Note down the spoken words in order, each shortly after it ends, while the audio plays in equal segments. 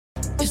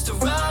It's the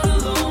ride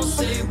along,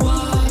 say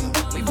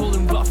what? We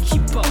rolling rough,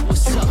 keep up,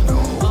 what's up?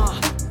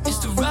 It's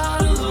the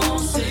ride along,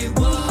 say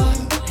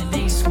what? And they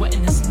ain't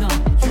sweating us none.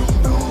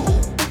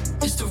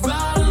 It's the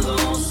ride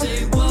along,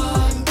 say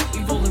what?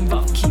 We rolling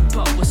rough, keep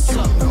up, what's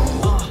up?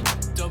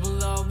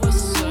 Double R,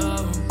 what's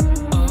up?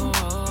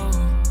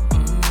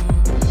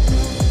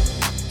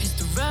 It's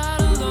the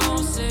ride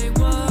along, say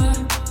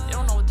what? They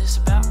don't know what this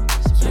about.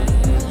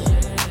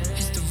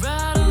 It's the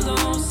ride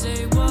along,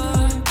 say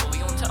what? What we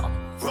gonna tell them?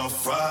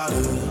 Rough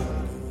Rider.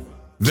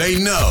 They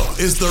know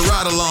it's the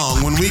ride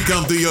along when we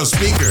come through your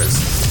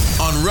speakers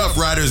on Rough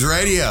Riders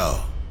Radio.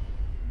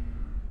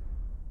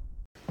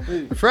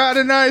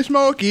 Friday night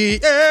smoky,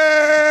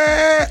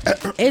 yeah.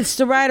 It's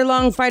the Ride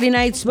Along Friday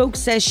Night Smoke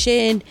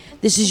Session.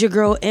 This is your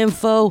girl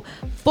Info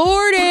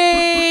 40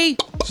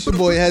 It's your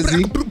boy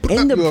Hezzy.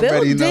 in the You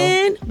already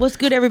building. know. What's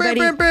good,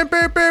 everybody?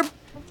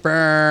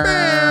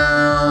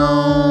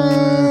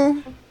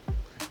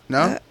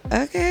 No?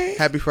 Okay.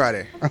 Happy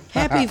Friday.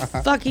 Happy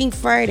fucking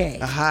Friday.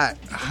 A hot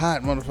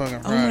motherfucking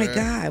Friday. Oh my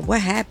God, what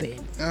happened?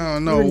 I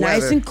don't We know. were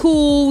nice and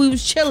cool. We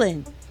was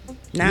chilling.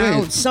 Now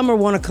Wait. summer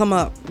want to come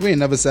up. We ain't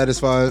never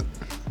satisfied.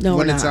 No, we're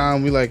Winter not.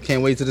 time, we like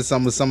can't wait till the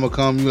summer. Summer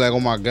come, you like,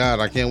 oh my God,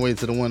 I can't wait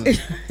till the winter.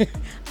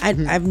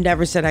 I've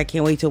never said I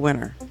can't wait till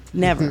winter.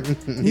 Never.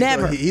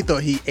 Never. He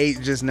thought he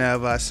ate just now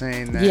by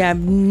saying that. Yeah, I've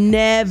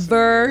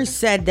never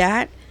said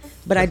that,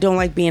 but I don't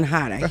like being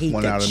hot. I hate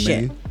one that out of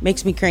shit. me.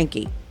 Makes me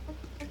cranky.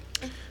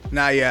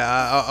 Nah, yeah,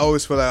 I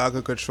always feel like I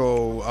could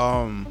control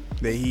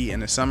the heat in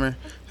the summer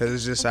because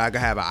it's just like I could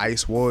have an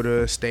ice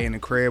water, stay in the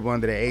crib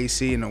under the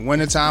AC. In the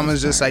wintertime,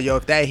 it's just like, yo,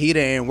 if that heater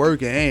ain't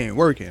working, it ain't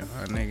working.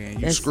 Nigga, you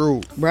That's-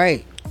 screwed.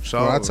 Right. So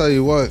Well, I tell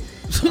you what,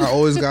 I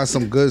always got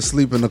some good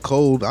sleep in the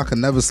cold. I could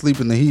never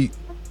sleep in the heat.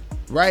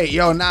 right,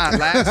 yo, nah,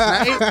 last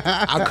night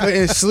I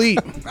couldn't sleep.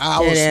 I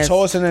was Deadass.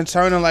 tossing and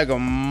turning like a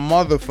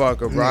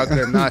motherfucker, bro. I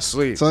could not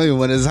sleep. Tell you,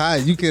 when it's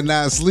hot, you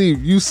cannot sleep.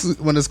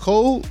 When it's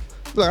cold,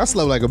 like I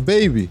slept like a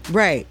baby.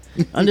 Right.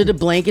 Under the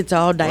blankets,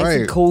 all nice and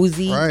Right.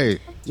 cozy. Right.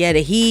 Yeah,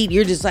 the heat,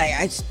 you're just like,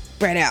 I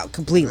spread out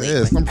completely. Yeah,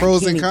 Like, some I pros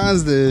can't and even-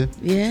 cons there.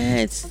 Yeah,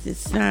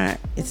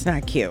 it's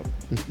not cute.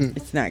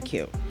 It's not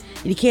cute.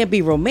 And you can't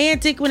be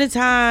romantic when it's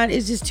hot.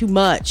 It's just too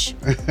much.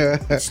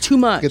 It's too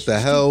much. Get the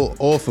hell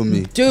off of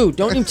me. Dude,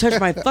 don't even touch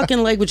my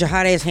fucking leg with your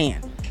hot ass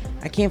hand.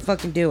 I can't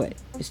fucking do it.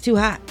 It's too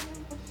hot.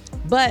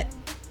 But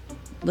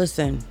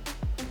listen,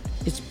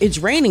 it's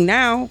raining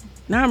now.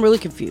 Now I'm really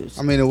confused.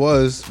 I mean, it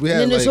was. We And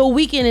had then this like, whole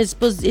weekend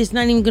it's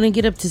not even gonna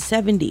get up to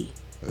 70.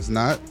 it's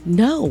not.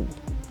 No.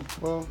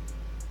 Well,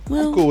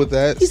 Well, I'm cool with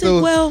that. He's Still,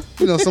 like, well,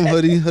 you know, some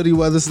hoodie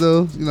weather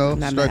still. You know,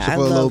 nah, stretch man, it I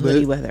for a little love hoodie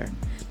bit. weather.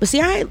 But see,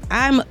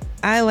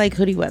 I like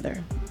hoodie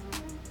weather.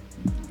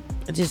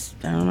 I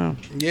don't know.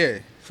 Yeah,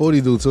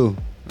 40 do too.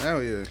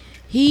 hell yeah.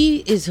 He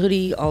is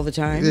hoodie all the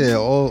time. Yeah,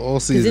 all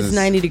Because seasons. it's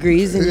 90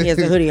 degrees and he has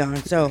a hoodie on.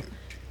 So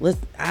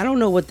I don't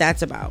know what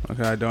that's about.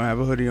 Okay, I don't have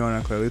a hoodie on.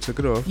 I clearly took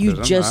it off. You 'cause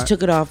I'm just hot.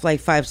 took it off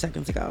like 5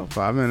 seconds ago.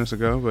 5 minutes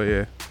ago, but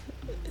yeah.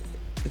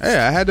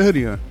 Yeah, I had the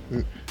hoodie on.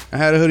 I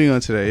had a hoodie on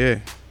today, yeah.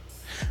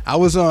 I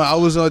was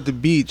on the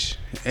beach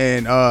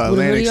in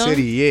Atlantic hoodie on?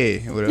 City,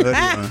 yeah, with a hoodie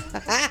on.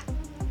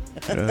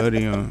 With a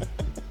hoodie on.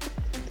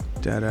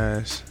 That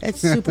ass. That's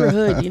super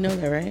hood. You know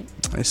that, right?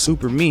 It's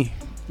super me.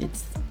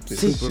 It's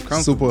Super super,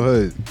 comfortable. super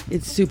hood.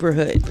 it's super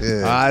hood.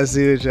 Yeah. I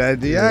see what y'all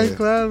did. Yeah. Yeah,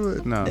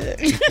 clever. No,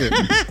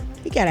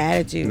 He got an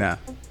attitude. nah.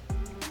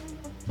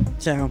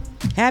 So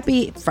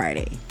happy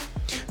Friday.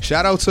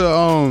 Shout out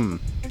to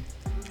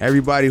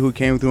everybody who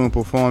came through and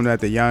performed at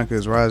the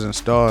Yonkers Rising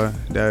Star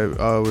that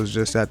was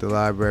just at the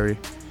library.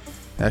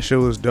 That shit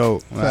was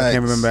dope. I Facts.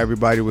 can't remember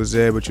everybody was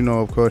there, but you know,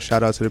 of course,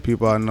 shout out to the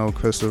people I know,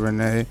 Crystal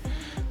Renee.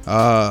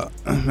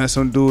 There's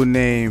some dude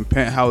named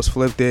Penthouse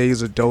Flip there.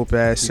 He's a dope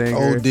ass singer.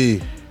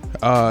 OD.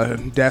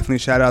 Definitely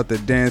shout out to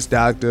Dance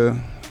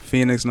Doctor,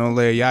 Phoenix No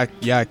Layer.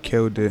 Y'all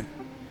killed it.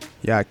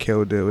 Y'all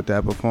killed it with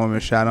that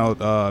performance. Shout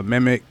out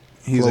Mimic.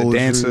 He's Chloe a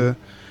dancer.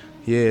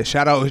 Yeah,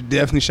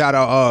 definitely shout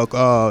out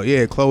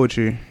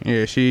Chloetry.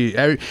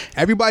 Yeah,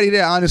 everybody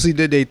there honestly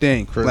did their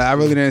thing. Like, I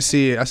really didn't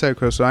see it. I said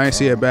Crystal, I didn't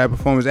see a bad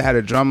performance. They had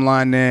a drum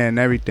line there and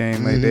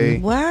everything.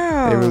 Like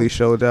Wow. they really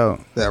showed out.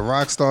 That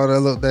rock star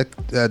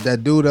that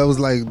dude that was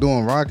like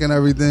doing rock and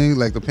everything,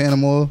 like the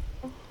Panama.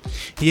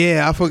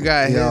 Yeah, I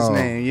forgot his Yo,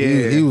 name.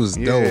 Yeah, he was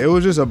dope. It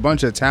was just a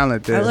bunch of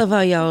talent there. I love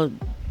how y'all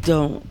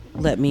don't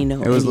let me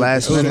know. It was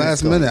last It was minute.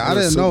 last minute. I It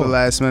was didn't know. super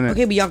last minute.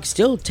 Okay, but y'all can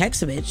still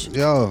text a bitch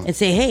Yo, and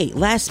say, hey,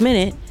 last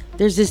minute,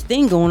 there's this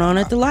thing going on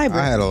at the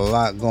library. I had a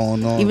lot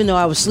going on. Even though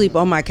I was asleep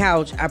on my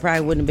couch, I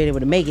probably wouldn't have been able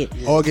to make it.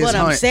 August but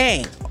I'm Hunt.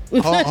 saying.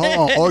 Hold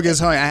on,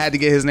 August Hunt. I had to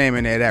get his name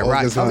in there. That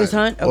August rock. Hunt. August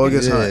Hunt? Okay.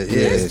 August Yeah, Hunt. yeah.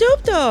 Yeah. That's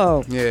dope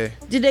though.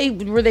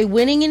 Yeah. Were they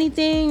winning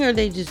anything or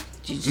they just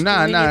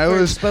Nah. doing It for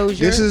was.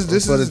 exposure? This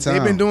For the is. They've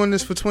time. been doing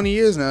this for 20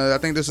 years now. I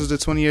think this is the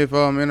 20th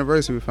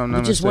anniversary. If I'm not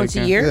Just mistaken. once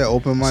a year? yeah,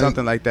 open mic.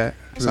 Something like that.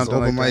 Just Something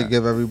open like mic, that.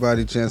 give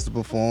everybody a chance to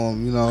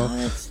perform, you know. Oh,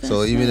 that's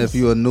So even nice. if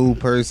you're a new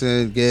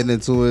person getting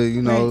into it,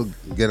 you know,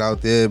 get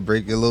out there,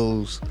 break your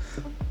loose,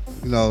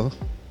 you know,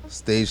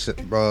 stage,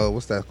 bro.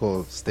 What's that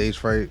called? Stage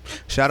fright.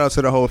 Shout out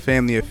to the whole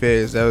family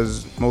affairs. That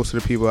was most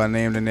of the people I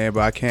named in there,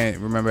 but I can't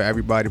remember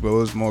everybody. But it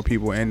was more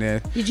people in there.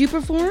 Did you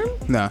perform?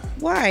 Nah,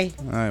 Why?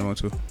 I didn't want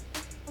to.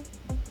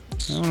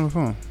 I don't know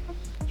phone.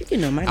 You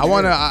can know my.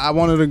 I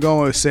wanted to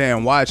go and sit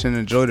and watch and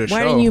enjoy the show.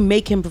 Why didn't you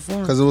make him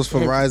perform? Because it was for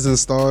rising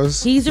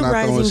stars. He's a Not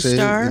throwing rising shade.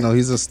 star. You know,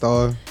 he's a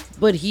star.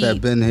 But he that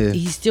been here.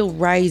 He's still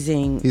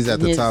rising. He's at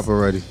the top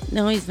already.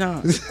 No, he's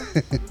not.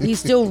 He's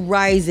still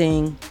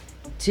rising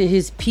to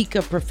his peak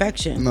of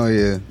perfection. No,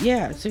 yeah.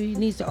 Yeah, so he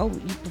needs to. Oh, you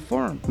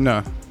perform.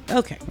 No.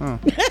 Okay. Oh.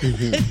 What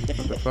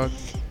the fuck?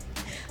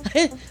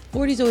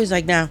 40's always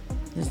like, nah,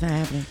 it's not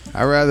happening.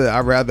 I'd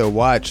rather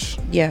watch.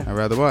 Yeah. I'd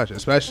rather watch,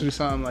 especially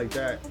something like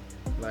that.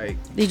 Like,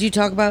 Did you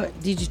talk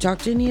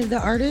to any of the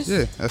artists?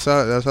 yeah, that's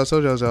how I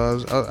told you. I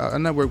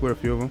networked with a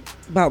few of them.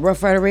 About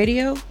Rough Rider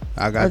Radio?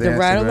 I got Or their the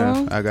ride Instagram.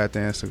 along? I got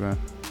their Instagram.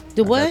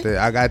 The what?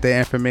 I got their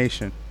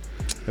information.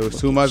 There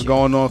was too much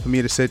going on for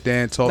me to sit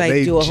there and talk. Like,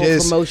 they do a whole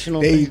promotional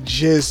They thing.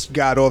 just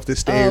got off the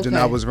stage and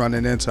I okay. was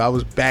running in, so I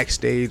was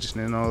backstage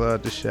and all the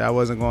other shit. I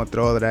wasn't going to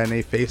throw all of that in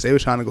their face. They were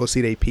trying to go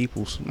see their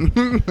peoples.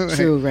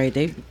 True, right?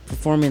 They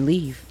perform and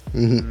leave.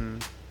 Mm-hmm.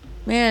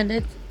 Man,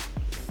 that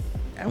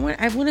I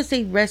want to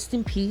say rest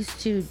in peace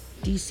to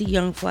DC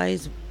Young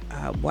Fly's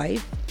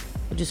wife.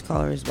 We'll just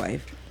call her his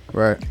wife.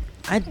 Right.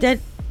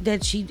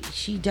 That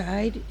she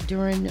died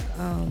during.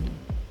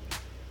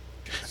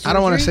 I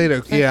don't want to say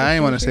surgery? the yeah. I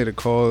ain't want to say the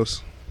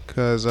cause,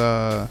 cause We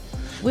I'm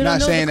don't not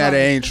know saying the that it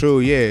cause. ain't true.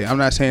 Yeah, I'm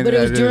not saying But that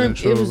it was during isn't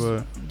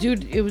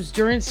true. it was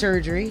during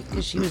surgery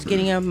because she was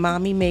getting a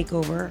mommy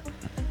makeover.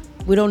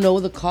 We don't know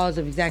the cause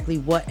of exactly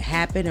what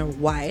happened or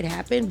why it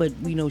happened, but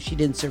we know she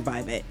didn't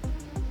survive it.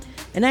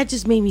 And that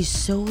just made me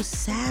so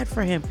sad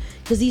for him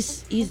because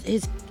he's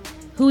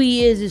who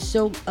he is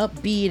so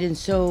upbeat and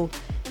so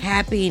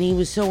happy, and he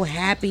was so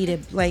happy to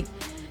like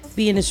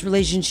be in this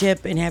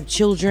relationship and have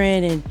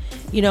children, and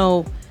you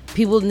know,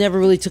 people never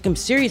really took him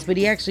serious, but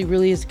he actually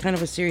really is kind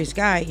of a serious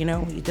guy. You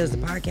know, he does the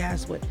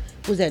podcast. What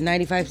was that,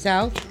 95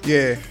 South?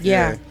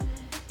 Yeah.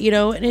 You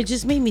know, and it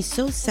just made me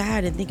so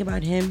sad and think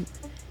about him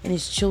and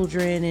his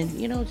children, and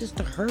you know, just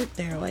the hurt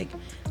there, like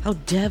how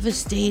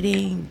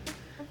devastating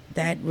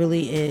that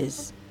really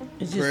is.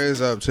 It's just Prayers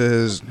up to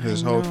his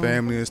whole know.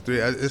 family. It's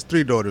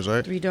three daughters,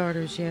 right? 3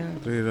 daughters, yeah.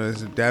 Three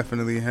daughters. It's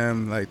definitely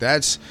him. Like,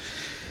 that's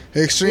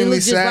extremely They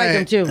look just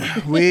like sad. him,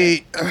 too.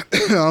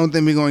 I don't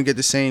think we're gonna get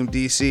the same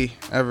DC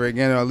ever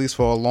again, or at least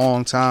for a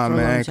long time, For a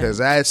long man. time.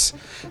 Because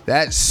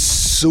that's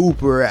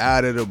super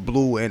out of the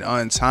blue and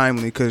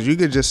untimely. Because you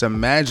could just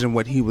imagine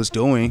what he was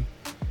doing.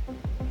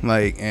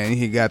 Like, and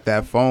he got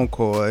that phone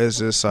call. It's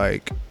just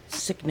like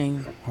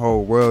Sickening.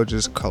 whole world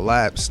just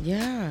collapsed.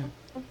 Yeah.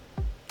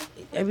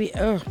 I mean,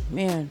 oh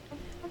man.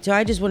 So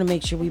I just want to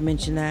make sure we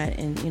mention that,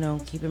 and you know,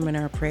 keep him in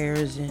our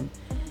prayers and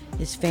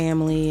his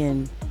family,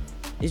 and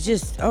it's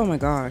just, oh my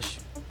gosh,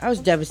 I was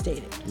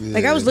devastated.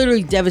 Like, I was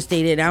literally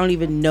devastated. I don't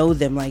even know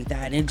them like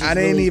that. And it just I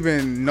didn't really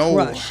even know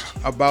crushed.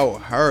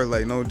 about her.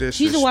 Like, no disrespect.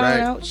 She's a Wild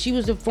 'N Out. She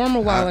was a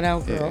former Wild 'N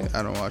Out girl. Yeah,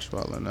 I don't watch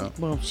Wild 'N Out.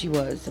 Well, she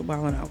was a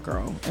Wild 'N Out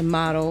girl and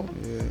model,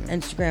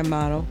 Instagram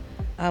model.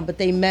 But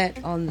they met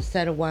on the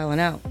set of Wild 'N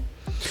Out.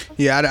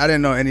 Yeah, I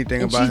didn't know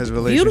anything And about she's his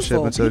relationship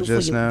beautiful, until beautiful,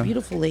 just now.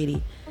 Beautiful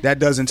lady. That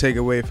doesn't take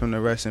away from the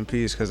rest in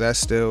peace, because that's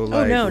still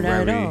like Oh no,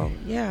 not very, at all.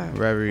 Yeah.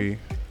 very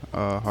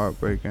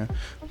heartbreaking.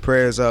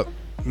 Prayers up,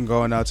 and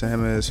going out to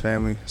him and his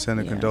family,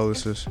 sending Yeah.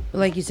 condolences. But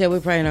like you said, we're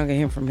probably not gonna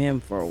hear from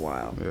him for a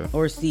while, Yeah.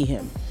 or see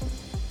him,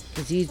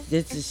 because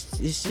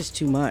it's just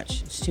too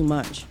much. It's too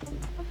much.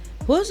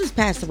 Who else has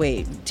passed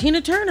away?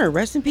 Tina Turner.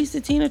 Rest in peace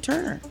to Tina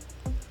Turner.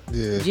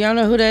 Yeah. Do y'all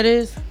know who that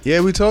is?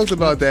 Yeah, we talked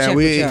about that. Check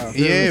We with y'all.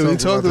 yeah, we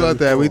talked about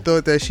that. We before.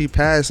 thought that she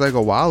passed like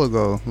a while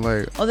ago.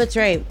 Like, Oh, that's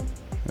right.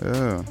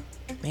 yeah.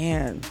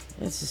 Man,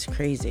 this is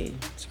crazy.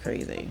 It's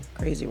crazy.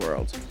 Crazy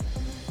world.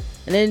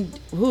 And then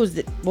who is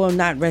it? Well,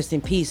 not rest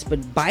in peace,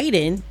 but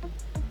Biden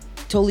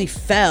totally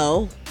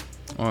fell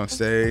On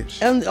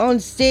stage. on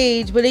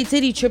stage. But they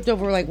said he tripped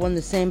over like one of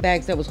the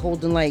sandbags that was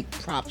holding like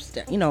props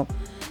down, you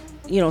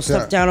know,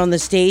 stuff down on the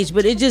stage.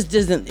 But it just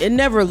doesn't. It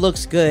never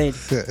looks good.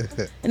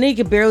 And then he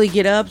could barely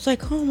get up. It's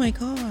like, oh my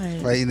god,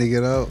 Fighting to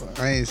get out.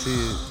 I ain't see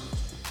it.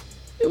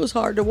 it was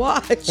hard to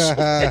watch.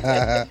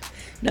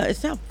 No,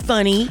 it's not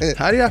funny.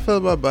 How do y'all feel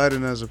about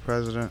Biden as a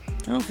president?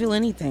 I don't feel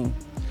anything.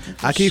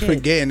 I keep Shit.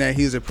 forgetting that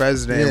he's a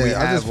president. and we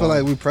Yeah, I have just feel one.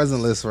 like we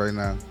presidentless right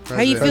now.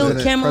 How you feel,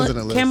 President Kamala,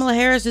 list. Kamala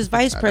Harris is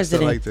vice I still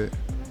president? liked it.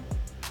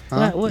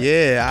 Huh? What?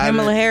 Yeah, I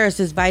Kamala didn't- Harris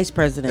is vice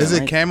president. Is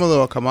it like, Kamala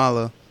or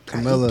Kamala?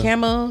 Camilla.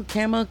 Camilla.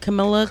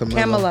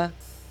 Camilla.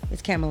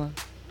 It's Kamala.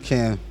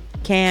 Cam.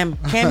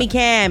 Cammy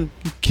Cam.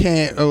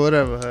 Can't or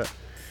whatever.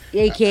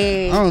 AK.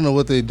 I don't know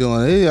what they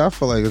doing. I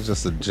feel like it's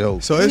just a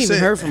joke. So I haven't it's even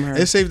safe, heard from her.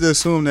 It's safe to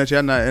assume that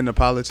y'all not into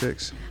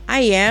politics.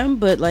 I am,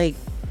 but like,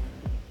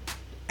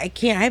 I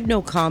can't. I have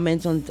no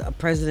comments on a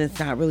president's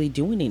not really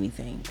doing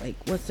anything. Like,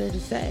 what's there to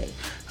say?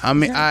 I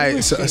mean, Not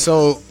doing so, shit.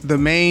 so the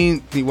main.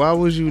 Why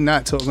was you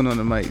not talking on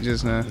the mic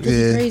just now? This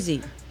is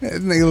crazy. This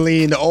nigga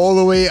leaned all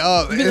the way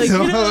up. Be like,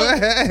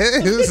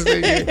 This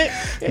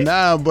nigga-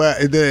 nah,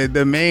 but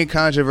the main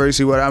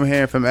controversy, what I'm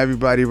hearing from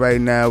everybody right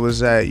now, was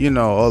that, you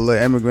know, all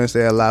the immigrants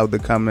they allowed to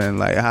come in.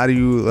 Like, how do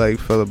you like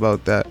feel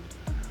about that?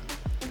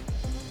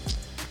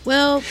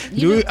 Well,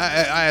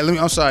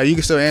 I'm sorry. You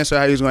can still answer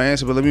how you was going to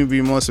answer, but let me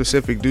be more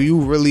specific. Do you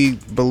really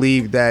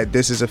believe that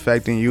this is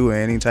affecting you in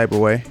any type of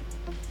way?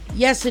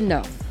 yes and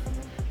no.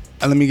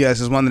 Let me guess.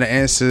 Is one of the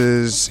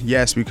answers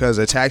yes because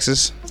of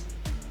taxes?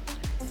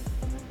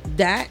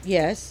 That,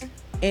 yes.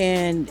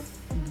 And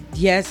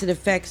yes, it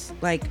affects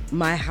like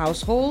my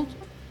household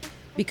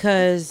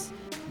because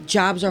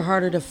jobs are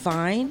harder to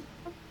find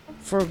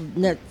for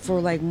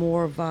like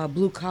more of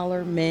blue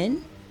collar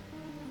men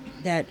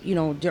that, you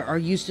know, are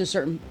used to a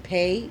certain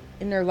pay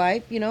in their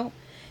life, you know.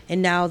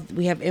 And now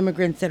we have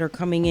immigrants that are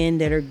coming in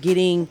that are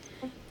getting,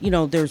 you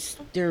know, their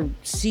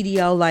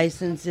CDL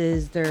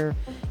licenses, their,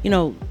 you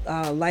know,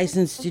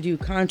 license to do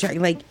contract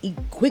like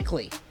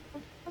quickly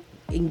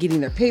in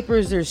getting their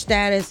papers, their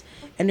status,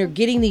 and they're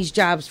getting these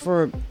jobs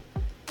for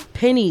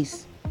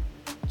pennies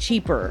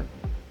cheaper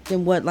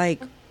than what,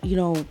 like, you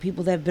know,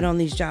 people that have been on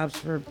these jobs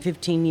for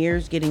 15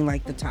 years getting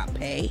like the top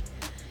pay.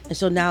 And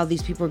so now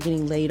these people are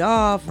getting laid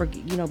off or,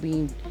 you know,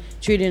 being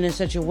treated in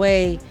such a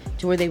way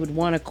to where they would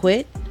want to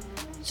quit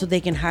so they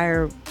can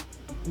hire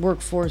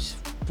workforce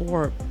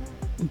for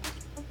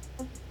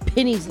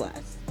pennies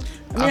less.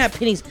 I mean, not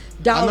pennies,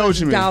 dollars, I know what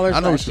you mean. dollars I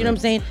know less. what You know what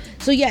I'm saying?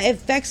 So yeah, it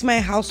affects my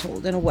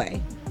household in a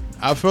way.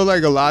 I feel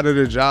like a lot of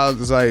the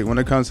jobs, like when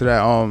it comes to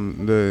that,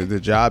 the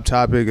job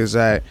topic, is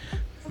that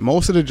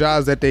most of the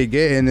jobs that they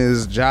get in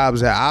is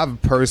jobs that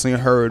I've personally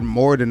heard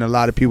more than a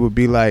lot of people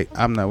be like,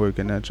 I'm not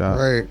working that job.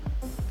 Right.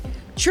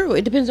 True.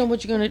 It depends on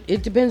what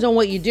it depends on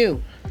what you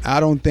do. I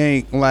don't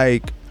think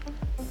like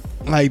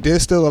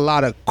there's still a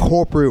lot of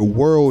corporate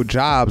world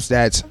jobs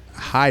that's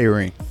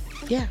hiring.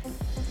 Yeah.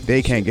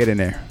 They can't get in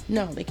there.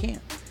 No, they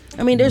can't.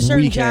 I mean, there's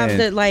certain We jobs can.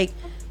 that like,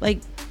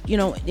 you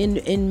know,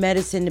 in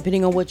medicine,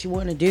 depending on what you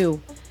want to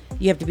do,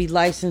 you have to be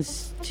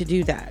licensed to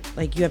do that.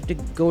 Like, you have to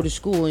go to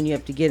school and you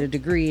have to get a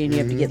degree and you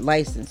have to get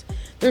licensed.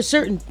 There's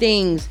certain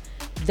things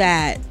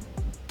that,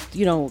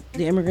 you know,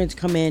 the immigrants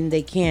come in,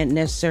 they can't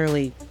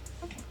necessarily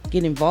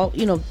get involved,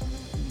 you know,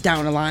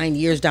 down the line,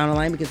 years down the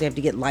line, because they have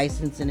to get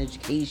license and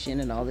education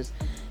and all this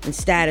and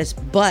status.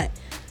 But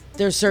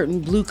there's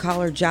certain blue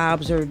collar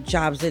jobs or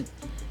jobs that,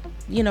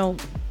 you know,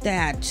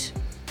 that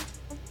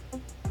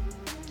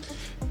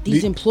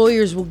these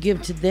employers will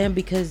give to them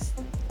because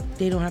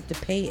they don't have to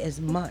pay as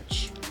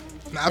much.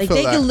 Like,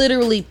 they can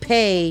literally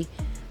pay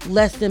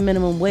less than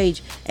minimum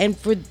wage. And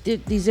for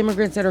these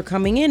immigrants that are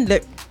coming in,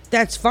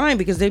 that's fine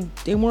because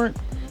they weren't,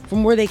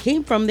 from where they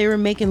came from, they were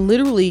making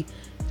literally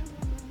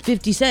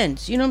 50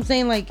 cents. You know what I'm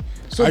saying? Like,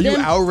 so are you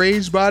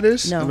outraged by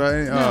this? No.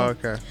 Oh,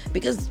 okay.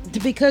 Because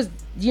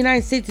the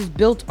United States is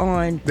built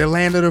on the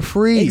land of the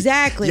free.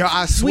 Exactly. Yo,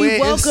 I swear we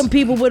welcome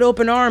people with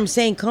open arms,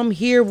 saying, "Come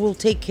here, we'll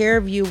take care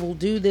of you. We'll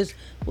do this."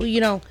 Well,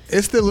 you know,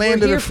 it's the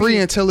land of the free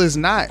until it's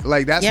not.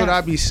 Like, that's what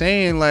I be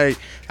saying. Like,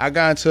 I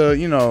got into,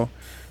 you know,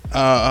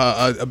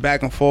 a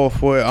back and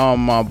forth with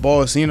my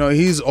boss. You know,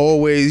 he's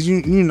always,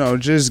 you know,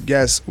 just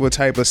guess what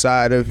type of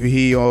side of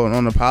he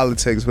on the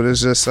politics. But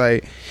it's just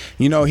like,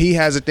 you know, he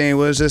has a thing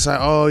where it's just like,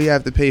 oh, you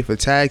have to pay for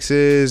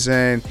taxes,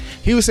 and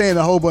he was saying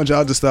a whole bunch of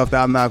other stuff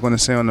that I'm not going to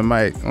say on the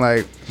mic.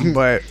 Like,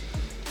 but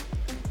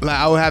like,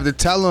 I would have to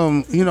tell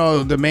him, you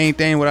know, the main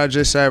thing what I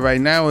just said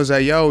right now is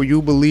like, yo,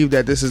 you believe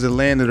that this is the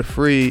land of the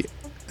free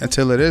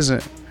until it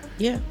isn't.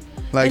 Yeah.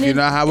 Like, and you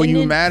know, how are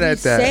you mad at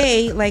that?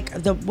 Say, like,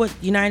 what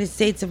United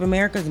States of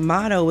America's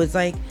motto is,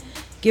 like,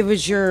 give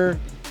us your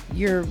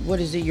what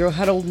is it, your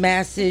huddled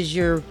masses,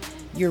 your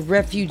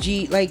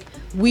refugee, like,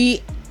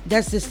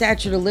 that's the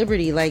Statue of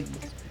Liberty. Like,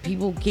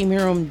 people came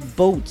here on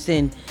boats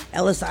and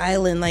Ellis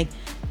Island. Like,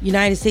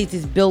 United States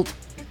is built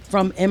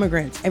from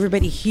immigrants.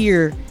 Everybody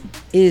here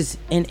is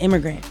an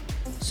immigrant.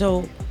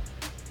 So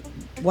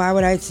why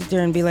would I sit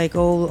there and be like,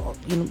 oh,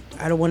 you know,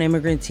 I don't want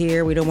immigrants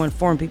here, we don't want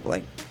foreign people?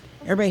 Like,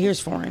 everybody here is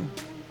foreign.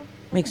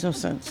 Makes no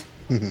sense.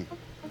 It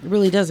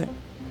really doesn't.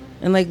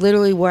 And like,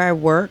 literally where I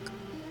work,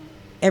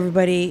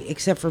 everybody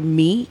except for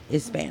me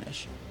is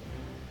Spanish.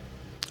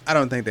 I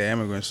don't think they're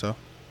immigrants, though.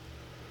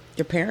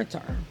 Their parents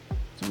are.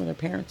 Some of their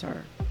parents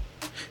are.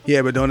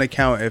 Yeah, but don't they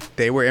count if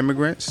they were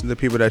immigrants, the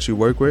people that you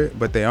work with?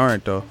 But they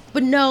aren't, though.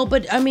 But no,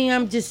 but I mean,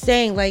 I'm just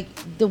saying, like,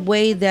 the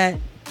way that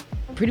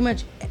pretty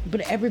much,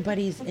 but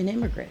everybody's an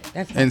immigrant.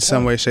 That's my in some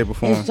point. way, shape, or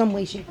form. In some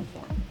way, shape, or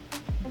form.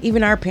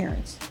 Even our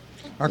parents.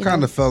 I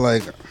kind of felt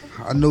like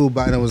I knew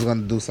Biden was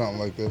going to do something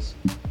like this.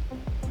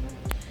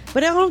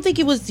 But I don't think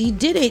he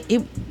did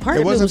it. Part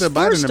of it was wasn't the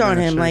Biden forced on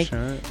him. Like,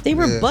 administration, right? they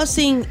were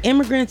busing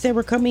immigrants that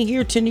were coming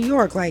here to New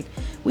York. Like,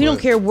 we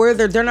don't care where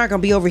they're not going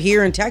to be over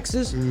here in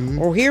Texas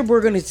or here. We're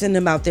going to send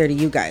them out there to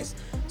you guys.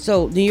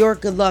 So New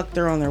York, good luck.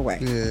 They're on their way.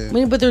 Yeah. I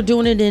mean, but they're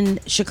doing it in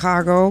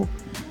Chicago.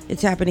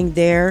 It's happening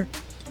there.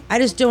 I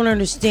just don't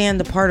understand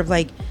the part of,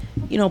 like,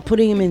 you know,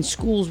 putting them in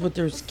schools with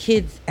their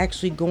kids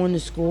actually going to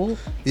school.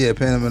 Yeah,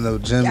 paying them in the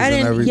gyms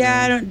and everything.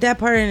 Yeah, that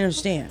part I didn't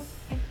understand.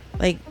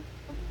 Like,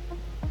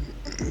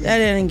 That I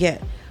didn't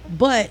get.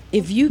 But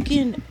if you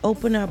can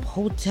open up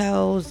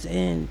hotels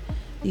and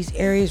these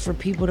areas for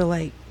people to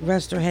like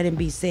rest their head and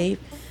be safe,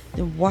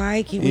 then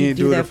why can't we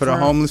do that for the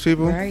homeless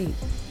people? Right.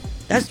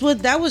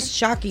 That was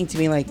shocking to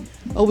me. Like,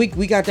 oh, we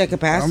got that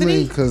capacity. I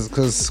mean,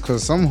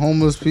 cause some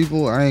homeless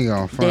people, I ain't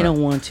gonna front. They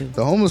don't want to.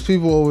 The homeless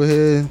people over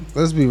here,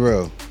 let's be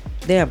real.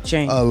 They have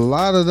changed. A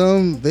lot of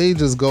them, they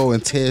just go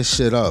and tear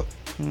shit up.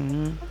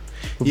 Mm-hmm.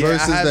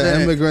 Versus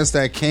the immigrants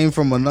that came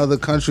from another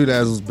country that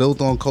was built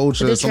on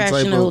culture. They're some type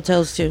trashing the of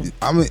hotels too.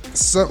 I mean,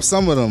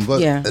 some of them,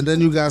 but Yeah. and then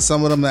you got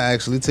some of them that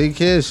actually take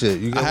care of shit.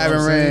 You get I what haven't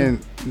I'm saying?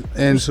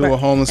 ran into a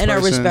homeless and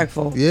person. are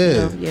respectful. Yeah. You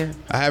know? Yeah.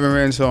 I haven't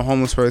ran into a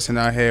homeless person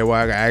out here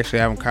where I can actually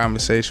have a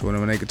conversation with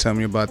them and they could tell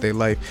me about their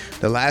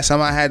life. The last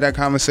time I had that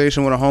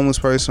conversation with a homeless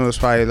person was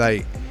probably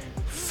like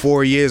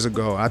 4 years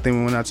ago. I think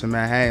we went out to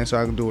Manhattan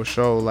so I could do a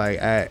show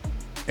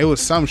it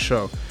was some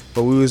show,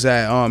 but we was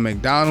at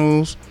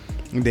McDonald's.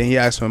 And then he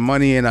asked for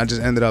money, and I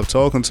just ended up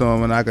talking to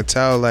him, and I could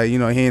tell, like, he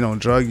ain't no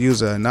drug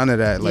user, none of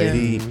that. Like,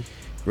 he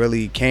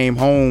really came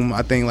home,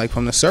 I think, like,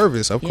 from the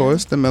service, of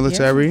course, the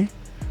military.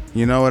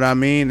 You know what I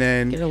mean?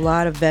 And get a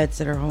lot of vets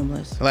that are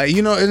homeless. like,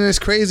 and it's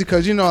crazy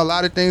because, a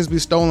lot of things be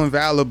stolen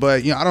valor,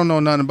 but, I don't know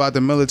nothing about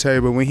the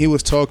military, but when he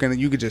was talking,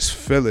 you could just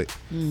feel it.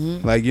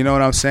 Mm-hmm. Like, you know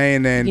what I'm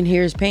saying? And You can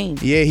hear his pain.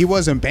 yeah, he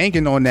wasn't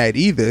banking on that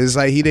either. It's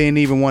like he didn't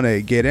even want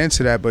to get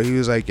into that, but he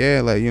was like,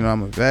 yeah, like,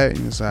 I'm a vet.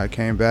 And so I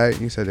came back.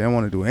 He said they didn't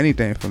want to do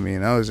anything for me.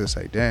 And I was just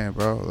like, damn,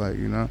 bro. Like,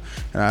 And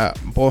I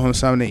bought him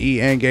something to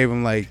eat and gave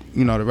him, like,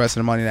 the rest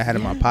of the money that I had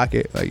in my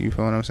pocket. Like, you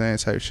feel what I'm saying?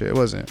 Type shit. It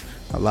wasn't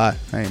a lot.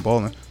 I ain't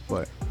balling.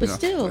 But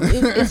still,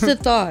 it's the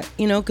thought,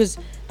 because,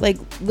 like,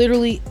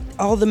 literally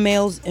all the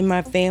males in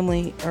my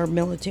family are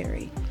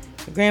military.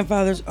 My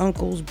grandfathers,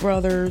 uncles,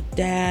 brother,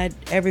 dad,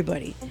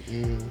 everybody.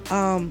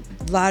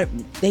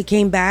 They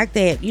came back.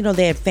 They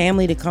had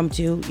family to come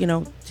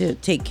to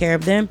take care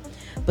of them.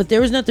 But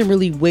there was nothing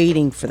really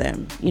waiting for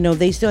them.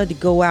 They still had to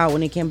go out when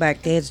they came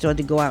back. They still had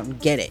to go out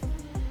and get it.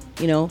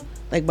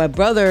 Like my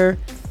brother,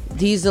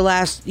 he's the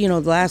last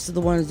of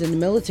the ones in the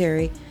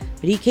military.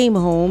 But he came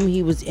home,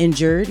 he was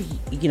injured,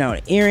 an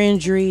ear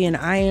injury, an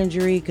eye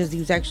injury, because he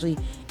was actually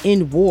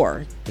in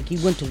war. Like, he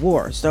went to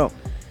war. So,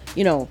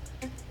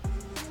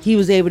 he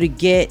was able to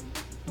get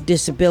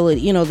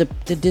disability,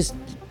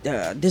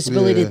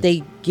 disability that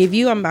they give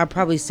you. I'm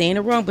probably saying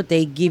it wrong, but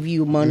they give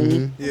you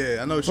money yeah,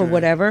 I know what for you mean.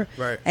 whatever.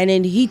 Right. And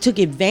then he took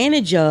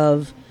advantage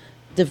of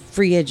the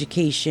free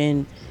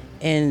education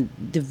and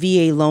the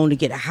VA loan to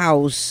get a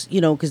house,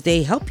 because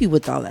they help you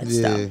with all that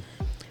stuff.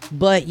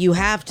 But you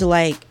have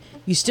to,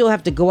 you still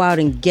have to go out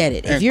and get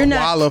it. If you're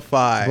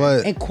qualify.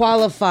 And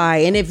qualify.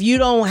 And if you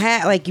don't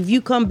have, if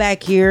you come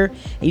back here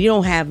and you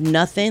don't have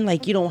nothing,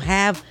 you don't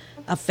have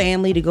a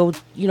family to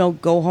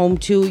go home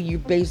to, you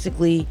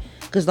basically,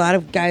 because a lot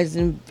of guys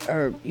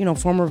are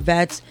former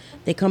vets,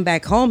 they come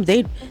back home.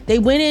 They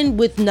went in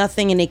with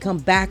nothing and they come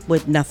back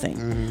with nothing.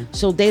 Mm-hmm.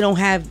 So they don't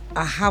have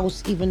a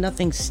house, even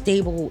nothing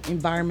stable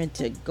environment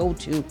to go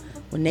to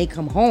when they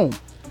come home.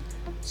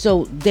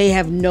 So they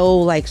have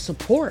no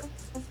support.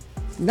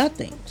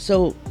 Nothing.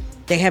 So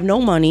they have no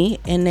money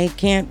and they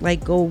can't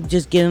go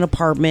just get an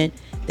apartment.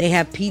 They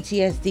have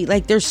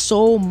PTSD. There's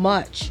so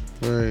much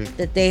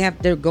that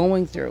they're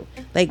going through.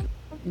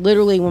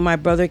 Literally when my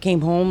brother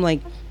came home,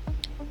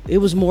 it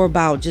was more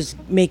about just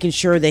making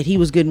sure that he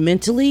was good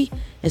mentally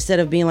instead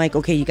of being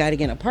okay, you got to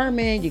get an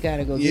apartment, you got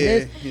to go do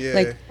this.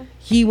 Yeah.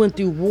 He went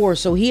through war,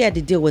 so he had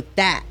to deal with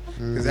that.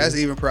 Because that's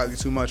even probably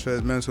too much for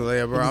his mental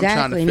labor. Exactly. I'm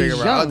trying to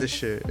figure out other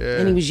shit. Yeah.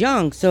 And he was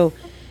young, so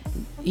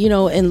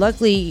and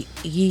luckily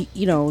he,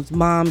 his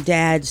mom,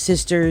 dad,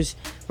 sisters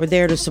were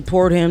there to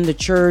support him. The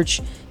church,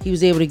 he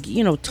was able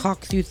to, talk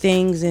through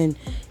things and,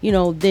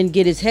 then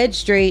get his head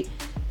straight,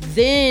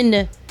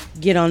 then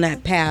get on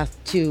that path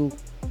to,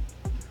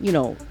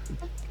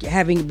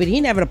 having. But he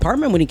didn't have an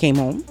apartment when he came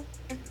home.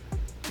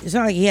 It's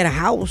not like he had a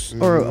house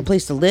or a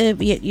place to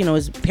live. He had,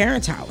 his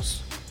parents'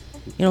 house.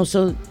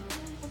 So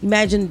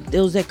imagine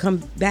those that come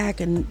back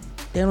and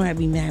they don't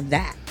even have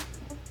that.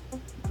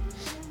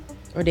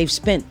 Or they've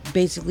spent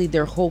basically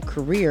their whole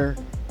career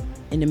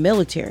in the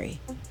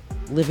military,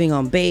 living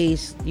on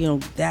base,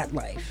 that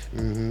life.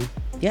 Mm-hmm.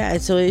 Yeah,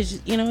 so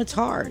it's it's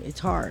hard. It's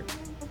hard.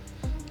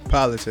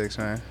 Politics,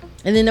 man.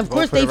 And then of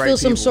course they feel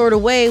some sort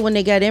of way when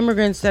they got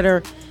immigrants that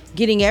are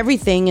getting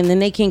everything and then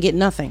they can't get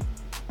nothing.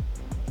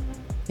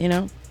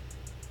 I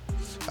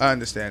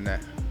understand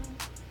that.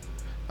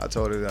 I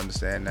totally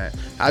understand that.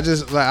 I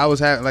just I was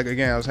having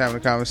a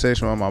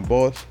conversation with my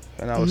boss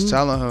and I was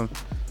telling him.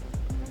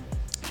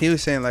 He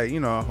was saying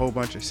a whole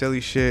bunch of silly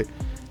shit,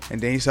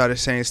 and then he started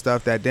saying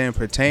stuff that didn't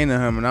pertain to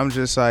him, and I'm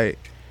just like,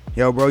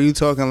 yo, bro, you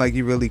talking like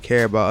you really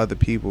care about other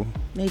people.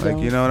 They don't.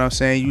 You know what I'm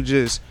saying? You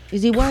just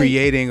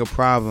creating a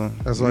problem.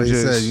 That's why he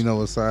said,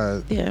 what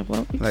side. Yeah,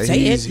 well,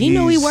 say it. He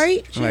know he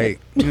white. Kind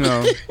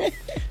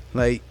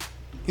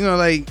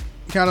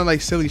of like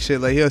silly shit.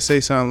 He'll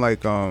say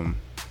something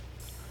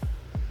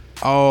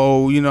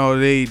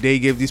they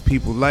give these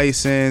people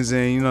license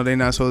and they're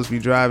not supposed to be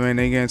driving,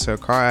 they get into a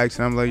car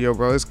accident. I'm like, yo,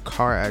 bro, it's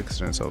car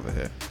accidents over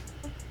here.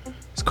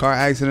 car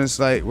accidents,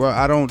 like, well,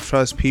 I don't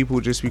trust people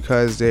just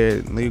because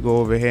they're legal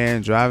over here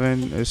and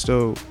driving. It's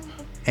still,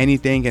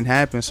 anything can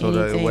happen. So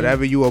that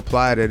whatever you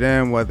apply to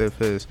them, whether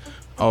if it's,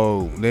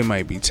 oh, they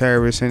might be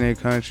terrorists in their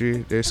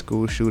country, they're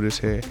school shooters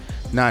here.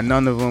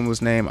 None of them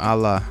was named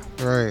Allah.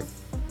 Right.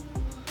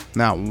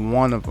 Not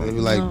one of them. They be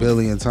like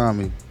Billy and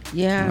Tommy.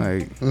 Yeah.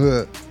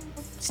 Like,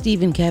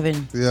 Steve and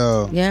Kevin.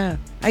 yo. Yeah.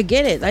 I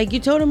get it. Like, you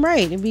told him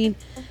right. I mean,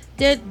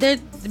 their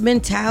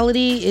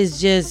mentality is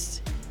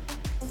just,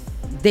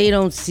 they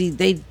don't see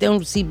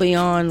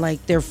beyond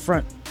like their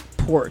front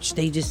porch.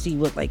 They just see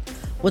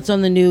what's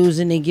on the news,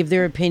 and they give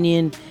their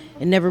opinion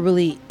and never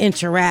really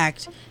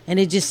interact. And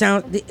it just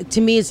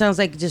to me, it sounds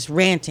like just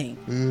ranting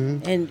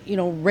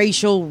and,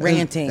 racial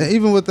ranting. And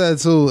even with that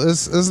too,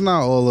 it's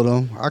not all of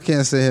them. I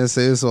can't sit here and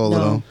say it's all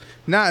of them.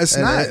 Nah, it's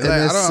not.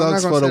 And it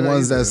sucks for the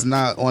ones that's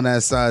not on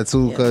that side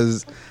too,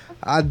 because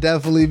I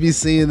definitely be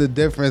seeing the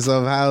difference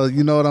of how,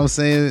 you know what I'm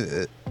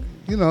saying?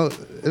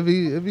 It'd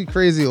be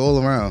crazy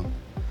all around.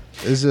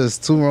 It's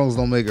just two wrongs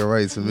don't make it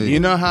right to me. You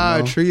know how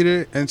I treat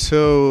it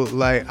until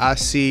like I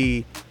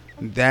see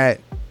that,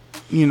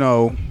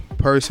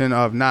 person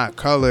of not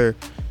color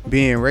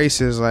being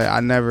racist. Like,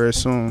 I never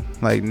assume.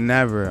 Like,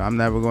 never. I'm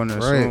never going to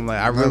assume. Like,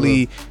 I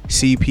really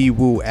see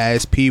people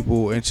as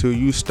people until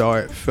you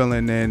start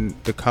filling in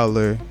the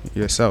color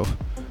yourself.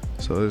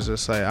 So it's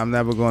just like, I'm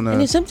never gonna.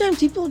 And sometimes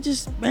people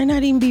just might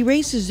not even be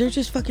racist. They're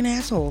just fucking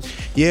assholes.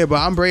 Yeah, but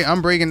I'm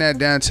breaking that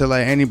down to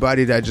like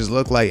anybody that just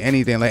look like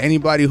anything. Like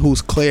anybody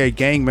who's clear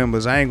gang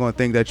members, I ain't gonna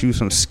think that you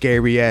some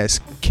scary ass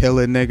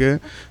killer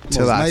nigga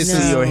till I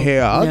see your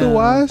hair.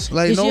 Otherwise,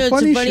 like, no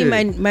funny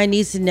shit. My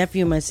niece and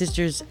nephew, my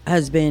sister's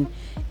husband,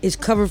 is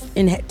covered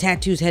in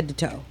tattoos head to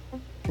toe.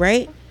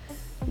 Right?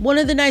 One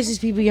of the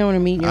nicest people you want to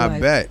meet in your life. I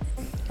bet.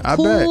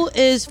 Cool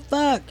as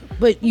fuck.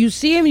 But you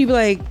see him, you be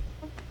like,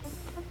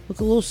 look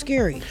a little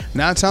scary.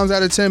 9 times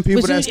out of 10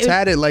 people that's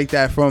tatted like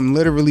that from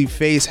literally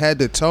face head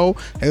to toe,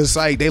 it's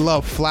like they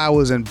love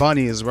flowers and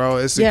bunnies, bro.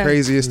 It's the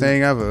craziest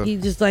thing ever. He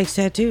just likes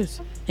tattoos,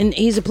 and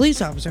he's a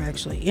police officer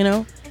actually,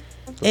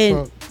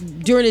 and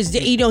during his day,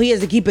 he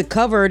has to keep it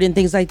covered and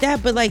things like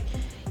that. But like,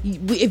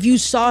 if you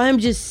saw him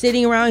just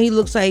sitting around, he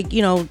looks like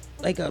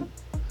like a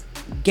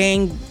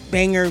gang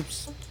banger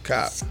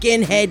cop,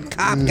 skinhead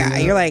cop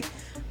guy. You're like,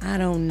 I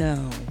don't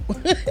know.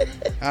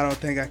 I don't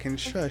think I can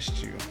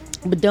trust you.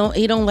 But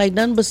he don't like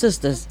none but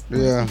sisters.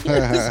 Yeah.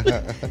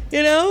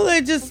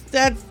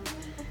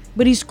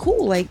 But he's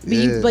cool. Like,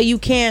 but you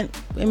can't.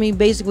 I mean,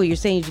 basically, you're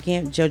saying you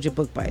can't judge a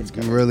book by its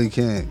cover. You really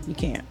can't. You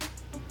can't.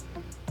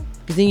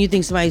 Because then you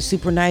think somebody's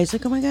super nice.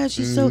 Like, oh my God,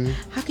 she's so.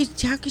 How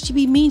could she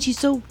be mean? She's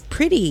so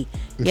pretty.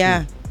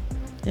 Yeah,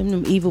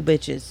 them evil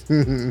bitches.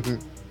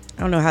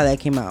 I don't know how that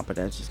came out, but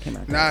that just came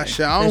out. Nah,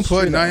 shit, I don't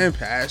put nothing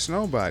past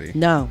nobody.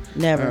 No,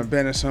 never. I've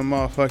been in some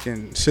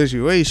motherfucking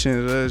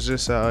situations. It's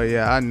just,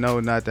 I know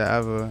not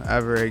to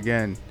ever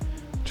again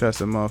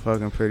trust a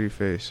motherfucking pretty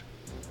face.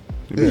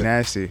 It'd be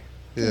nasty.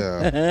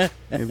 Yeah.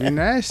 It'd be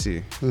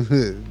nasty.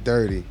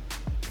 Dirty.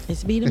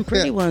 It's be them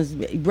pretty ones.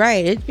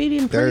 Right, it's be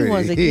them pretty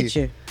ones that get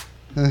you.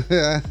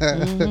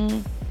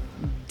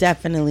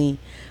 Definitely.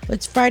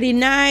 It's Friday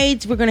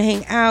night. We're going to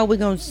hang out. We're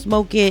going to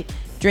smoke it,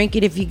 drink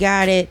it if you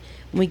got it.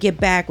 When we get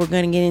back, we're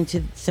going to get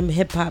into some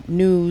hip-hop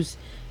news.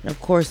 And, of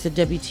course, the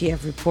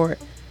WTF report.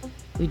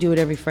 We do it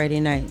every Friday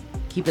night.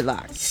 Keep it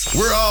locked.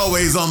 We're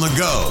always on the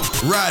go,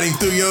 riding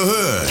through your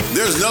hood.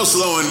 There's no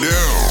slowing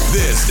down.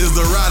 This is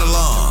the Ride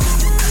Along.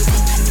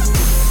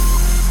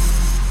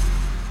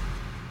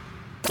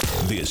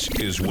 This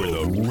is where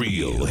the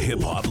real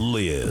hip-hop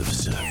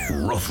lives.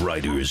 Rough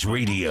Riders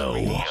Radio.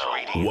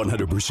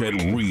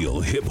 100% real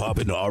hip-hop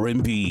and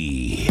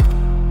R&B.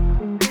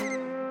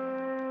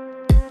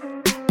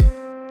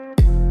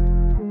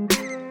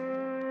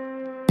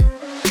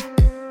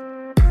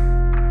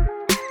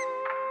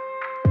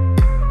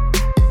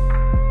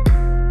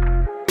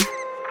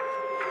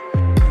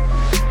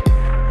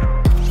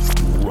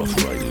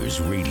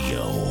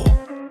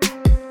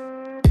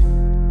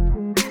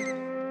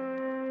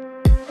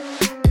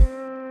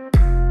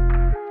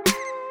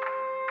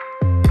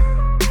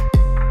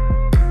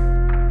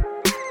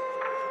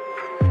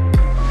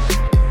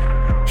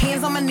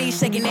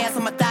 Shaking ass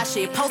on my thigh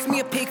shit. Post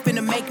me a pic,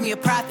 finna make me a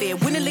profit.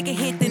 When the liquor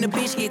hit, then the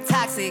bitch get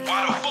toxic.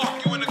 Why the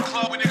fuck you in the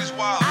club and niggas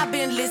wild? I've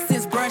been lit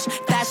since brunch,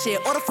 that shit.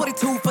 Order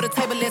 42 for the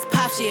table, let's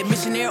pop shit.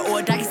 Missionary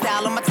or doggy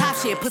style on my top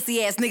shit.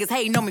 Pussy ass niggas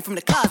hating on me from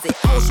the closet.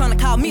 Hoes tryna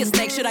call me a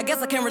snake, shit, I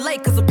guess I can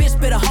relate. Cause a bitch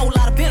spit a whole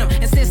lot of venom.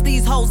 And since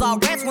these hoes all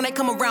rats, when they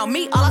come around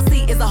me, all I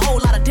see is a whole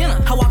lot of dinner.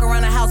 I walk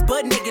around the house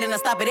butt naked and I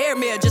stop at air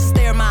mirror just to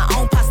stare at my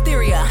own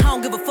posterior. I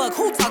don't give a fuck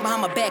who talk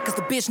behind my back, cause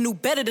the bitch knew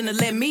better than to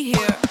let me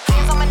hear.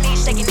 Hands on my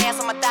knees, shaking ass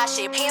on my thigh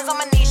shit. Hands on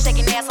my knees,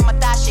 shaking ass on my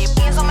thigh shit.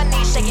 Hands on my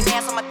knees, shaking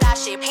ass on my thigh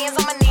shit. Hands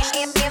on my knees,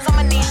 hands on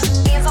my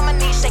knees, hands on my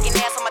knees, shaking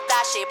ass on my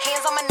thigh shit.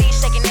 Hands on my knees,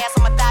 shaking ass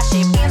on my thigh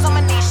shit. Hands on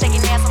my knees,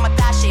 shaking ass on my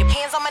thigh shit.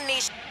 Hands on my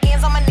knees,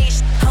 hands on my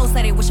knees. Hoes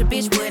said they wish a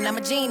bitch would, and I'm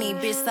a genie.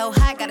 Bitch so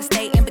hot, gotta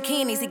stay in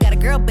bikinis. He got a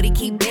girl, but he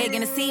keep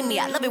begging to see me.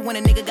 I love it when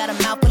a nigga got a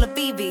mouth full of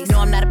BBs. No,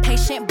 I'm not a patient.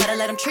 patient, better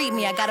let them treat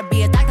me. I gotta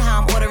be a doctor,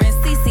 how I'm ordering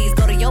CCs.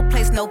 Go to your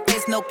place, no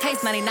face, no case.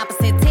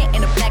 99% tint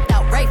in a blacked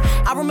out rape.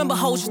 I remember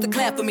hoes used to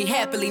clap for me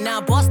happily. Now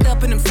I'm bossed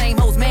up and them same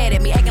hoes mad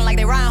at me. Acting like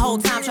they riding whole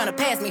time trying to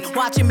pass me.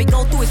 Watching me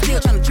go through it, still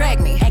trying to drag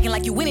me. Acting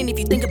like you winning if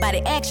you think about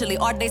it actually.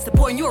 Are they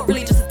supporting you or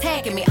really just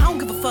attacking me? I don't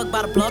give a fuck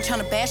about a blog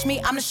trying to bash me.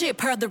 I'm the shit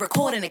per the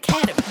Recording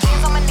Academy.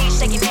 Hands on my knees,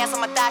 shaking ass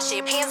on my thigh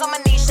shit. Hands on my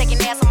knees, shaking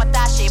ass on my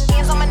thigh shit.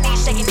 Hands on my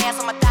knees, shaking ass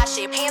on my thigh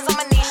shit. Hands on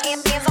my knees,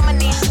 hands on my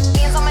knees,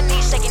 hands on my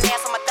knees, shaking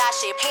ass on my thigh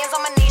shit. Hands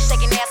on my knees,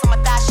 shaking ass on my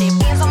thigh shit.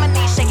 Hands on my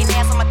knees, shaking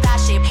ass on my thigh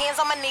shit. Hands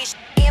on my knees,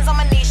 hands on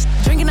my knees.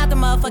 Drinking out the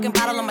motherfucking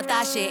bottle on my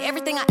thigh shit.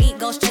 Everything I eat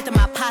goes straight to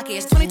my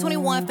pockets.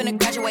 2021, finna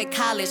graduate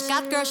college.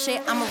 Goth girl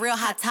shit, I'm a real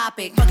hot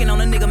topic. Fucking on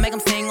a nigga, make him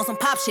sing on some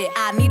pop shit.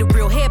 I need a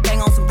real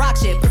headbang on some rock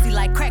shit. Pussy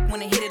like crack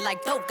when it hit it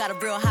like dope. Got a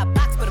real hot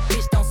box, but a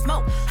bitch don't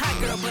smoke.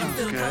 Hot girl, but I'm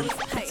feeling cold.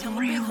 Hey, I'm a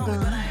real homie,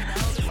 but I ain't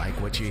the oldest.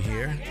 Like what you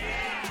hear?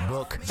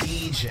 Book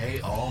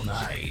DJ all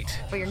night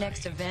for your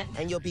next event,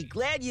 and you'll be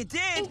glad you did.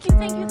 Thank you,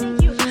 thank you,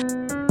 thank you.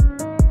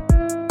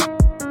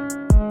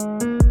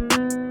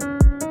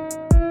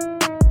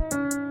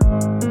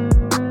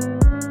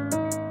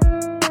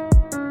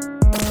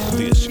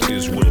 This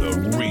is where the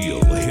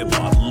real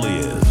hip-hop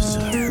lives.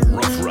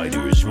 Rough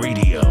Riders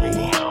Radio.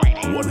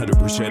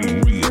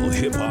 100% real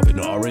hip-hop and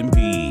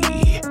R&B.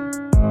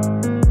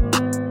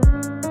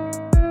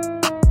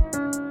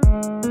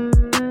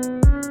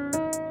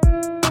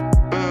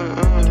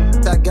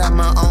 I got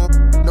my own,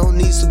 don't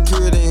need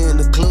security in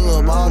the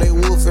club. All they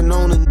wolfing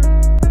on the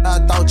I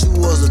thought you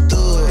was a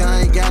thug.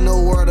 I ain't got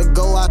nowhere to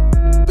go, I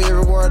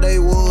everywhere they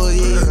was.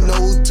 Yeah, you know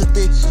who took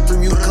it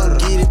from you, come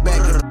get it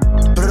back and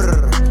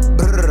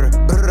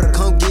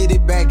come get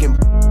it back and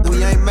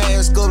we ain't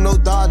mask up, no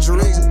Dodger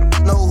X,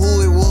 know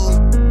who it was.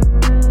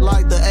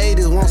 Like the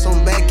 80s, want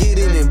some back, get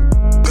it in.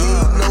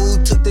 Yeah, you know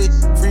who took it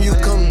from you,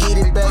 come get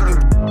it back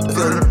and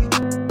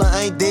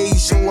I ain't there, you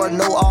sure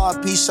no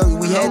RP shirt.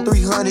 We had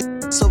 300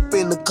 up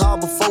in the car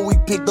before we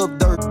picked up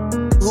dirt.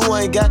 Who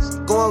ain't got,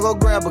 go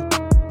grab a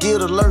get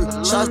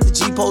alert. Shots to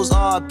G-Post,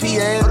 RP,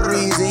 and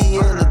Breezy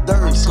in the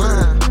dirt.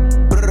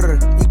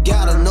 You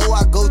gotta know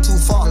I go too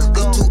far.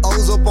 They two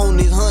O's up on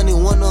this honey,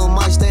 one of them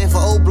might stand for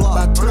O-Block.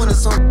 About 20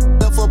 something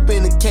left up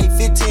in the K,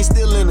 15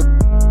 still in the.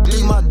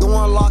 Leave my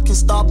door unlocked and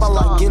stop, I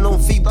like getting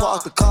on feet,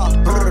 park the car.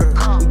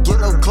 We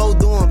get up close,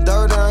 doing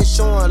dirt, I ain't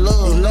showing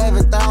love.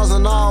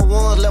 11,000 all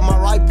ones, left my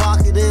right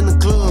pocket in the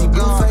club.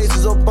 Blue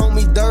faces up on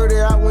me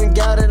dirty, I went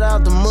got it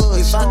out the mud.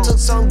 If I took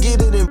some,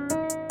 get it in.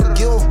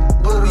 Give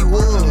what we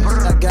was.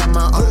 I got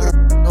my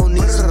own, don't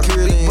need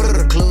security in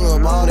the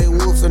club. All they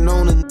wolfing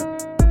on the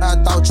I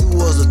thought you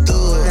was a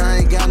thug. I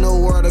ain't got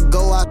nowhere to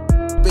go, I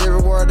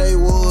everywhere they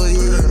was.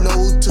 Yeah, you know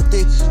who took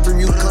it from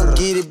you, come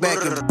get it back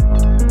and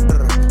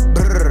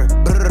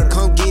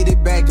come get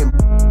it back and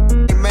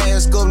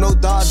mask up, no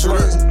Dodger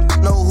X,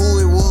 know who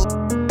it was.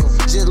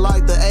 Just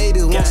like the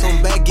 80s, want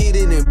some back, get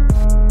it in.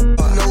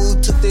 You know who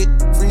took it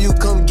from you,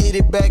 come get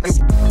it back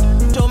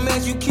and Don't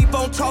man, you keep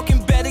on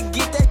talking, better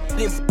get that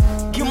in.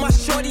 Give my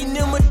shorty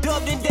them a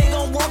dub, then they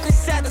gon' walk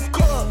inside the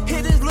club.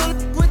 Hit his little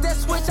with that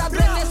switch, I bet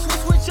that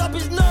switch up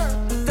his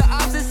nerve. The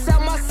ops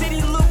inside my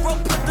city, look bro,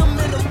 put them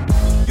in them.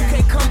 You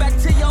can't come back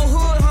to your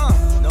hood, huh?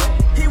 No.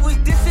 He was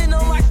dissing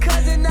on my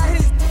cousin, now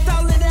his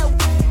all in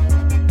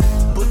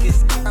that. Book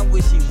his, I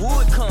wish he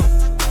would come.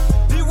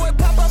 B-Roy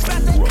pop up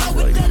at that car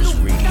with that new.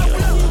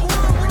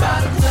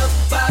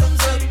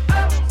 Bottoms up,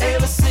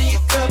 ever see you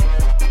cup?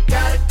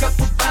 Got a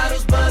couple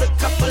bottles, but a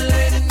couple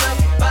ain't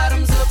enough.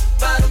 Bottoms up,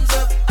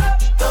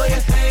 throw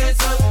your hands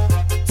up.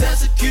 Tell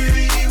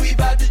security we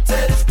bout to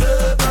tear this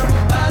club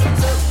up.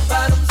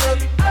 Bottoms up,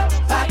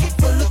 pocket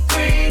full of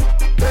green.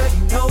 Girl,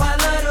 you know I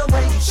love the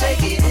way you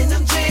shake it in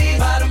them jeans.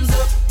 Bottoms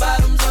up,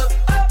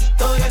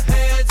 throw your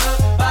hands up.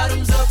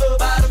 Bottoms up.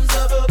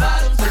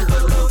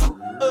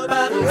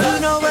 You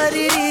know what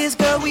it is,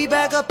 girl, we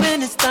back up in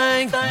this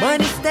thing.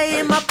 Money stay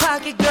in my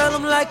pocket, girl,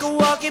 I'm like a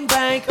walking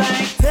bank.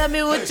 Tell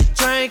me what you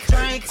drink,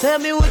 tell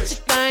me what you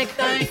think.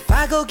 If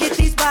I go get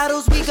these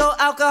bottles, we go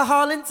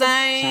alcohol and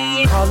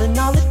zang. Calling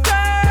all the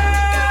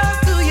girls,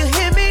 do you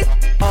hear me?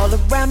 All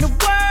around the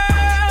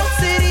world,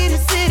 city to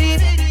city.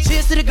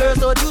 Cheers to the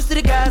girls, or juice to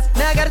the guys.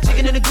 Now I got a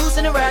chicken and a goose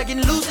and a rag,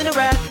 getting loose in the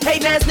ride. Hey,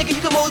 nice nigga,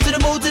 you can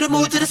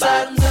move to the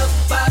side.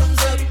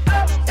 Bottoms up,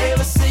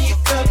 ever see you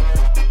cup?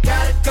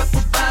 Got a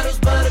couple bottles,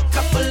 but a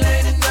couple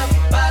ain't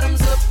enough.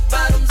 Bottoms up,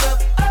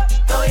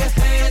 throw your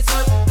hands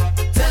up.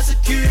 Tell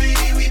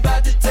security we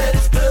bout to tear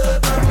this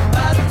club up.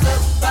 Bottoms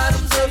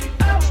up,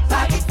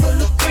 pocket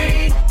full of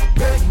green.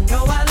 Girl, you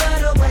know I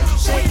love the way you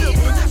shake it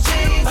in them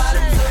jeans.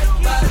 Bottoms up,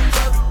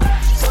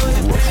 throw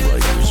your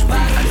hands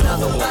up.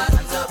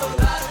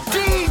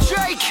 DJ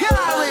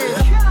Khaled.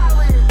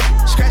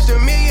 Scratched $1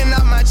 million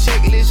off my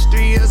checklist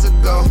 3 years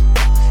ago.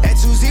 At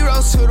 2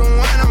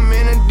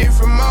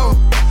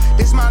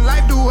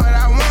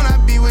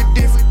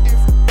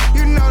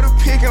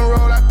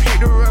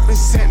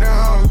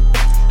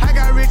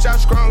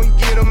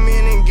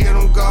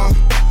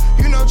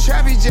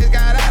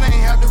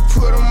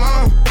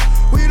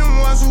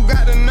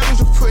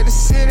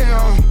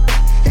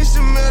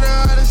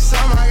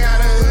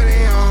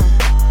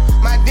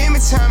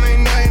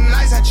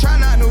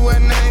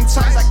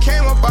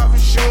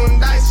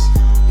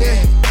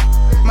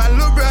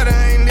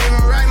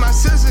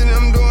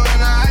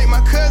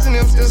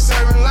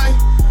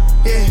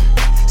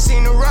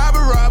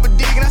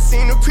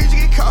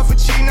 caught for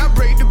cheating. I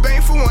break the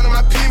bank for one of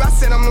my peeps. I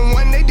said I'm the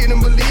one, they didn't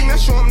believe me. I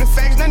show them the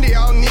facts, now they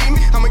all need me.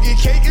 I'ma get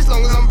cake as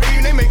long as I'm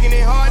breathing. They making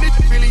it hard, it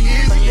really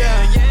is.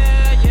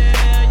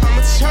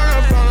 I'ma turn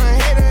up on a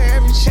hater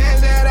every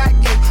chance that I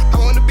get. I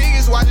want the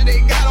biggest watch that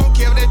they got, don't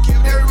care if that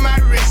hurt my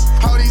wrist.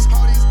 All these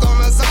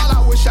gunners, all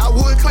I wish I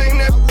would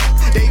claim that.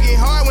 They get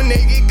hard when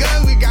they get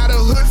guns, we got a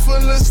hood full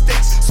of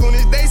sticks. Soon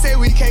as they say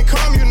we can't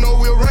come, you know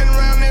we'll run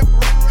around that.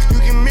 You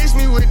can mix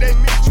me with that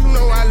mix, you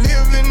know I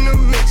live in the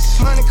mix.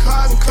 Money,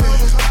 cars, and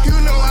clothing, you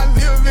know I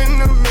live in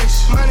the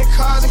mix. Money,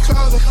 cars, and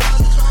clothing.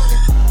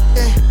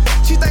 Yeah.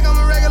 She think I'm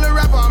a regular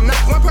rapper, I'm not.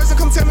 One person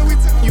come tell me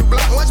you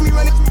block. Watch me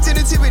run it to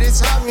the tip of the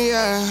top,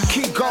 yeah.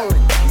 Keep going.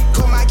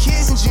 Put my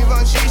kids in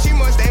Givenchy, she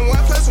must ain't 1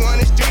 +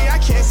 1 is 3. I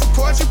can't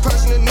support your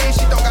personal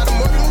needs. She don't got a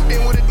mortgage, moved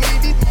in with a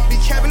need. Be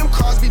capping them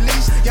cars, be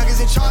leased.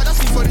 Youngest in charge, I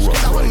speak for the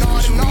streets. I would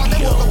nod and nod,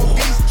 they woke up with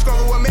beast.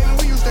 Struggle what made me,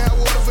 we used to have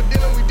water for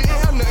dinner. We didn't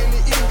have nothing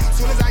to eat.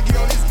 Soon as I get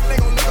on this, they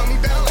gon' look on me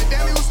better like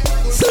damn, it was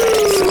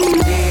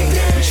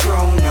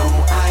Patron on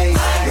ice,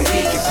 and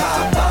we can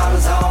pop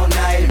bottles all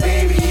night,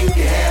 baby. You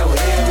can have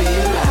whatever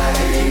you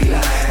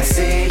like. I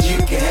said you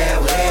can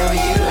have whatever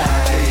you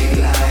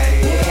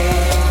like.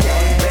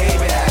 Yeah,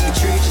 baby, I can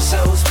treat you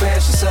so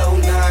special, so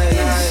nice.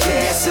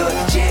 Yeah, so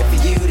the jet for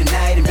you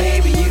tonight, and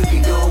baby, you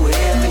can go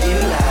wherever you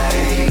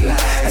like.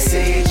 I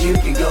said you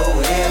can go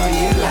wherever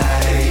you like.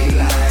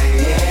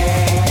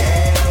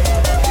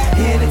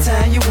 Yeah,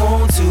 anytime you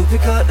want to,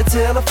 pick up the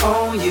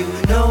telephone. You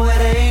know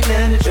it ain't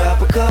nothing to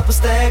drop a couple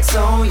stacks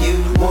on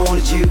you. Want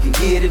it, you can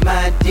get it,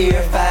 my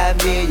dear.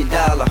 $5 million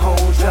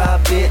home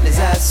drop business,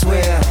 I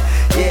swear.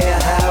 Yeah,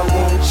 I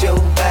want your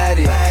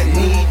body,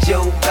 need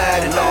your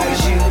body. Long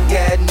as you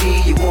got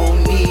me, you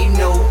won't need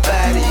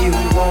nobody. You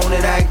want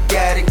it, I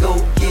got it, go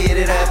get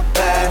it, I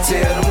buy it.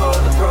 Tell them all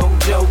the broke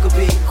joker,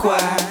 be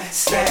quiet.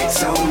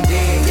 Stacks on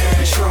deck,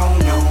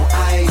 Patron on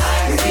ice,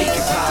 and we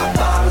can pop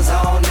bottles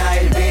all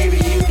night, baby.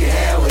 You can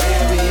have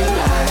whatever you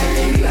like.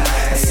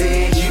 I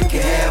said you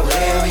can have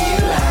whatever you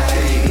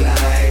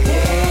like.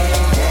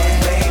 Yeah,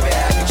 baby,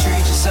 I can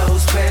treat you so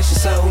special,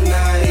 so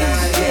nice.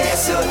 Yeah,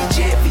 so the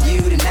jet for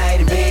you tonight,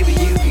 and baby,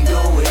 you can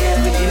go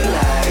wherever you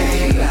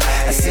like.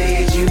 I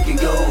said you can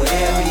go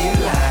wherever you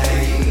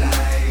like.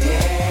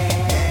 Yeah,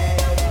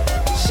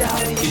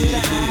 shout it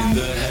In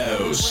the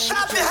house.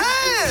 Clap your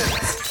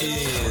hands.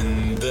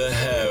 In the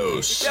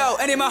house. Yo,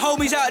 any of my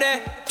homies out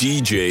there?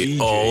 DJ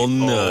all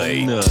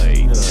night.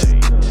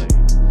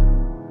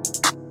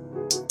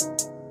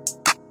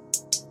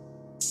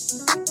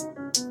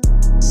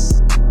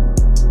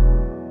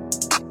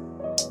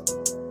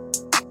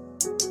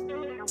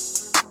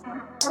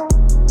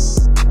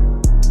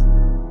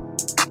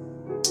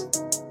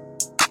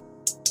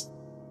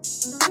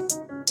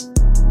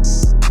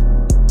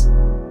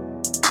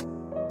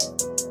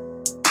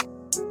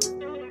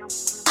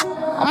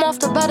 I'm off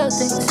the better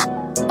things.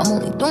 I'm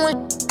only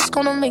doing it's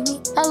gonna make me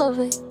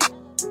elevate.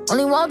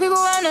 Only one people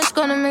around that's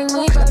gonna make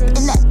me better.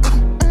 And that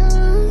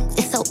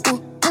it's so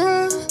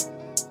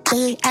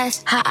They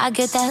ask how I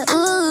get that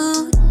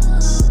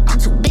I'm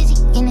too busy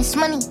in this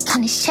money,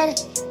 in this cheddar.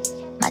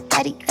 My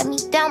daddy let me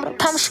down, but I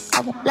promise you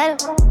I won't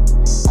let him.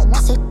 I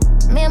want to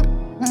man,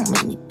 won't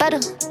make me better.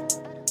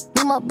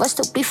 Me my bust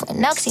still beef for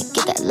an oxy,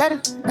 get that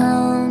letter.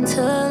 Numb to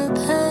the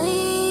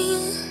pain.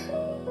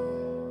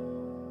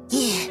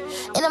 Yeah.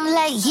 And I'm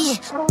like, yeah,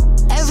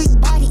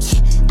 everybody,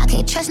 I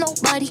can't trust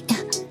nobody.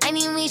 I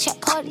need me chat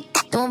party,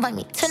 don't invite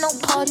me to no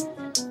party.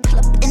 Pull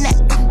up in that,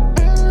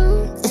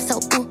 it's so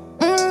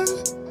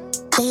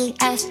They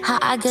ask how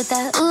I get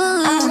that,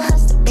 I'm a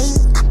hustler,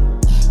 baby.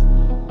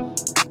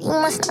 You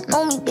must not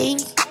know me,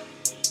 baby.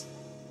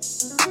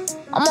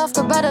 I'm off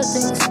the better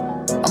things.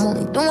 I'm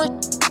only doing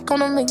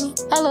gonna make me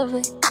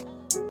elevate.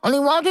 Only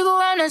one people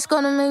around that's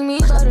gonna make me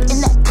better.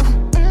 In that,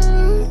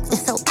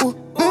 it's so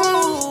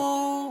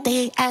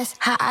They ask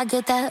how I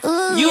get that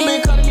You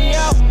been cutting me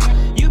out,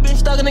 you been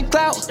stuck in the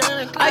clout.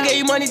 I gave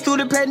you money through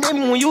the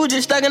pandemic when you was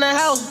just stuck in the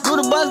house. Do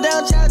the bust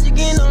down challenge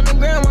again on the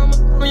ground,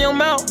 I'ma in your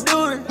mouth.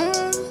 Do it,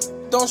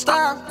 don't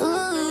stop,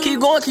 keep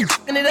going, keep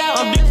f***ing it out.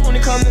 I'm different when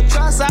it comes to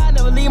trust, I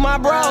never leave my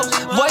bros.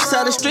 Voice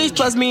of the streets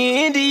plus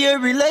me and India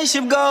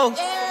relationship goals.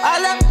 I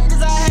love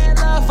niggas I had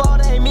love for,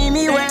 they mean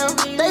me well.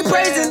 They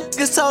praising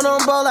niggas told them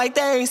bro like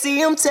they ain't see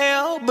him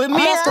tell. But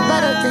me, I'm the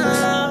better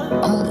things.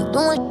 I'm only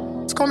doing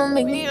it's gonna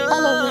make me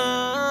elevate.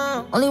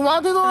 Only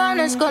one people around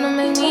that's gonna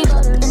make me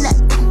better. And that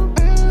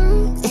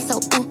it's so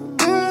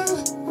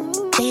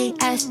They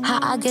ask how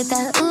I get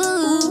that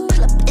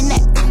Pull up in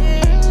that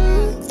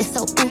it's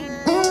so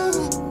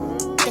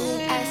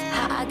They ask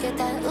how I get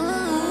that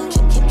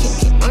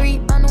Can't worry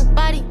about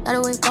nobody,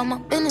 gotta worry about my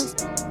business.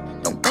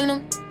 Don't bring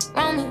them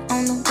around me, I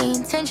don't know their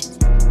intentions.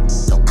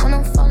 Don't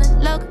wanna fall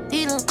in love,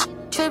 these little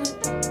trippin'.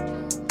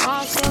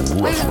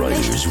 Rough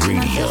Riders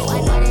Radio.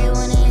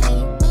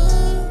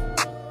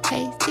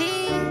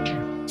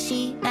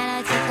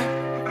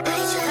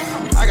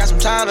 I got some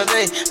time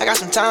today, I got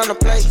some time to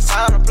play.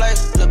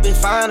 Little bit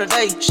fine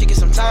today, she get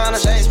some time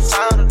today.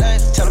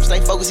 Tell him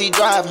stay focused, he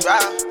driving.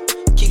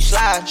 Keep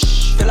sliding,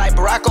 feel like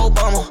Barack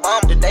Obama.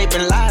 The day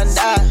been lying,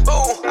 died.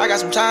 Boom,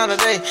 some time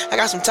today. I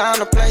got some time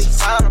to play.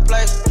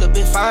 Little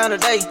bit fine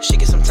today. She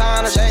get some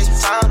time today.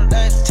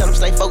 Tell him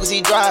stay focused,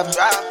 he driving.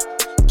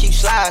 Keep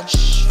sliding.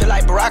 Feel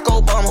like Barack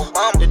Obama.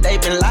 The day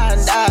been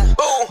lying, died.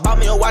 Bought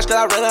me a watch cause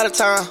I ran out of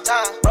time.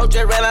 Bro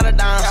just ran out of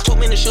dimes. Too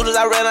many shooters,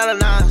 I ran out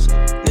of nines.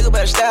 Nigga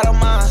better stay out of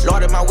mine.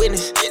 Lord is my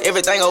witness.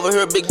 Everything over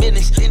here big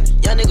business.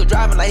 Young nigga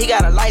driving like he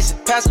got a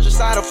license. Passenger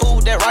side of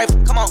food, that rifle.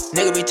 Come on.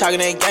 Nigga be talking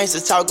that gangster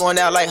talk, going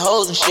out like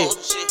hoes and shit.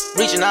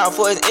 Reaching out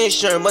for his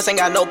insurance, but ain't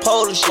got no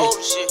pole and shit.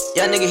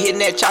 Young nigga hitting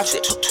that chop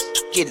shit.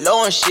 Get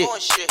low and shit.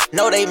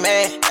 Know they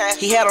mad.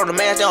 He had on the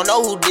mask, they don't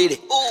know who did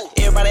it.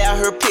 Everybody out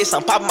here pissed.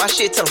 I'm popping my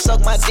shit, tell him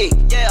suck my dick.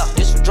 Yeah.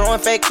 This was drawing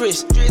fat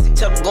Chris.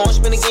 Tell him go and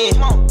spin again.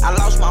 I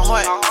lost my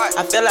heart.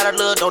 I fell out of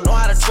love, don't know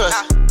how to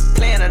trust.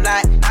 Playing or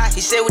not,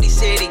 he said what he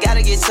said, he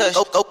gotta get touched.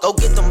 Go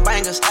get them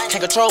bangers. Can't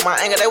control my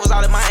anger, they was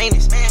all in my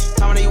anus.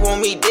 Told me you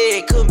want me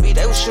dead, couldn't be,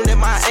 they was shooting at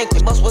my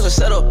ankle. Must was a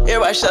setup,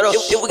 everybody shut up.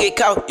 If we get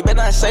caught, you better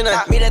not say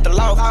nothing. Meet at the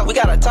law, we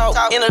gotta talk.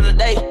 End of the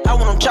day, I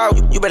want them chalk.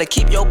 You better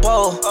keep your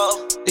pole.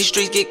 These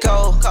streets get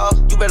cold.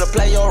 You better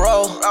play your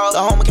role. The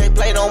homie can't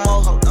play no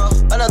more.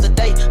 Another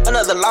day,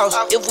 another loss.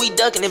 If we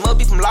ducking, it must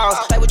be from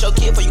loss. Play with your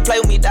kid before you play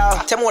with me,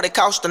 dog. Tell me what it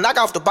costs to knock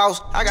off the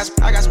boss. I got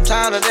some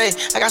time today.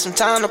 I got some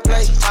time to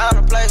play.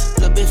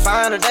 Little bit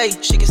fine today.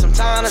 She get some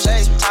time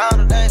today.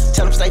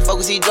 Tell him stay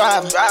focused, he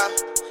driving.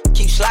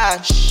 Keep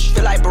sliding.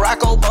 Feel like Barack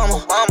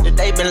Obama. The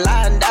day been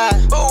lying,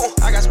 died.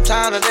 I got some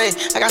time today.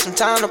 I got some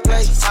time to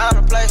play.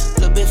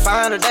 Little bit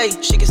fine today.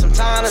 She get some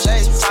time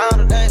today.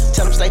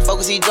 Tell him stay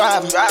focused, he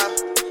driving.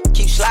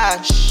 Keep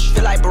sliding.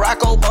 Feel like Barack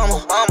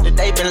Obama. The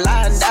day been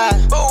lying,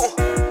 died.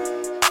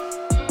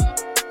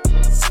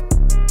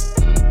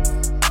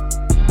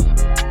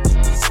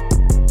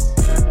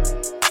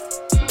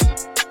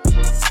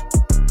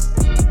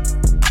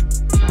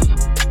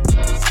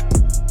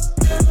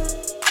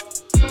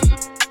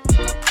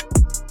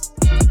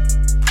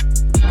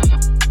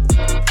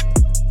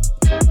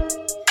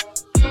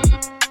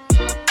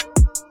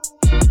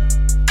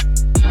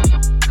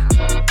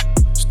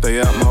 Stay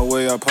out my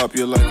way, I pop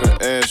you like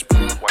an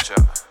aspirin. Watch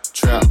out.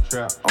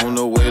 Trap, on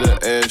the way to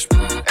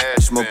Ashburn.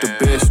 Smoke the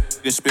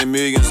best, then spend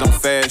millions on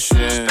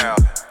fashion.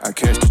 I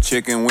cashed the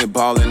check and went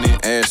ballin' in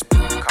Aspen.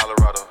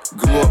 Colorado.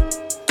 Grew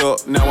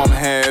up, now I'm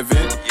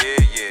having.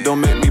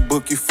 Don't make me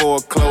book you for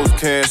a closed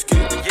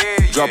casket.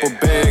 Drop a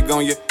bag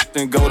on you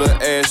and go to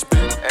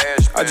Aspen.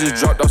 I just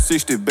dropped off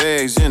 60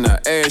 bags in a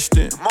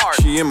Ashton.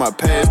 She in my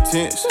past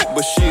tense,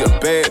 but she a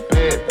bad.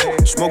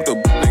 Smoked a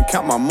and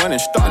count my money,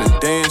 started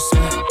dancing.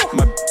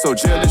 My so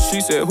jealous,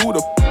 she said, who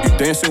the you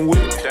dancing with?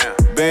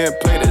 Band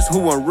play, that's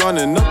who I'm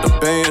running up the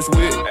bands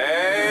with.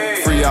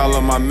 Free all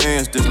of my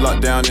mans, just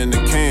locked down in the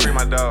can.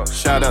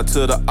 Shout out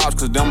to the ops,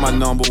 cause them my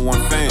number one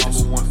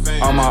fans.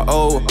 All my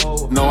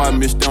old, know I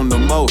miss them the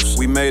most.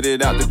 We made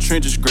it out the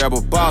trenches, grab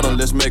a bottle,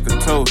 let's make a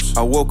toast.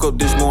 I woke up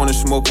this morning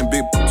smoking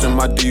big in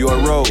my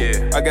Dior robe.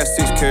 I got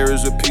 6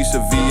 carats, a piece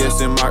of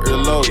VS in my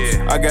earlobes.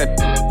 I got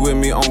with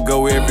me on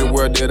go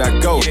everywhere that I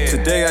go.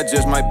 Today I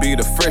just might be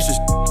the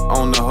freshest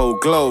on the whole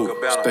globe.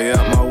 Stay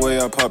out my way,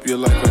 I pop you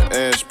like an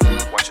aspirin.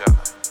 Watch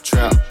out.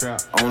 Trap,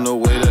 on the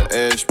way to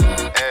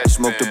Ashburn.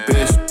 Smoke the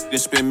best, then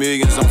spend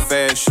millions on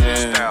fashion.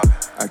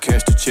 I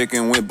cashed the check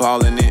and went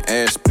ballin' in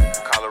Aspen.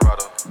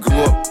 Colorado.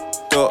 Grew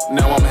up,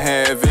 now I'm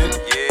having.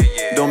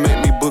 Don't make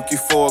me book you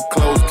for a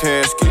closed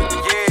casket.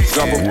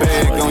 Drop a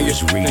bag on you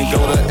and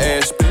go to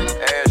Aspen.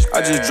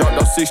 I just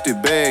dropped off 60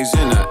 bags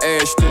in a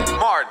Ashton.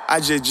 I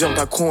just jumped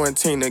out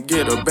quarantine to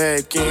get her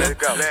back in.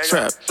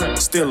 Trap,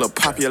 still a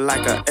pop you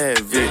like a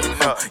advent.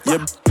 You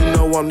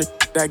know I'm the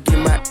that get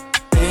my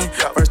in.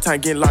 First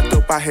time getting locked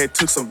up, I had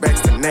took some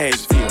backs to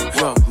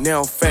Nashville.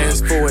 Now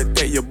fast forward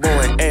that your boy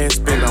in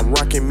Aspen. I'm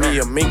rocking me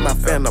a mink, my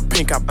fan a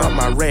pink, I bought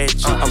my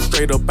ratchet. I'm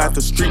straight up out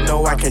the street,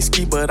 no I can't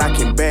ski, but I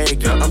can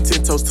bag it. I'm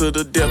 10 toes to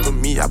the death of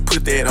me, I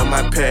put that on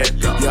my pad.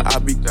 Yeah, I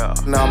be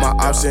now my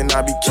option,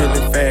 I be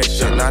killing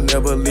fashion. I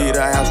never leave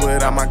the house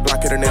without my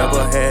Glock, it'll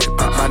never happen.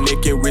 My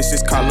neck and wrist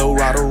is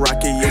Colorado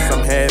Rocky, yes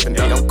I'm having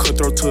it. I'm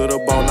cutthroat to the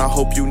bone, I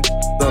hope you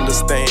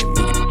understand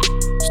me.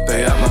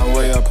 Stay out my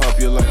way, I pop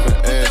you like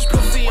an aspirin.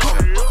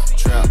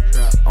 Trap,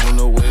 on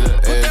the way to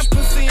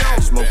Ashburn.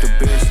 Smoke the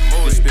best,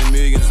 then spend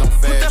millions on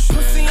fashion.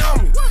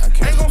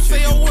 I ain't gon'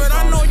 say a word,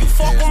 I know you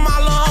fuck with my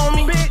little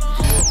homie.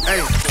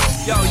 Hey,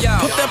 yo,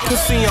 put that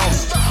pussy on me.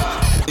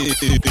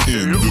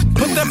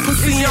 Put that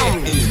pussy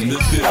on me,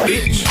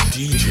 bitch.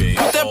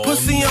 Put that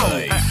pussy on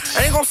me.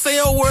 I ain't gon' say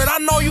a word, I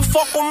know you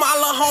fuck with my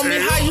little homie.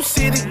 How you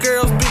city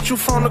girls, bitch, you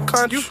from the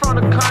country.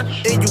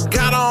 And you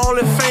got a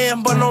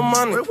OnlyFans, but no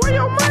money. Where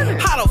your money?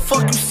 How the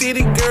fuck you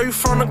city girl, you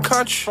from the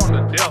country.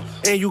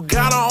 And you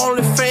got a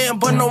OnlyFans,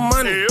 but no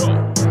money.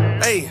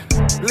 Hey,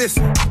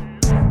 listen,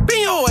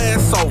 bring your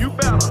ass over. You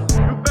better.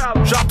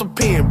 Drop the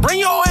pen, bring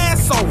your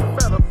ass over.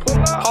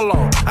 Hold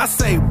on, I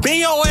say bring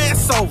your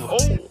ass over.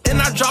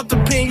 And I drop the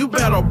pen, you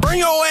better bring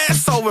your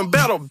ass over and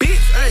better,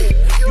 bitch. Hey,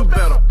 you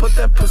better put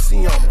that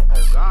pussy on me.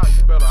 Oh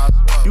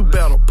God, you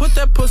better put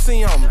that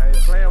pussy on me.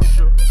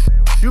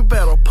 You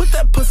better put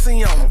that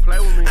pussy on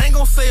me. I ain't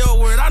gon' say a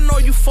word, I know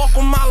you fuck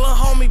with my little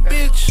homie,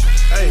 bitch.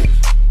 Hey,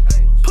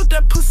 put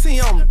that pussy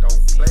on me.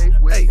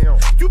 Hey,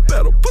 you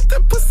better put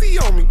that pussy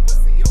on me.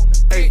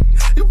 Hey,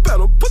 you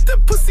better put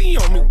that pussy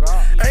on me.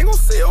 I ain't gon'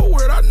 say a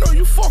word, I know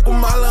you fuck with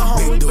my little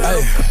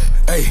homie.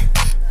 Hey,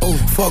 oh,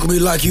 fuck me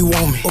like you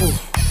want me. Oh,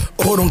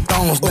 pull them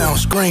thongs down,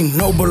 scream,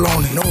 no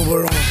baloney.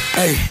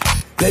 Hey,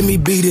 let me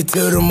beat it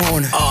till the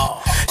morning.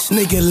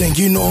 Sneaky link,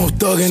 you know I'm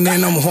thuggin'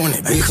 and I'm horny.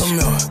 Bitch, come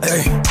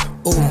here, hey.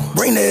 Ooh,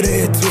 bring that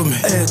head to me.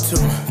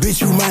 Bitch,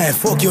 you mine,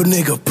 fuck your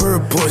nigga, per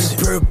pussy.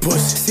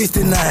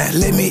 69,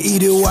 let me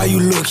eat it while you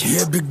looking.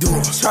 Yeah, big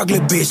dude.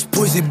 Chocolate bitch,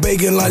 pussy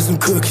bacon like some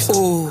cookies.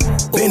 Ooh,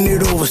 bend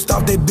it over,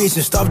 stop that bitch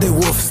and stop that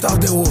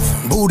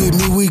wolf. Booty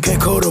me, we can't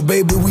cuddle,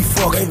 baby, we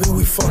fucking.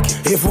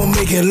 If I'm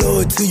making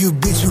love to you,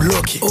 bitch, you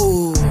lucky.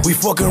 Ooh, we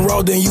fucking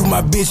raw, then you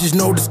my bitch, is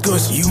no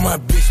discussion. You my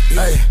bitch.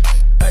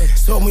 Hey,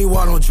 show me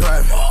while I'm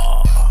driving.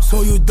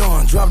 So you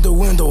done, drop the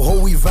window,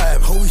 ho we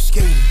vibe, ho we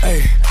skating.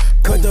 Hey,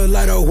 cut the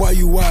light off while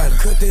you wildin'.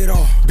 Cut that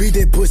off, beat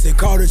that pussy,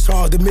 call the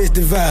charge,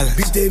 domestic violence.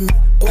 Beat that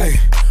hey,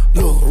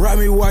 look, ride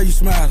me while you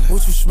smiling.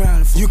 What you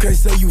smiling for? You can't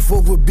say you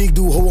fuck with big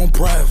dude, ho on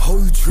private. Ho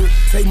you trip,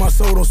 take my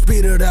soul, don't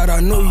spit it out, I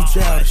know you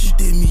childish. You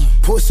did me,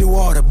 pussy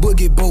water,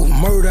 boogie boat,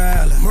 murder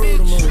island.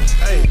 Murder.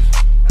 Hey,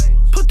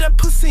 put that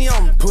pussy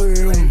on me. Put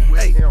it on me.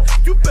 Hey,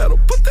 you better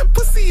put that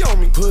pussy on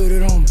me. Put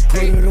it on me.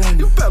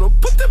 You better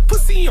put that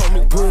pussy on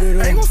me. Put it on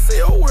me. I ain't gon' say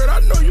a word, I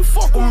know you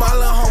fuck with my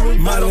little homie.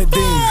 My little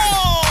demon.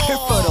 Here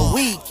for the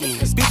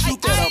weekend. Bitch, you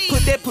better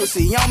put that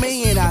pussy on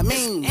me, and I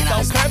mean.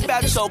 Don't care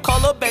about your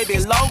color, baby,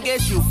 long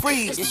as you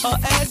freeze. Her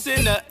ass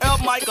in the air,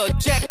 Michael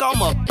Jack,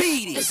 I'ma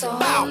beat it.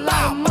 Bow,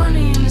 bow.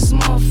 Money in this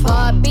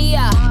motherfucker.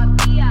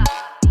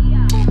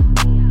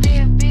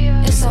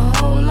 It's a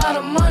whole lot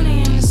of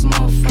money in this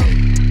motherfucker.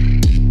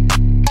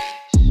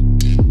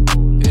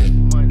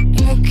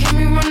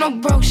 Run no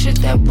broke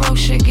shit, that broke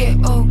shit get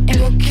old. Ain't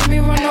gon' keep me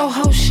run no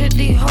hoe shit,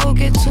 these hoes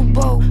get too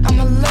bold. I'm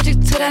allergic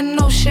to that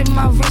no shit,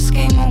 my wrist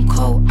game on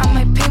cold. I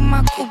might pick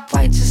my coupe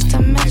white just to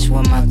match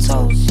with my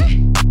toes.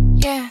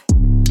 Yeah,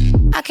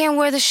 I can't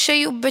wear the shit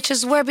you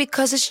bitches wear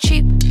because it's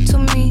cheap to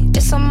me.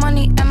 It's some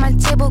money at my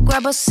table,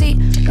 grab a seat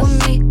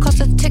with me.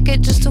 Cost a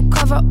ticket just to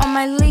cover all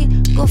my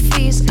legal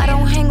fees. I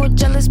don't hang with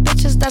jealous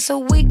bitches, that's a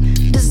weak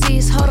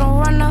disease. Hold on,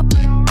 run up.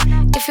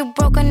 If you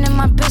broken in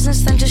my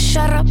business, then just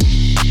shut up.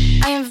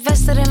 I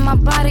invested in my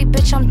body,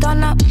 bitch, I'm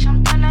done up.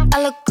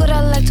 I look good,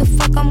 I like to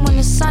fuck 'em when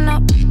the sun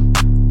up.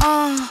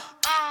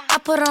 I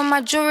put on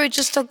my jewelry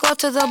just to go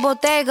to the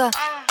bodega.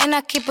 And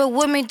I keep it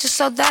with me just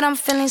so that I'm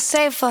feeling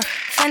safer.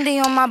 Fendi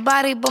on my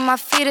body, but my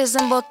feet is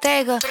in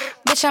Bottega.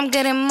 Bitch, I'm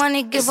getting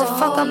money, give a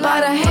fuck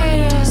about a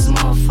haters,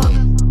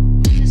 motherfucker.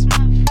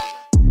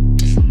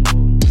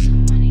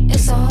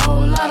 It's a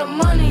whole lot of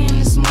money in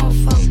this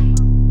motherfucker.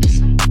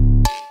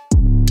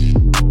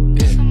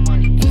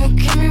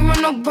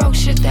 Run no broke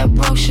shit, that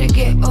broke shit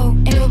get old.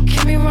 Ain't gon'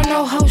 keep me run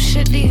no hoe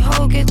shit, these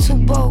hoes get too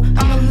bold.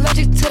 I'm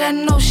allergic to that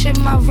no shit,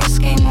 my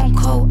wrist game on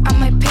cold. I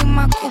might pick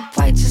my coupe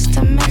white just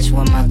to match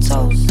with my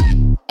toes.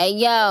 Hey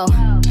yo,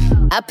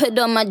 I put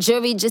on my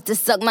jewelry just to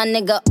suck my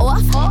nigga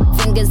off.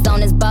 Fingers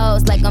on his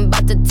balls like I'm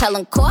about to tell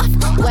him cough.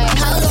 Wait,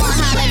 hold on,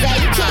 holiday,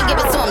 you can't give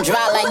it to him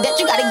dry like that.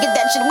 You gotta get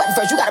that shit wet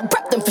first, you gotta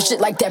prep them for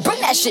shit like that. Bring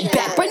that shit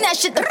back, bring that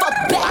shit the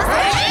fuck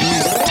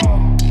back.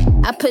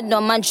 I put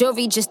on my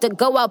jewelry just to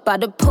go out by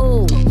the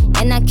pool.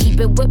 And I keep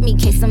it with me in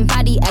case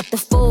somebody act a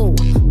fool.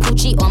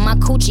 Gucci on my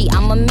coochie,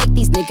 I'ma make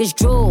these niggas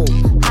drool.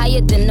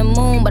 Higher than the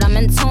moon, but I'm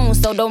in tune,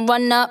 so don't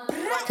run up.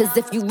 Cause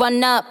if you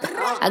run up,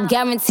 I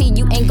guarantee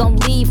you ain't gon'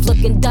 leave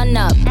looking done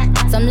up.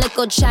 Some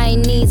little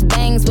Chinese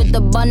bangs with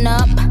the bun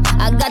up.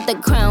 I got the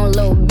crown,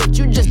 little bitch,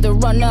 you just a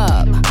run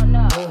up.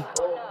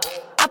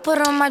 I put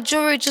on my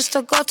jewelry just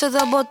to go to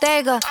the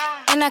bodega.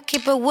 And I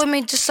keep it with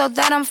me just so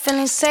that I'm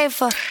feeling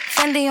safer.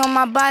 Fendi on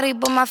my body,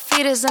 but my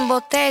feet is in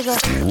Bottega.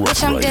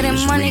 Bitch, I'm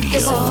getting money,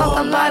 give a fuck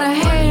about a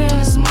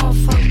haters,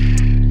 motherfucker.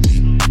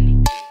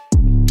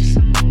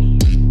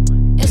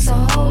 It's a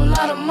whole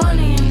lot of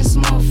money in this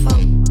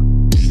motherfucker.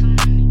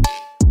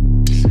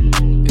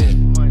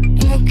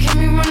 Ain't gon' keep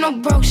me run no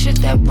broke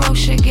shit, that broke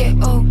shit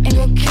get old. Ain't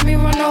gon' keep me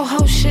run no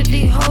hoe shit,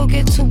 these hoes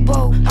get too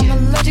bold. I'm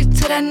allergic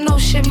to that no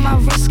shit, my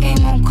wrist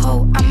game on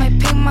cold. I might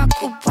pick my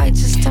coupe white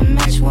just to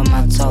match with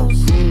my toes.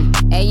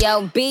 Hey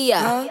yo,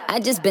 Bia, I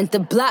just been the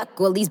block,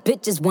 all these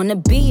bitches wanna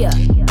be ya.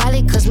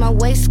 Probably cause my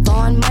waist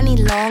gone, money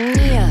long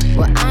near.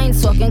 Well, I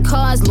ain't talking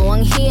cars,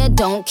 long hair,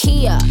 don't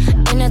care.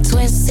 In a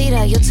twin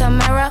seater, you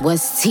Tamara.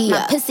 What's Tia?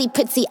 My pissy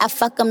pitsy, I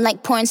fuck 'em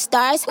like porn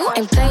stars.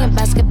 Ain't playing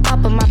basketball,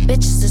 but my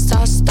bitches is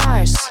all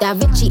stars. Da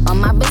Vinci on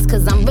my wrist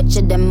cause I'm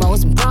richer than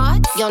most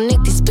broads. Yo,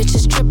 Nick, these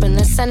bitches trippin',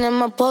 let's send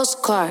him a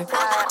postcard.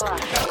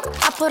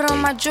 I put on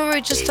my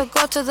jewelry just to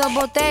go to the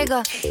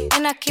bodega.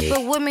 And I keep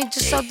it with me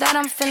just so that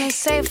I'm feeling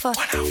safer.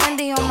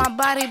 Fendi on my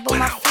body, but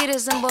my feet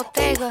is in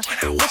Bottega.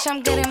 Bitch,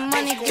 I'm getting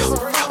money, give a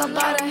fuck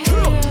about a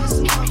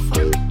haters.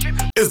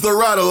 It's the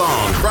Ride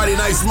Along Friday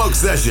Night Smoke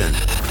Session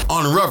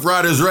on Rough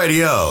Riders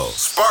Radio.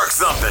 Spark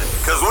something,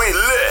 cause we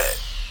lit.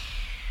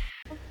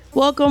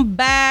 Welcome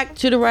back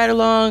to the Ride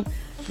Along.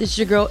 This is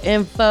your girl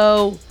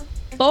Info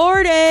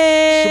 40.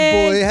 It's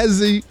your boy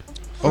Hezzy.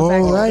 All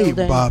Back to right,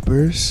 Building.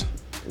 boppers.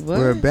 What?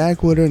 We're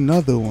back with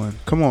another one.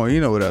 Come on,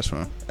 you know where that's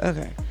from.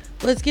 Okay.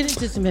 Let's get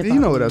into some hip hop. You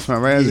know where that's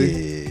from, right?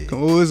 Yeah.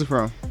 Come on, where is it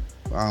from?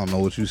 I don't know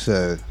what you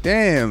said.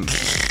 Damn.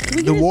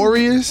 The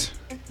Warriors?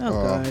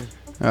 Oh,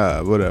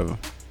 God. Whatever.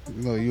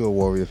 You know you a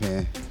Warrior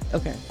fan.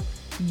 Okay.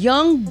 The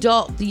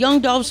Young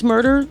Dolph's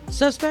murder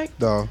suspect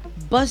Dog.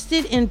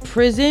 busted in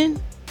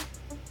prison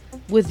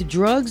with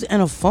drugs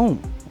and a phone.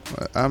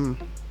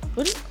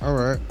 What? All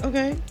right.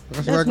 Okay.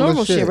 That's That's regular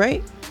normal shit,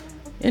 right?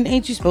 And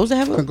ain't you supposed to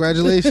have a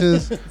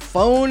Congratulations.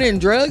 phone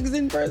and drugs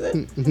in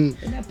prison?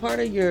 Isn't that part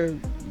of your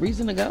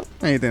reason to go?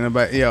 Anything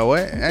about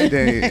what?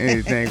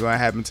 Anything gonna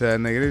happen to that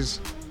nigga? They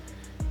just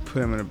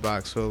put him in a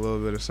box for a little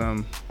bit or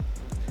something.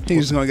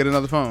 He's just gonna get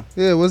another phone.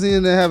 Yeah, was he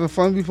in there having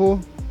fun before?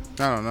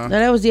 I don't know. No,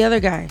 that was the other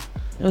guy.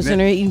 That was in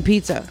there eating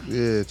pizza. Yeah,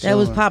 that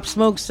was chilling. Pop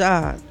Smoke's his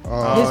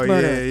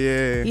murder.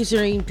 yeah. He's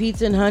there eating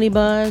pizza and honey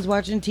buns,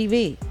 watching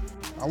TV.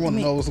 I want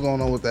to know what's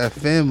going on with that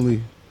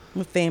family.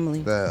 What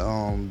family?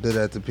 That did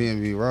that to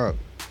PNB Rock.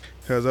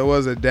 Cause there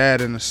was a dad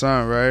and a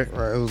son, right?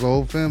 Right. It was the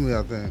whole family,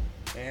 I think.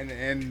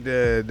 And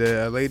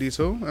the lady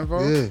too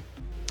involved. Yeah.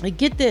 Like,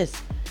 get this.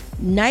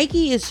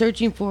 Nike is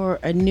searching for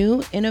a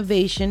new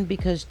innovation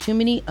because too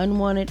many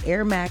unwanted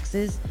Air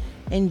Maxes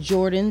and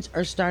Jordans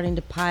are starting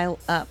to pile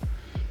up.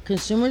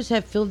 Consumers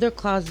have filled their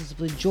closets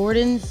with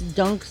Jordans,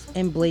 Dunks,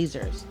 and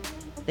Blazers.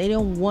 They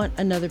don't want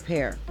another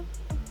pair.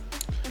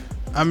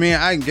 I mean,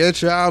 I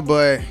get y'all,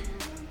 but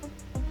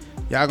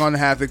y'all gonna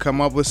have to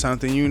come up with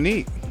something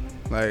unique.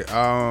 Like,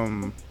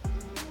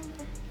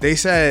 they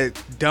said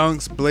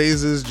Dunks,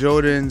 Blazers,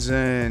 Jordans,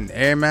 and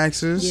Air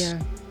Maxes.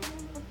 Yeah.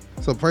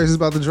 So price is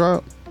about to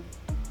drop?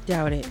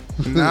 Doubt it.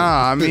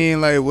 Nah, I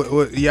mean, like,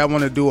 what y'all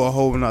want to do a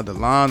whole nother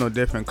line or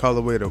different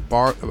colorway to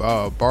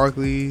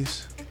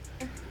Barclays?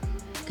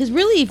 Because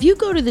really, if you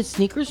go to the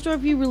sneaker store,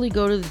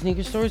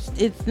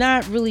 it's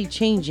not really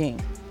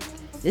changing.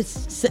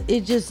 It's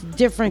just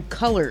different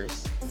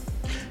colors.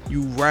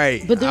 You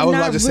right. But they're I was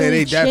not about to say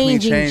really they definitely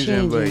changing.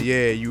 changing, but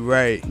yeah, you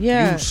right.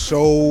 Yeah. You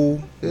so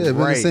Yeah, but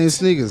right. the same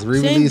sneakers, Same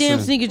re-releasing.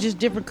 damn sneaker, just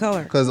different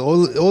color. Because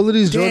all of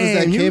these Jordans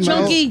that came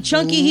out.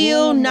 Chunky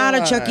heel, not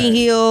a chunky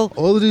heel.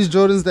 All of these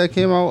Jordans that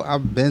came out,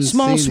 I've been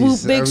Small seeing swoop,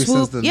 these big ever swoop,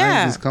 since the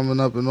yeah. 90s coming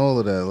up and all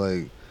of that.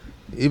 Like,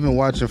 even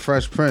watching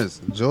Fresh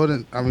Prince,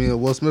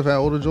 Will Smith had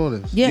all the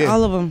Jordans. Yeah,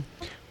 all of them.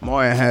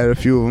 Moya had a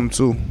few of them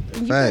too.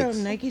 You got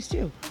Nikes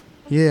too.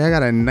 Yeah, I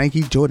got a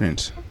Nike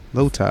Jordans,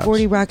 low tops.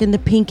 40 rocking the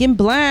pink and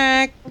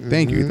black.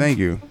 Thank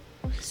you.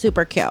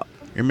 Super cute.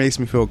 It makes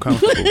me feel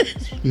comfortable.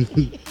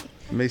 It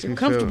makes me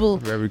Comfortable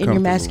feel very in comfortable.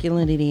 your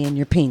masculinity and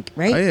your pink,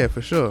 right? Oh yeah,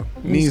 for sure.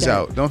 Knees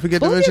got- out. Don't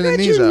forget to Both mention y'all the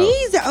got knees your out.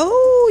 knees out.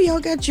 Oh, y'all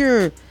got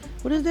your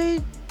what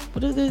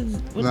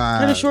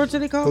kind of shorts are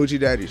they called? Hoochie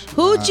daddies.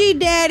 Hoochie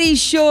daddy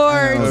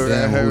shorts.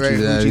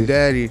 Hoochie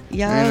daddy.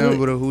 Y'all- Ain't nothing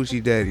but a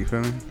hoochie daddy,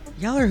 feel me?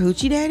 Y'all are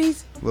hoochie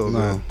daddies? Little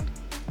No.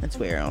 That's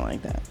weird. I don't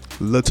like that.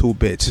 bit. Little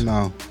bit.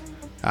 No.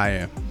 I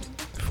am.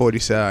 40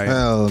 said I am.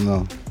 Hell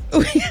no.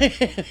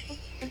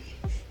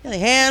 You're like,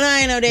 hell no, I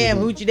ain't no damn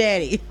hoochie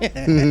daddy.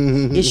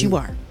 Yes, you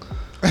are.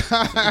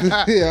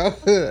 Yeah.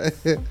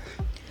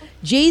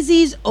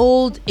 Jay-Z's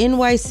old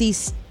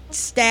NYC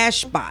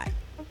stash spot,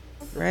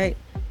 right?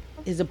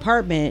 His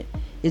apartment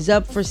is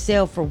up for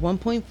sale for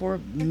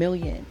 $1.4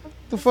 million.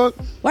 The fuck?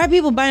 Why are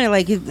people buying it?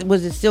 Like,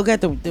 was it still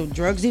got the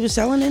drugs he was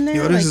selling in there?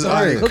 Yo, this is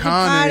like cooking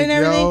pot iconic, and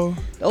everything? yo.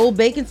 The old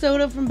baking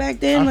soda from back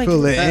then? I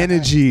feel the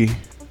energy.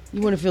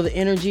 You want to feel the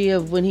energy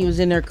of when he was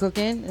in there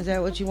cooking? Is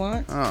that what you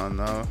want? I don't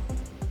know.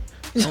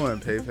 I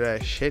wouldn't pay for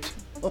that shit.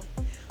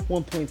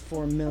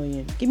 1.4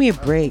 million. Give me a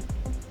break.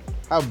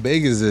 How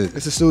big is it?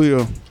 It's a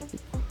studio.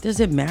 Does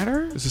it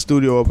matter? It's a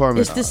studio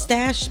apartment. It's the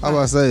stash spot. I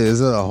was about to say,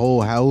 is it a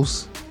whole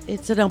house?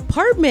 It's an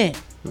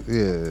apartment.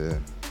 Yeah.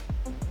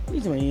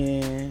 He's like,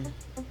 yeah.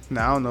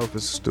 Nah, I don't know if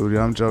it's a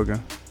studio. I'm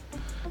joking.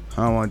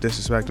 I don't want to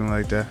disrespect him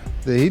like that.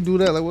 Did he do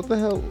that? Like, what the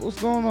hell?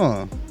 What's going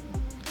on?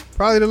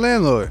 Probably the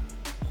landlord.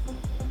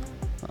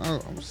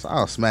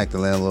 I'll smack the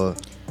landlord.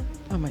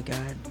 Oh my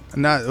God.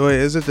 Wait,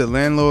 is it the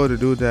landlord or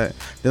dude that?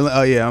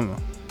 Oh yeah, I'm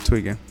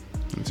tweaking.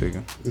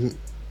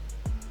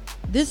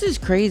 This is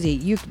crazy.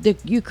 The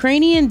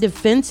Ukrainian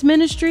Defense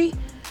Ministry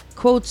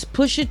quotes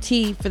Pusha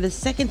T for the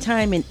second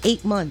time in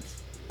 8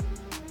 months.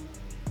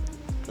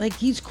 Like,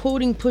 he's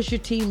quoting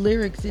Pusha T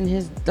lyrics in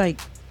his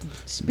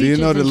speeches. Do you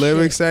know the and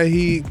lyrics shit. that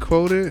he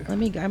quoted? Let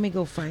me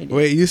go find it.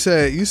 Wait, you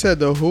said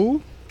the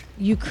who?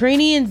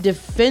 Ukrainian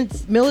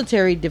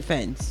military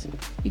defense.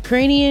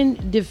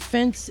 Ukrainian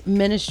Defense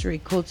Ministry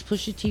quotes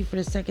Pusha T for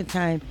the second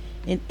time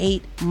in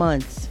 8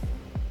 months.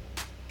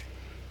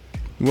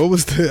 What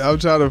was the? I'm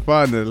trying to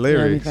find the lyrics.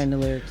 Yeah, let me find the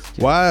lyrics.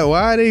 Too. Why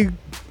are they?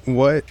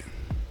 What?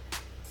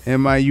 In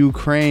my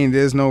Ukraine,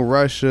 there's no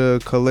Russia.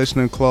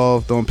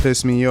 Kalashnikov, don't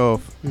piss me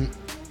off.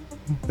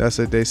 That's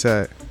what they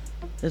said.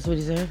 That's what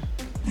he said?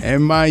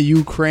 In my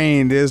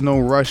Ukraine, there's no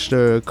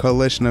Russia.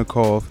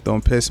 Kalashnikov,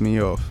 don't piss me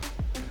off.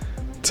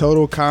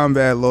 Total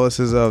combat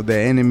losses of the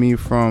enemy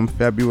from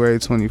February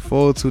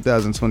 24,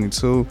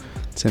 2022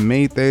 to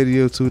May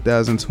 30,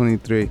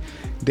 2023.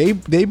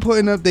 They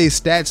putting up their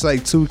stats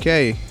like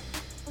 2K.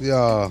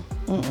 Yeah.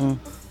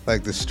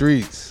 Like the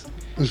streets.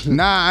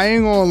 Nah, I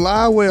ain't gonna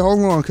lie. Wait,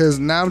 hold on, cause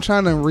now I'm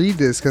trying to read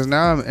this, cause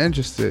now I'm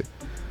interested.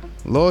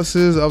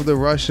 Losses of the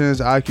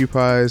Russians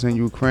occupies in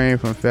Ukraine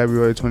from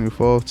February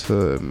 24th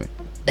to.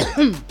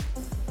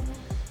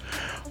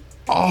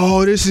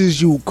 Oh, this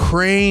is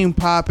Ukraine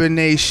popping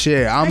they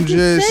shit. I'm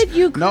just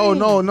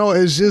no.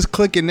 It's just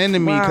clicking into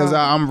me because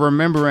I'm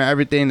remembering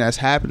everything that's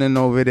happening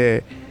over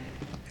there,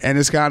 and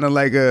it's kind of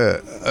like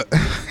a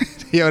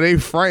yo. They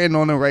fronting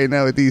on them right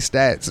now with these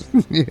stats.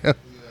 Yeah.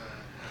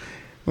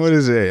 What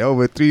is it?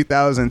 Over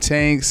 3,000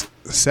 tanks,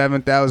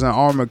 7,000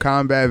 armored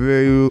combat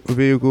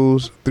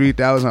vehicles,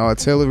 3,000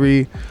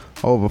 artillery,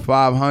 over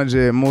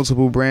 500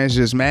 multiple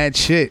branches. Mad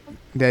shit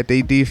that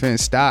they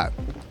defense stopped.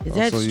 Is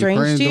that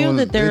strange to you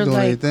that they're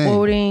like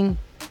quoting,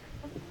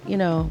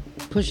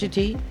 Pusha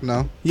T?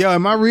 No. Yo,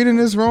 am I reading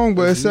this wrong?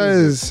 But it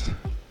says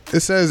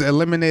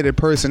eliminated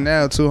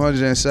personnel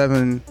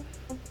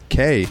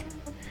 207K.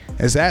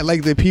 Is that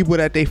like the people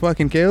that they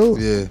fucking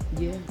killed? Yeah.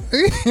 Yeah.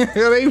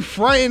 They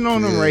fighting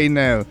on them right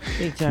now.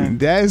 Big time.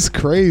 That's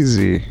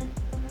crazy.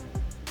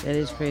 That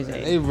is crazy.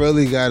 They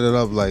really got it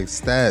up like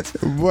stats.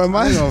 Boy,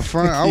 I was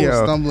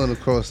stumbling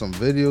across some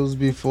videos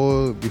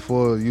before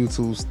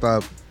YouTube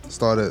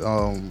started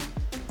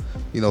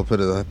put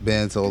a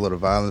ban to all of the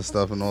violent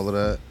stuff and all of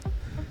that.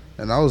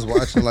 And I was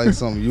watching like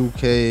some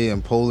UK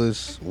and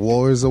Polish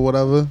wars or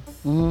whatever.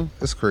 Mm-hmm.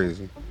 It's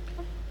crazy.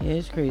 Yeah,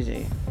 it's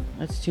crazy.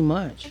 That's too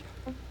much.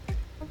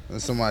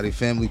 And somebody's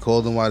family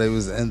called them while they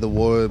was in the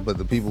war, but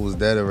the people was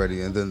dead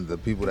already. And then the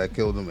people that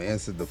killed them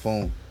answered the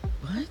phone.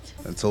 What?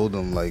 And told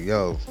them like,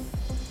 yo,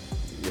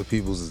 your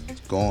people's is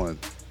gone.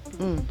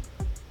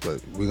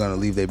 But we're going to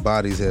leave their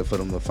bodies here for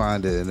them to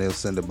find it, and they'll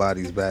send the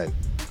bodies back.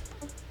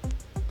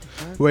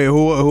 Wait,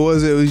 who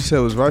was it? You said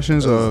it was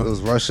Russians? It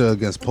was Russia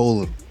against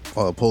Poland.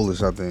 Or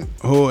Polish, I think.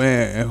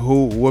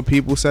 What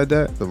people said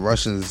that? The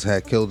Russians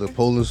had killed the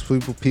Polish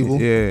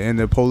people. Yeah, and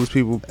the Polish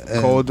people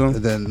called them.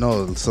 And then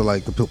so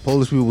like the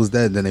Polish people was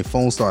dead. Then their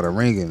phone started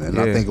ringing, and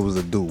I think it was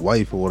a dude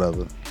wife or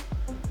whatever.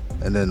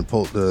 And then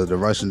the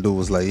Russian dude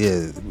was like,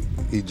 yeah,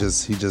 he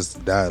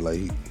just died.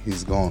 Like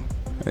he's gone.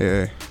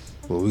 Yeah.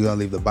 But we gonna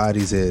leave the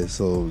bodies here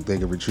so they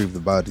can retrieve the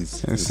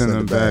bodies and send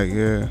them back.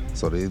 Yeah.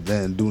 So they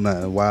didn't do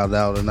nothing wild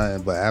out or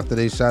nothing. But after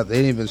they shot,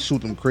 they didn't even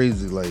shoot them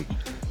crazy. Like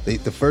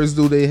the first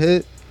dude they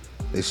hit,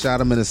 they shot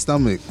him in the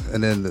stomach,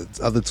 and then the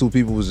other two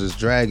people was just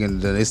dragging.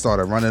 Then they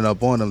started running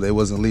up on them. They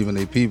wasn't leaving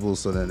their people,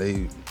 so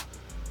then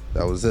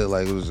that was it.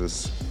 Like it was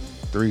just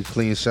 3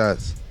 clean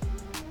shots.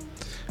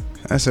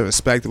 That's a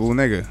respectable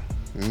nigga.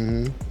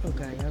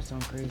 Okay, that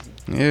sounds crazy.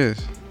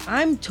 Yes.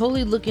 I'm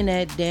totally looking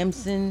at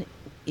Damson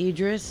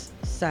Idris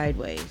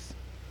sideways.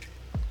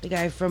 The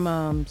guy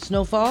from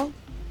Snowfall.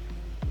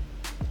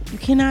 You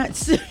cannot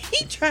see.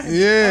 He trying.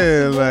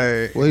 Yeah,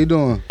 like what he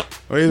doing?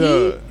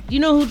 You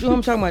know who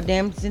I'm talking about?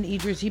 Damson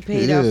Idris. He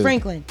paid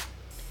Franklin.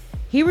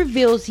 He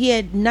reveals he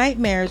had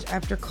nightmares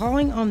after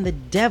calling on the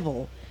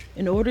devil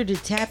in order to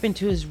tap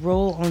into his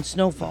role on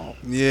Snowfall.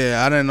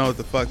 Yeah, I didn't know what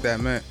the fuck that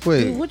meant.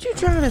 Wait, dude, what you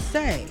trying to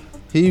say?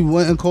 He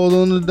went and called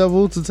on the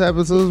devil to tap into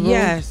his role?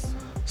 Yes.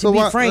 So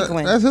why,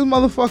 Franklin. That's his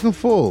motherfucking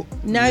fault.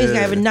 Now he's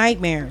having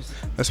nightmares.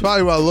 That's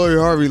probably why Lori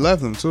Harvey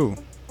left him too.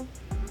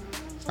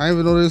 I didn't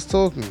even know they was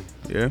talking.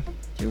 Yeah.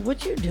 Dude,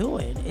 what you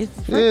doing? Is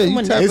he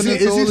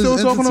still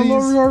talking to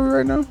Lori Harvey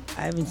right now?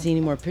 I haven't seen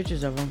any more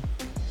pictures of him.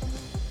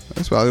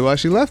 That's probably why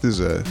she left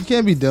his ass. You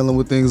can't be dealing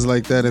with things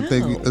like that and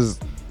think.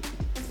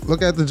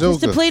 Look at the Joker.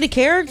 Just to play the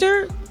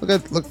character. Look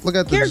at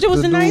the character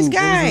was the a nice dude.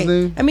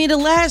 guy. I mean, the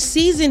last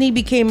season he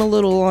became a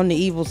little on the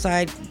evil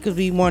side because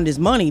we wanted his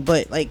money,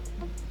 but like,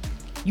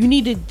 you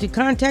needed to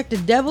contact the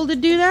devil to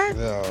do that.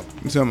 Yeah.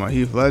 You talking about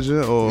Heath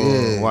Ledger or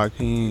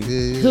Joaquin?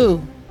 Yeah.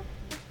 Who?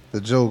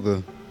 The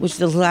Joker. Which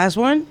the last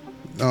one?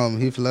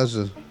 Heath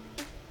Ledger.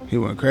 He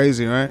went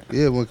crazy, right?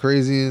 Yeah, went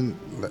crazy, and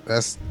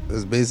that's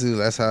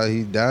how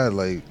he died.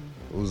 Like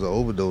it was an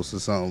overdose or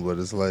something. But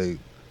it's like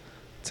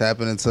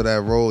tapping into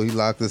that role. He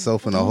locked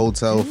himself in a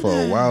hotel for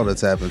a while to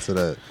tap into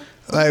that.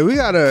 Like we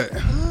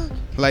gotta,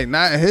 like,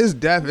 not his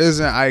death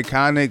isn't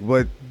iconic,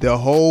 but the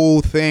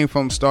whole thing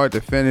from start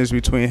to finish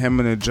between him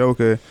and the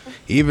Joker,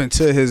 even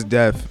to his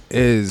death,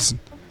 is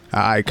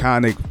an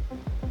iconic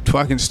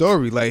fucking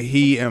story. Like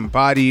he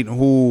embodied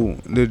who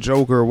the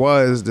Joker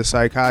was, the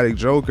psychotic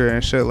Joker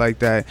and shit like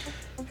that.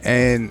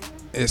 And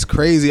it's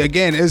crazy.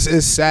 Again,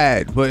 it's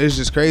sad, but it's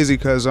just crazy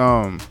because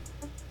I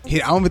don't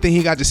even think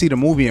he got to see the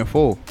movie in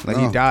full. Like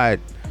he died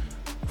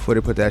before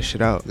they put that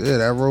shit out. Yeah,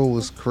 that role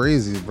was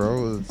crazy,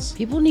 bro.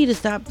 People need to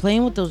stop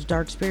playing with those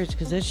dark spirits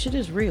because that shit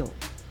is real.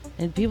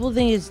 And people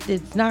think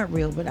it's not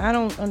real, but I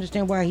don't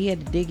understand why he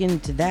had to dig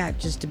into that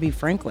just to be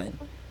Franklin.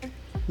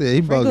 Yeah,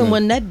 he Franklin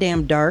wasn't that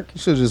damn dark. He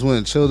should have just went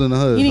and chilled in the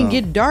hood. He didn't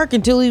get dark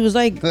until he was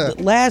like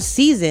last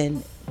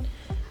season.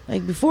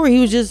 Like before, he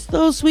was just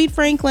sweet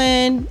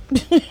Franklin.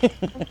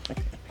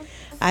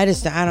 I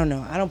don't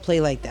know. I don't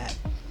play like that.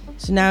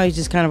 So now he's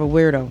just kind of a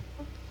weirdo.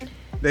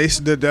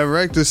 The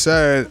director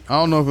said, I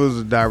don't know if it was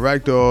the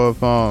director or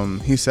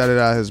if he said it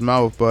out of his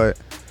mouth, but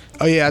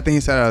I think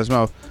he said it out of his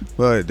mouth.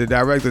 But the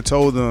director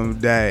told him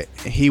that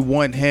he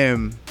want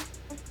him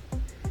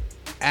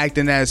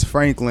acting as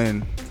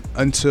Franklin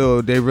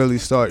until they really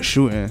start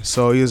shooting.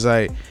 So he was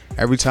like,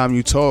 every time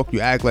you talk, you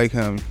act like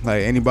him.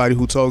 Like anybody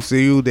who talks to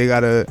you, they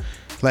gotta,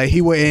 like,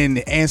 he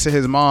wouldn't answer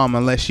his mom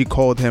unless she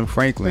called him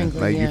Franklin.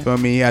 Like, you feel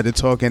me? He had to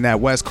talk in that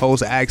West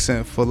Coast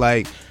accent for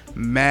like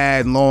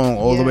mad long,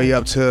 all the way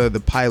up to the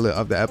pilot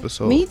of the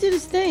episode. I mean, he did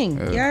his thing.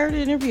 Yeah. Yeah, I heard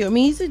the interview. I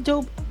mean, he's a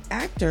dope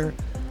actor,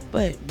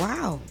 but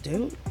wow,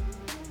 dude,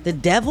 the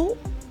devil.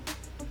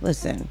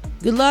 Listen,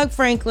 good luck,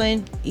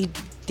 Franklin.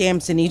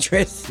 Damson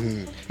Idris.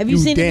 Have you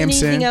seen him in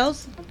anything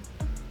else?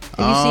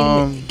 Have you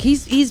seen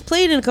him? He's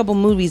played in a couple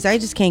movies. I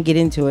just can't get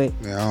into it.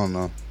 Yeah, I don't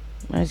know.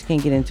 I just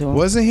can't get into him.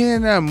 Wasn't he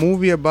in that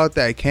movie about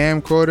that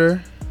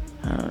camcorder?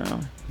 I don't know.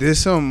 There's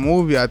some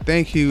movie. I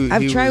think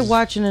I've tried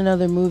watching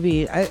another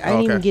movie. I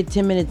didn't even get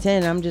 10 minutes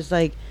in. I'm just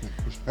like,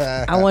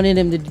 I wanted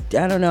him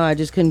to. I don't know. I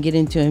just couldn't get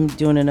into him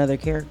doing another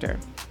character.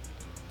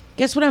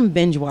 Guess what I'm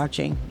binge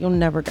watching? You'll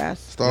never guess.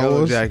 Star Yellow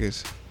Wars?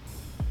 Jackets.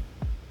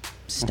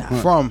 Stop.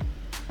 From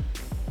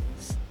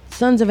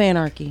Sons of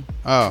Anarchy.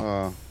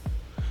 Oh.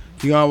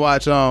 You gonna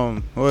watch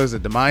what is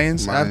it, the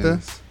Mayans after?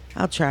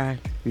 I'll try.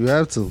 You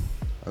have to.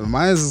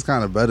 Mayans is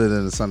kind of better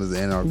than the Sons of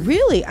Anarchy.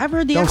 Really? I've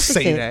heard the Don't opposite.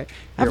 say that.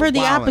 I've You're heard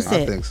the wildin'.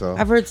 opposite. I think so.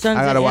 I've heard Sons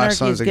I of gotta watch Anarchy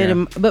Sons is good,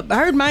 again. but I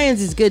heard Mayans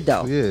is good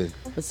though. Yeah.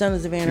 But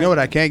Sons of Anarchy. You know what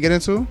I can't get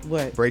into?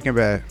 What? Breaking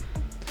Bad.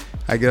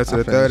 I get up to I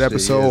the third finished it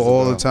episode years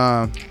all ago. the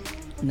time.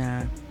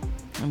 Nah,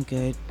 I'm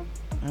good.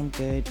 I'm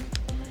good.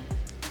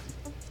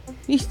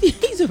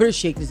 He's over to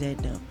shake his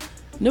head now.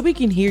 Nobody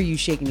can hear you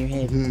shaking your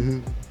head.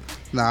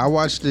 Nah, I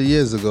watched it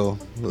years ago.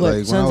 What, Like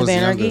when Sons I of was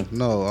Anarchy? younger.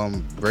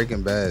 No,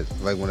 Breaking Bad.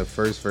 Like when it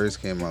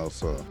first came out.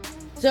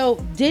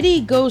 So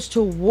Diddy goes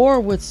to war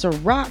with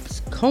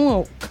Ciroc's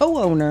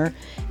co-owner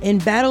in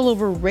battle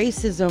over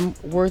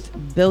racism worth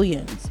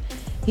billions.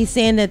 He's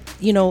saying that,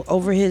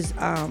 over his,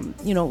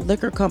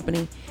 liquor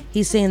company,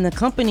 he's saying the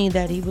company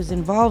that he was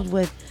involved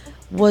with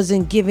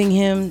wasn't giving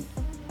him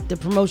the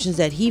promotions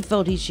that he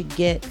felt he should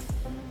get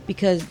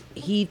because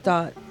he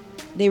thought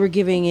they were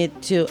giving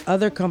it to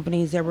other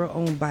companies that were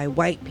owned by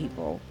white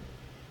people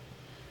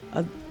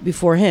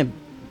before him.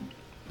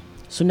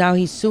 So now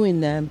he's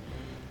suing them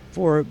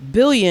for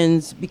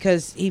billions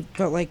because he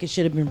felt like it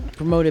should have been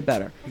promoted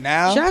better.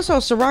 Now? I saw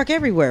Ciroc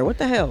everywhere. What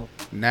the hell?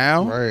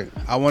 Now, Right.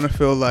 I want to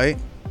feel like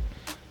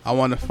I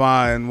want to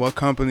find what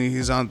company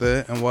he's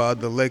under and what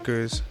other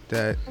liquors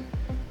that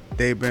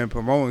they've been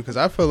promoting. Because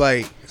I feel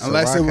like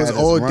unless it Ciroc was had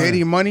his all run.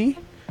 Diddy money,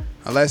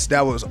 unless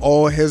that was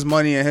all his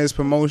money and his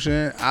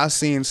promotion, I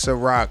seen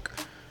Ciroc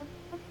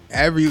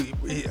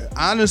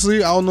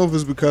honestly, I don't know if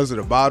it's because of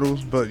the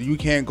bottles, but you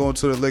can't go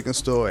into the liquor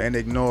store and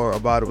ignore a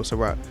bottle of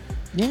Ciroc.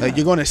 Yeah. Like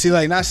you're gonna see,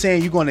 like, not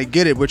saying you're gonna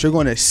get it, but you're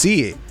gonna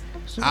see it.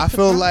 So I what's the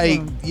feel like,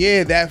 problem?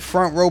 yeah, that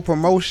front row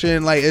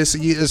promotion, like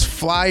it's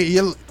flyer.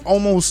 You're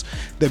almost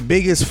the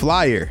biggest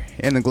flyer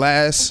in the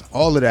glass.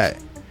 All of that.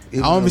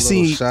 Even I only the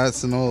little see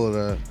shots and all of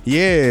that.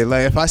 Yeah,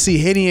 like if I see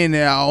Henny in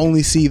there, I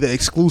only see the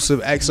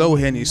exclusive XO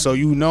Henny. So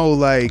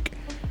like,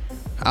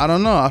 I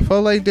don't know. I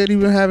felt like they'd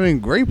even having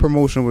great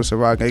promotion with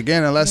Ciroc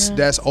again, unless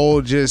that's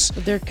all just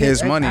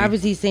his money.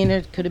 Obviously, saying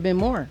there could have been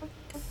more,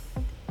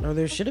 or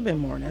there should have been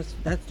more.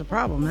 That's the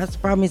problem. That's the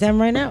problem he's having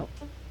right now.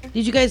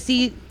 Did you guys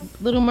see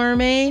Little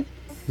Mermaid?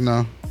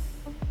 No.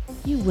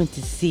 You went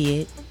to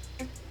see it.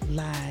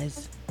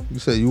 Lies. You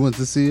said you went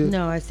to see it?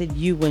 No, I said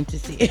you went to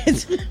see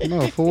it.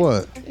 No, for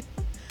what?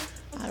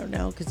 I don't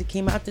know, because it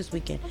came out this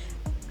weekend.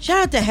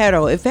 Shout out to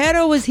Hero. If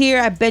Hero was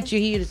here, I bet you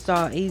he'd have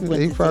saw it.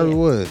 He Probably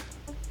would.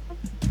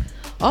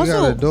 Also, he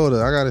got a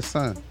daughter. I got a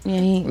son.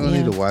 Yeah, we don't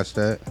need to watch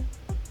that.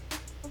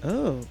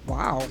 Oh,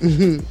 wow.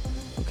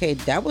 Okay,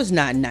 that was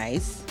not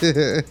nice.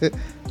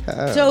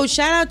 So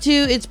shout out to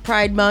it's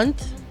Pride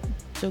Month.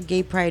 So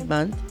Gay Pride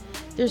Month.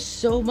 There's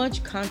so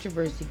much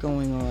controversy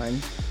going on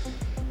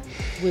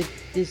with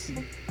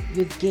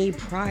gay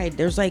pride.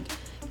 There's like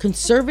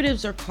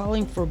conservatives are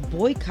calling for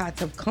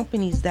boycotts of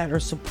companies that are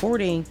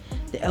supporting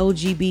the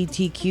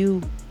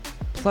LGBTQ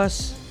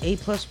plus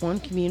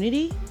A+1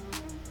 community.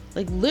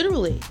 Like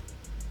literally.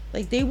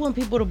 Like they want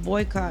people to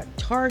boycott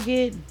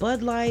Target,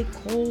 Bud Light,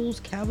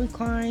 Kohl's, Calvin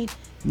Klein,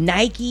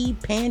 Nike,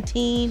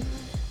 Pantene,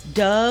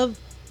 Dove,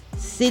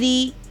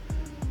 City,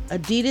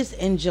 Adidas,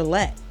 and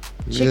Gillette.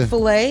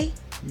 Chick-fil-A.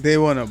 They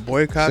want to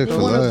boycott. They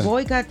want to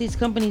boycott these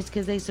companies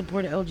because they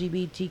support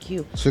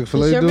LGBTQ.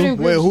 Chick-fil-A do?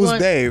 Wait, who's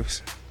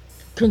Dave's?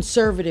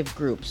 Conservative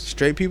groups.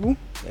 Straight people?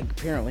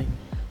 Apparently.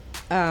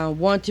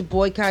 Want to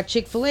boycott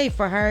Chick-fil-A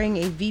for hiring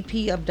a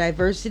VP of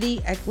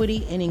Diversity,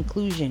 Equity, and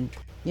Inclusion.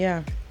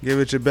 Yeah. Give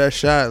it your best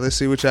shot. Let's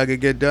see what y'all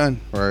could get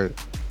done. Right.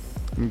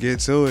 And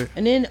get to it.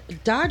 And then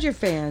Dodger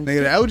fans.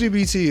 Nigga, the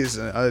LGBT is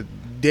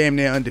damn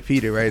near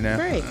undefeated right now.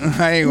 Right.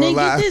 I ain't gonna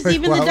lie. Get this,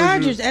 even Why the would you-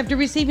 Dodgers, after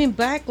receiving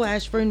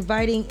backlash for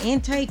inviting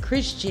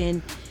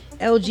anti-Christian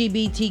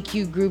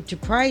LGBTQ group to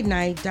Pride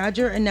Night,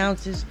 Dodger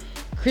announces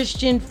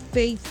Christian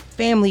Faith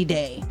Family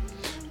Day.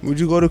 Would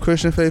you go to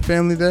Christian Faith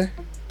Family Day?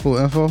 Full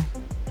info?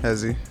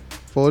 Has he?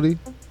 40?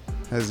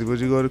 Has he? Would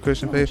you go to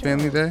Christian Faith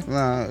Family Day?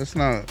 Nah, it's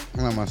not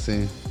my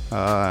scene.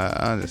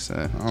 I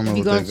understand. I don't know Have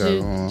you what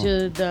gone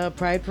to the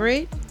Pride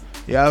Parade?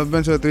 Yeah, I've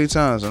been to it 3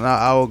 times, and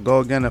I will go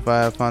again if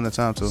I find the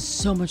time to.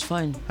 So much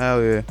fun.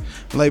 Hell yeah.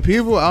 Like,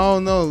 people, I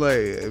don't know,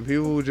 like,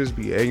 people will just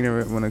be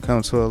ignorant when it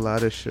comes to a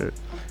lot of shit.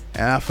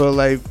 And I feel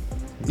like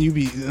you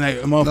be, like,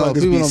 motherfuckers No,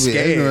 people be don't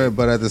scared. be ignorant,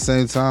 but at the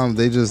same time,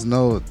 they just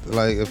know.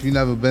 Like, if you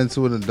never been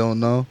to it and don't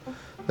know,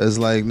 it's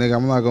like, nigga,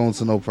 I'm not going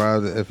to no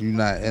Pride if you're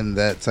not in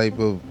that type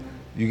of.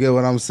 You get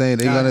what I'm saying?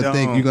 They're going to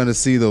think you're going to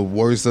see the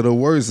worst of the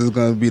worst. It's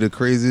going to be the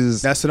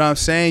craziest. That's what I'm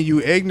saying.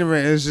 You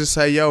ignorant. It's just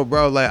like, yo,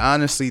 bro, like,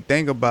 honestly,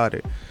 think about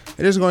it.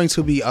 It is going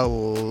to be a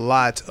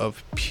lot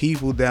of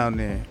people down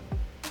there.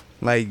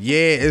 Like,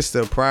 yeah, it's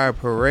the Pride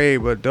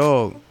Parade, but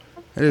dog,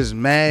 it is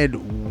mad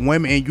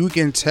women, and you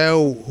can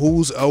tell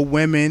who's a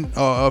woman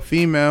or a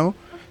female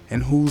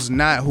and who's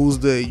not, who's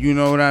the, you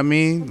know what I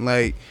mean?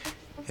 Like,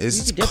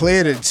 it's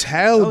clear to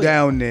tell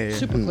down there.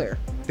 Super clear.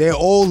 They're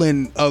all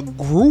in a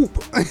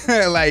group.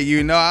 Like,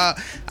 you know,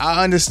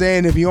 I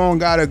understand if you don't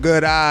got a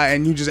good eye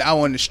and you just out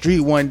on the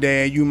street one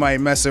day and you might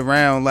mess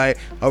around, like,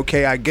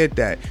 okay, I get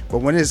that. But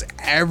when it's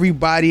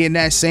everybody in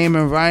that same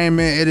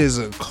environment, it is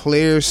a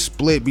clear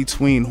split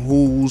between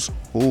who's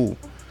who.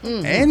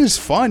 Mm-hmm. And it's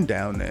fun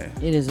down there.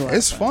 It is a lot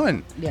It's of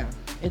fun. fun. Yeah,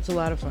 it's a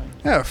lot of fun.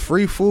 Yeah,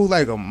 free food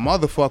like a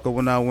motherfucker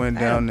when I went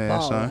down there,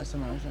 son.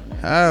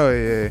 Hell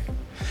yeah.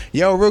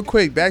 Yo, real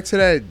quick, back to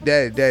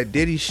that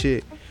Diddy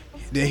shit.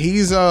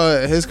 He's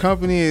his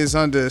company is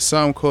under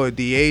something called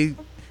DA.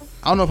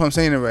 I don't know if I'm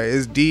saying it right.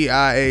 It's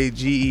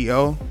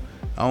DIAGEO.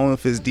 I don't know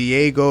if it's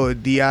Diego or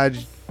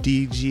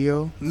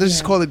DIGO. Let's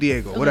just call it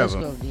Diego.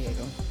 Whatever. Let's go,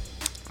 Diego.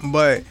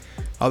 But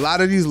a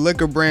lot of these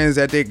liquor brands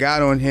that they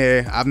got on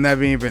here, I've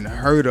never even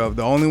heard of.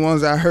 The only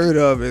ones I heard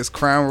of is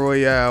Crown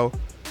Royale,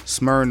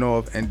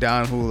 Smirnoff, and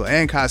Don Julio,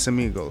 and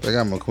Casamigos. They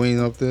got McQueen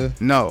up there?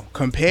 No.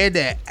 Compared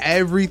to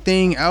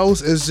everything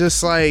else, it's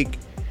just like,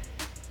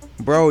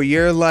 bro,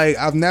 you're like,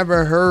 I've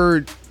never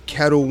heard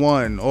Kettle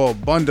One or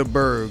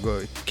Bundaberg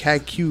or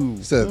Cat Q.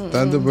 You said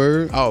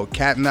Thunderbird? Oh,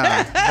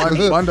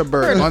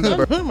 Bundaberg.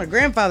 My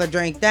grandfather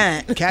drank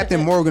that.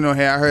 Captain Morgan on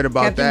here, I heard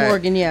about Captain that.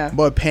 Morgan, yeah.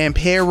 But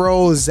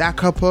Pampero,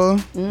 Zacapa.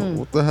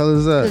 What the hell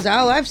is that? Because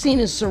all I've seen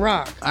is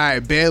Ciroc. All right,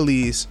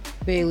 Bailey's.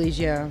 Bailey's,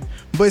 yeah.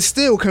 But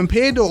still,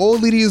 compared to all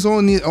of these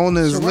on this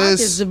Ciroc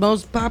list, is the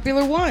most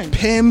popular one.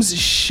 Pimm's,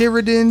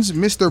 Sheridan's,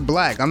 Mr.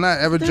 Black. I'm not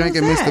ever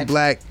drinking Mr.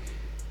 Black.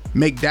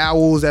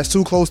 McDowell's, that's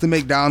too close to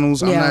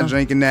McDonald's. I'm not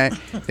drinking that.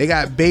 They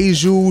got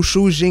Beiju,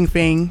 Shu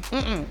Jingfeng,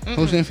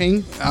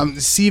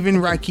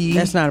 Steven Raki.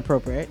 That's not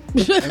appropriate.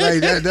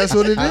 Like that's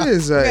what it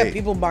is. We Like. got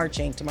people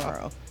marching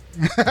tomorrow.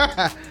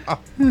 But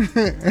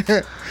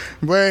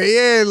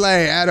yeah,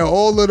 like out of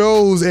all of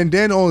those, and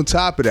then on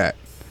top of that,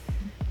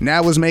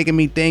 now it's making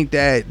me think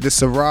that the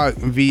Ciroc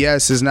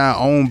VS is not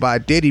owned by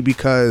Diddy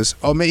because,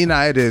 oh, maybe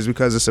not, it is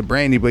because it's a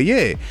brandy. But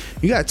yeah,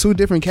 you got 2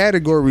 different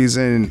categories,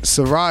 and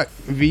Ciroc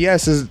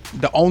VS is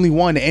the only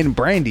one in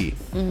brandy.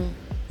 Mm-hmm.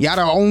 Y'all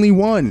the only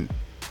one.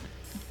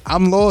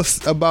 I'm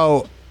lost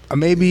about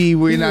maybe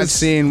we're not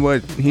seeing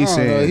what he's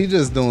saying. He's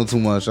just doing too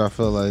much. I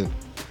feel like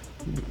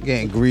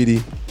getting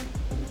greedy.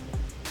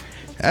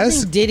 I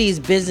think Diddy's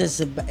business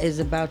is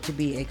about to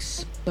be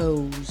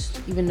exposed,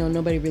 even though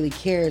nobody really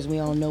cares. We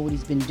all know what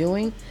he's been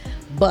doing.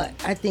 But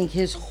I think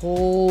his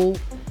whole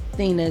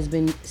thing that has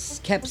been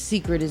kept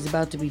secret is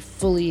about to be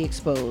fully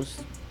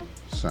exposed.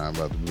 Sound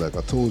about to be like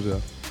I told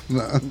you.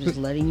 I'm just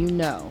letting you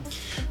know.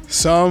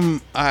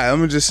 Let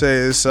me just say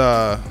it's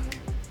what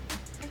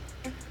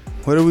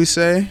do we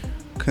say?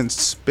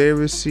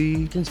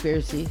 Conspiracy.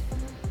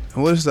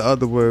 What is the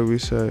other word we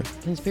say?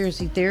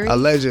 Conspiracy theory?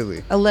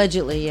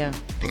 Allegedly, yeah.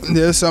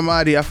 There's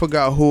somebody, I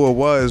forgot who it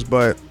was,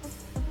 but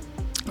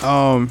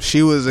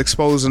she was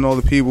exposing all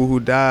the people who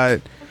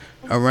died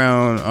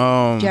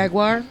around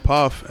Jaguar?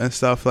 Puff and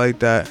stuff like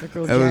that. The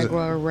girl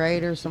Jaguar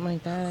Wright or something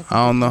like that.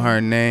 I don't know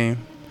her name.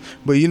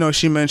 But you know,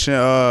 she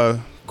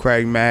mentioned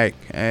Craig Mack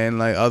and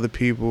like other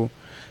people.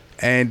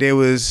 And there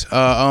was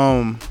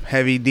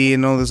Heavy D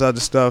and all this other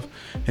stuff.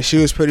 And she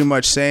was pretty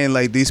much saying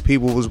like these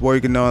people was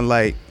working on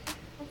like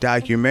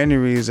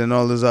documentaries and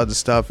all this other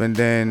stuff, and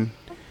then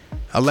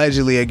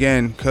allegedly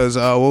again, because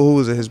who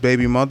was it, his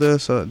baby mother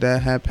so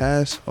that had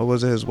passed, or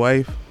was it his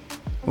wife?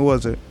 Who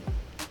was it?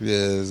 Yeah,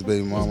 his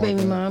baby mom. His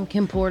baby mom,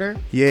 Kim Porter.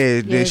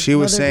 Yeah, then she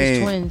was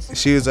saying, twins.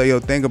 she was like,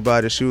 yo, think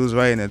about it, she was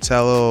writing a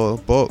tell-all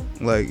book,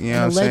 like, you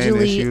know what I'm saying,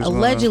 that she was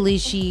allegedly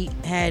she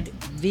had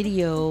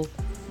video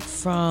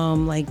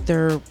from like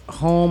their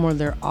home or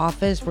their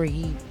office where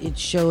it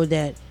showed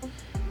that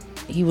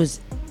he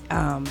was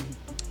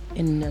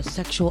in a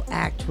sexual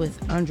act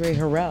with Andre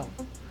Harrell.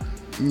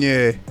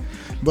 Yeah,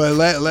 but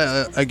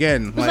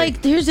again,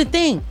 like here's the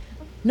thing,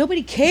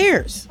 nobody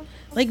cares.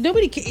 Like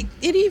nobody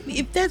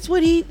if that's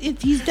what he's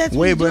that's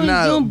what he's doing,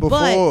 he's doing.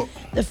 But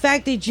the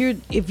fact that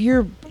if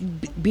you're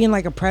being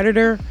like a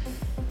predator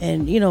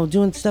and you know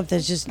doing stuff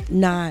that's just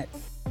not,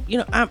 you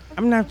know, I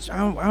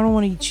don't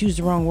want to choose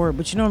the wrong word,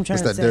 but you know what I'm trying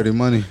to say. It's that dirty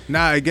money.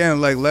 Nah, again,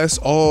 like let's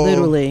all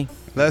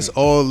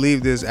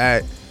leave this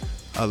at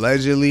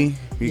allegedly,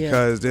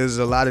 because there's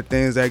a lot of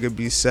things that could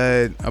be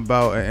said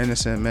about an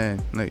innocent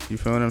man. Like, you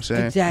feel what I'm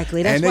saying?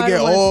 Exactly. That's and why I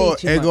don't wanna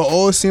say too it much. could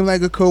all seem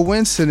like a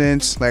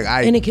coincidence. Like,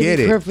 and it can get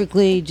be it.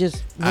 perfectly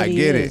just what I he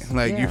get is. it.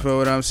 Like, Yeah. you feel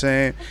what I'm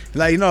saying?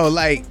 Like, you know,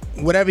 like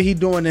whatever he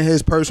doing in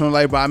his personal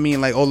life, but I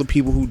mean like all the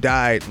people who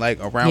died like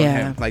around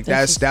him. Like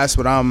that's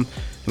what I'm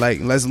like.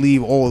 Let's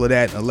leave all of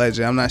that alleged.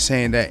 I'm not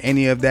saying that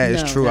any of that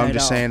is true. I'm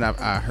just saying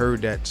I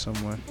heard that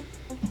somewhere.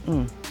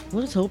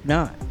 Let's hope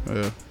not.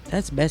 Yeah.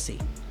 That's messy.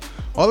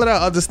 All of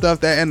that other stuff,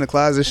 that in the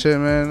closet shit,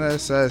 man.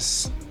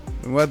 That's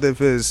whether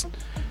if it's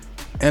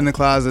in the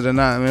closet or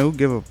not, man. Who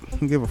give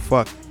a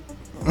fuck?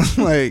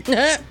 Like,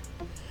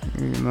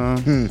 you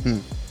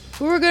know.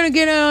 We're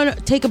gonna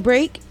take a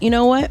break. You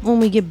know what? When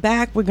we get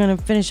back, we're gonna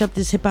finish up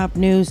this hip hop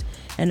news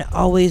and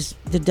always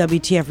the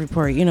WTF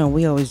report. You know,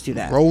 we always do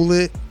that. Roll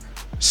it,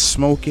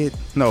 smoke it.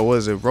 No, what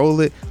is it?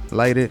 Roll it,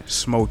 light it,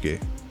 smoke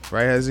it.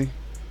 Right, Hezzy?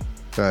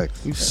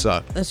 Facts. You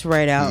suck. Let's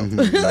ride out.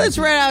 Let's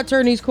ride out.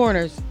 Turn these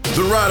corners.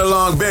 The Ride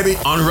Along, baby,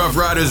 on Rough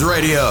Riders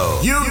Radio.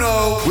 You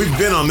know, we've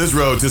been on this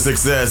road to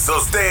success, so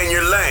stay in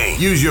your lane.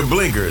 Use your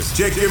blinkers,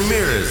 check your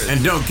mirrors,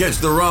 and don't catch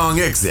the wrong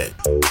exit.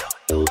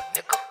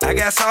 I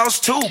got sauce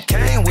too,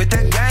 came with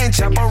the gang,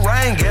 chopper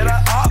rain, get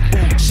a up,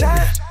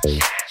 shine.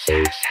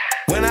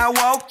 When I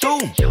walk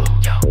through,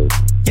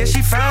 yeah,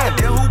 she fine,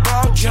 then who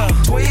brought you?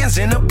 Twins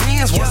in the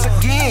beans, once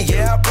again,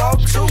 yeah, I brought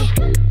two.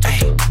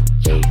 Ay.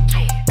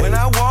 When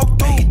I walk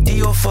through,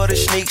 deal for the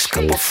sneaks,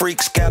 couple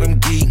freaks, got them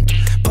geek.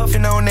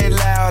 Puffin' on that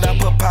loud, I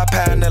put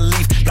Popeye in the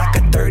leaf, like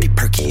a 30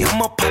 perky.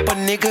 I'ma pop a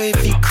nigga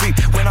if he creep.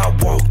 When I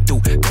walk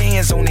through,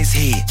 bands on his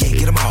head, yeah,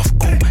 get him off,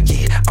 ooh,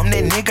 yeah. I'm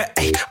that nigga,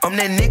 ayy, I'm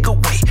that nigga,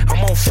 wait.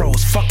 I'm on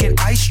froze, fucking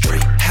ice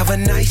straight. Have a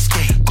nice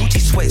day, Gucci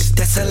sweats,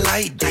 that's a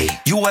light day.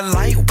 You a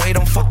lightweight,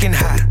 I'm fucking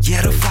high,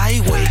 yeah, the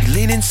flyweight.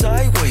 Leaning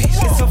sideways,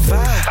 it's a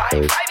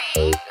vibe.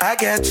 I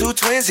got two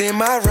twins in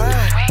my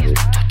ride.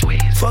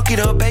 Fuck it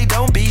up, babe,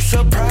 don't be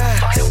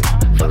surprised.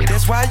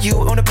 That's why you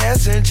on the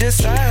passenger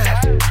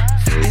side.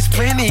 There's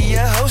plenty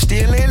of hoes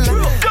still in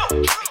line.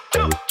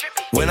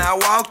 When I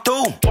walk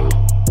through,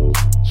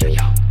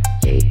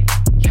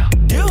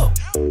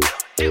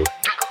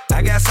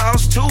 I got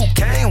sauce too,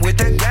 came with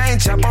the gang,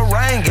 chopper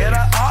rain, get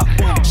a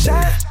up,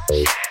 shine.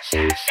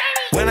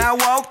 When I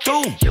walk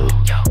through,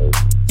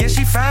 yeah,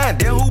 she fine,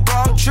 then who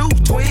brought you?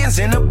 Twins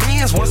in the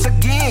beans, once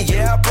again,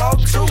 yeah, I brought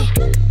two.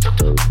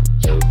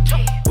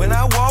 When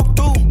I walk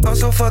through, I'm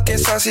so fucking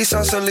saucy,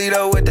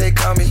 Sausalito, what they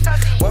call me.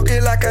 Walk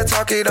it like I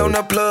talk it on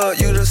the plug,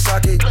 you the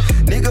socket.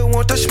 Nigga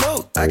want the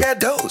smoke, I got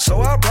dope,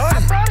 so I brought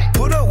it.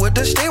 Put up with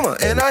the steamer,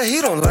 and I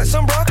heat on like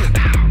some broccoli.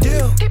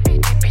 Yeah,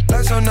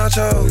 like some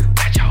nacho.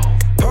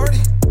 Party,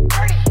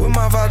 with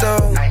my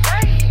Vado.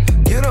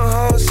 Get on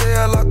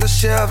wholesale off the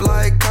shelf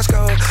like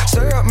Costco.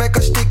 Syrup make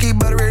her sticky,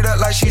 butter it up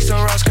like she's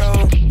some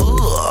Roscoe.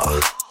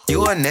 Ugh.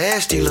 You a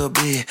nasty little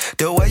bit.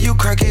 The way you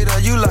crank it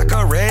up, you like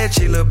a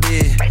ratchet little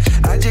bit.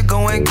 I just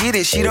go and get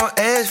it, she don't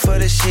ask for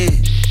the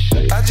shit.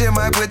 I just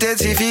might put that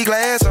TV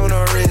glass on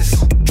her wrist.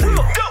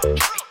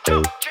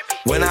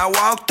 When I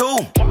walk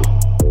through,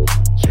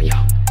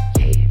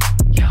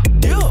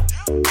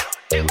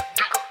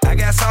 I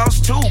got sauce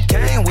too,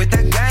 came with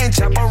the gang,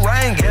 chopper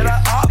rain, get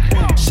her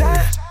up,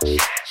 shine.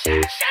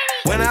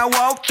 When I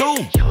walk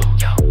through,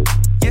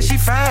 yeah, she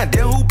fine,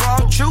 then who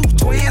brought you?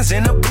 Twins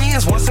in the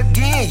beans, once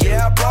again,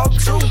 yeah, I brought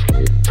two.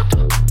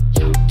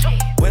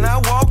 When I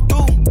walk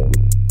through,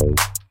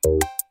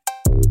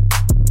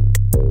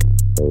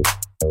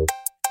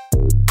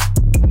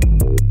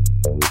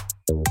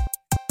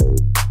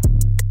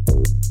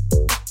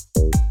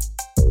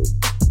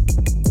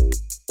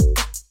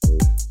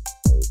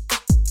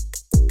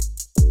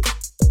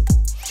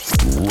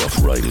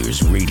 Rough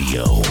Riders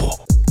Radio.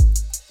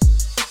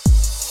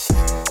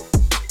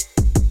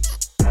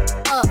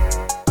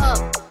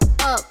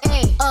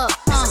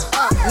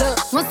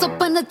 Once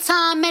upon a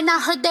time, and I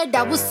heard that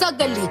I was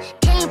ugly.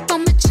 Came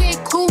from a chick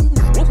who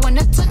when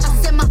I touch, I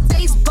said my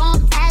face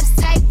bomb, abs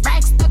tight,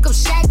 rack stuck up,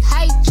 shack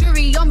height,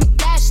 jury on me,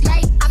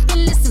 flashlight. I've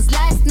been listening since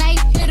last night.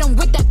 Hit 'em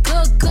with that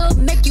good,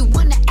 make you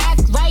wanna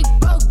act right.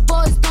 Broke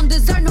boys don't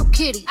deserve no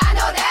kitty. I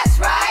know that's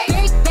right.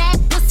 Big bag,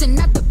 bustin'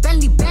 out the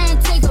Bentley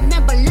band. Take a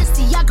man,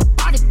 Balenciaga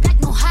brought it back,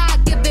 no how I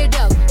give it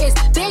up. It's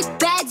big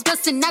bags,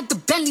 bustin' out the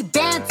Bentley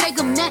band. Take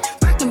a man,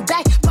 working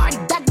back, party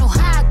back, no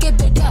how I give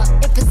it up.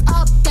 If it's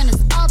up, then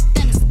it's up,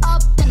 then it's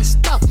up, then it's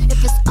stuff.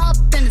 If it's up,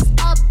 then it's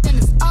up, then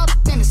it's up,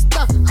 then it's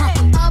stuff.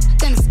 Up,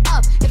 then it's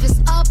up. If it's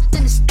up,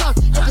 then it's stuff.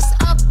 If it's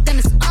up, then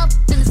it's up,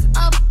 then it's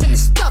up, then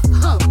it's stuff.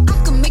 I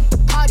can make the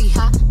party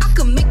hot. I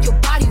can make your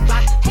body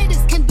rock.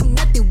 Haters can do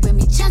nothing with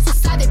me.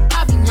 Chances are they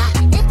probably not.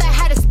 If I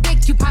had a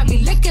stick, you probably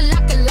lick it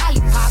like a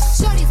lollipop.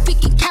 Shorty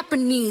speaking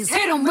Japanese,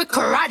 hit 'em with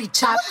karate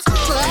chops. I'm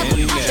forever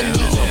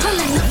Japanese,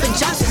 pulling up and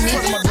dropping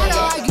it. I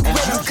don't argue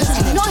with him 'cause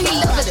you know he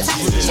love a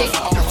type of chick.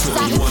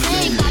 Stop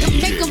saying, gotta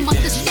make him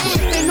understand.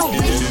 Ain't no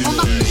ring on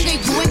my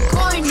finger, you ain't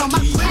pouring on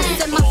my friends.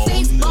 And my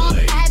face bomb,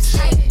 abs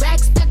tight, rack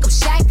stuck up,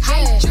 shack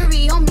height,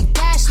 jury on me,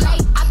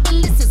 flashlight. I've been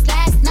listening since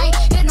last night.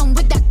 Hit 'em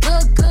with that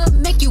good,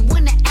 make you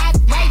wanna act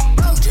right.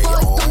 Broke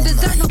boys don't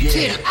deserve no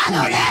kitty. I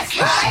know that's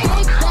right.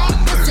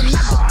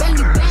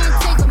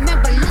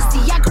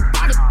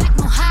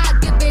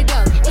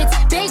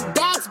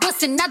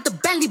 busting out the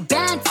Bentley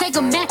band. Take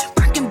a man,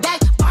 working back,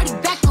 body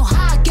back, no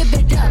how I give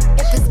it up.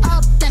 If it's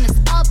up, then it's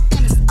up,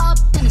 then it's up,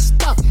 then it's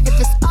stuck. If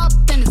it's up,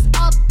 then it's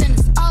up, then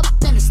it's up,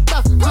 then it's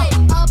stuck.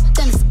 Up,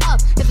 then it's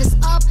up. If it's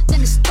up,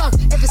 then it's stuck.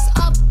 If it's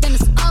up, then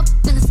it's up,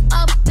 then it's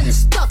up, then it's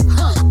stuck.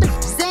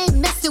 Bitches ain't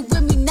messing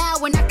with me now,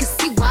 and I can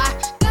see why.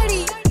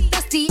 Dirty,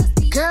 dusty,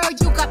 girl,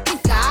 you got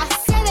pink eye.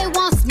 Say they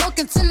want smoke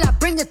until I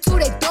bring it to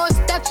their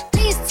doorstep.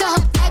 Please tell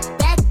her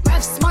back,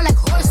 breath smell like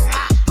horse.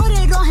 Put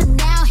it on him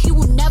now, he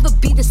will never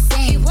be the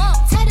same.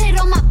 Tat it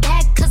on my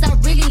back, cause I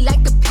really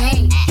like the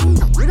pain.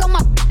 Put on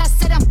my back, I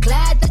said I'm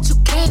glad that you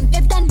came.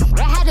 If that nigga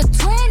had a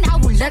twin, I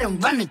would let him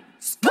run it.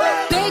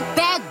 Big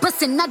bag,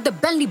 bustin' out the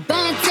Bentley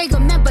band. Take a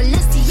man,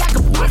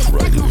 Balenciaga, put it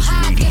back on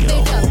high, give it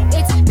up.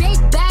 It's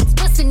big bags,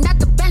 bustin' out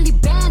the Bentley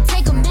band.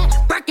 Take a man,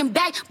 Birkin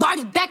back,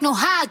 body back, no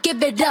high,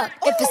 give it up.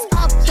 If it's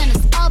up, then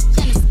it's up,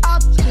 then it's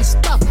up, then it's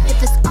stuck.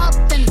 If it's up,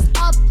 then it's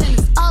up, then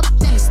it's up,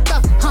 then it's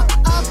stuck.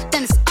 Up,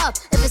 then it's up.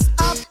 If it's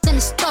up, then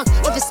it's stuck.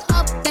 If it's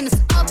up, then it's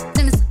up,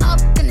 then it's up,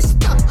 then it's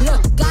stuck.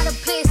 Look, gotta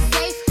play it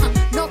safe,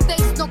 no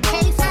face, no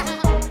case.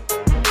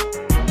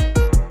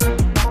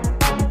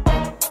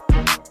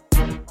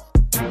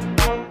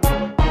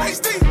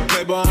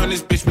 Playboy on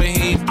this bitch, but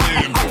he ain't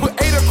playing. I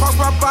put 8 across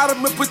my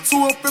bottom and put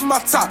 2 up in my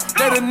top.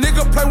 Let a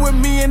nigga play with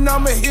me and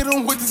I'ma hit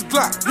him with this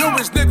Glock. Young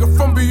rich nigga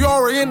from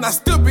Biora and I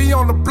still be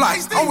on the block.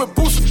 I'm with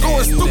Boosie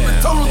going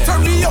stupid, told him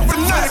turn me up a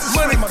night.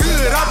 Money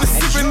good, I been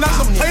sipping out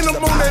the paint, I'm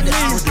on that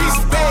mean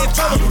beast bag.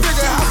 Tryna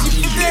figure how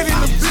she get that in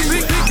the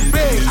big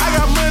bag. I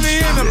got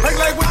money in the bank,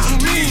 like what you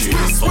mean?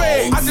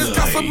 Swag, I just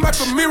got some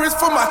Michael mirrors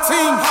for my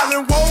team.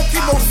 Holland won't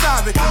keep on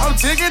stopping. I'm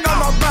jigging on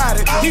my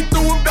body. He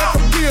threw him back a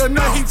bill,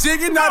 now he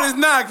jigging out his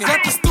noggin.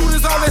 Got the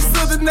students all that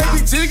southern, they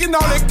be jigging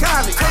all that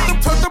college.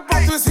 Turned up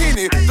off this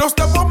Henny, don't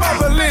step on my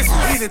Valencia.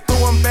 He done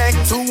threw him back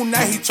 2,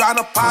 now he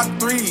tryna pop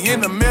 3.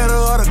 In the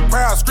middle of the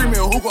crowd screaming,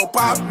 who gon'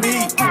 pop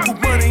me?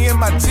 Put money in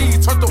my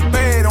jeans, turned the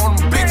bed on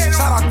them bitches.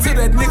 Shout out to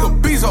that nigga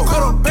Bezo,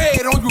 put a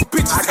bed on you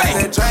bitches. I got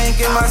that drink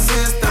in my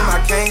system,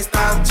 I can't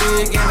stop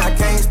jigging, I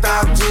can't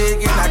stop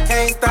jigging, I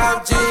can't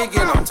stop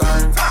jigging. I'm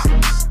turned.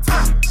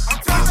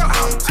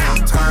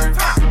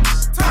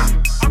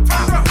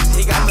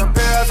 He got the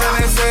pills in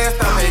his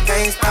system, he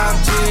can't stop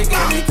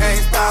jigging, he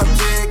can't stop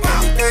jigging,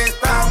 he can't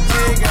stop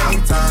jigging. He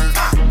turned.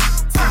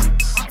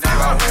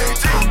 Nigga, way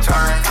too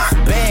turned.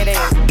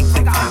 Badass.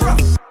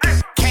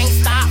 Can't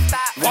stop,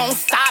 won't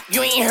stop.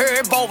 You ain't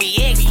heard Bobby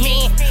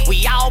X-Men.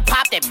 We all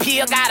pop that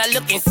pill, got her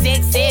looking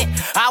sexy.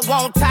 I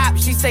won't top.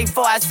 She say,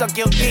 before I suck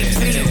your dick,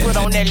 please put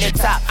on that lip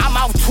top. I'm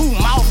out 2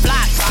 mouth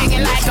blocks,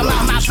 chicken like I'm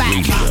on my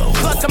back.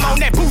 Plus I'm on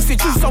that boosted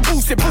juice, so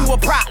boosted, boo a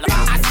problem.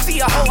 I see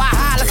a hoe, I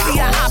holler, see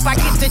a hop, I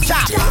get the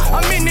chop.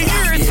 I'm in the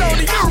euro, so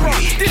the euro,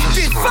 this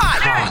bitch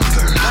fire.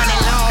 Money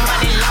long,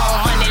 money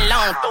long, money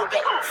long.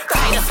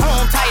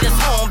 Titus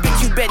home,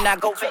 bitch, you better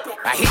not go back.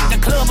 I hit the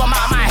club, I'm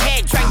out my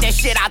head, drink that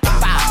shit out the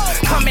bottle.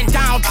 Coming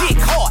down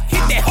dick hard, hit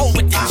that hoe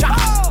with the chop.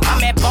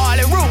 I'm at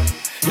Barley Root,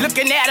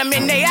 looking at them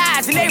in their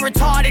eyes and they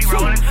retarded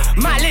too.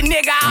 My little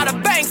nigga out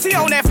of Banks, he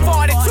on that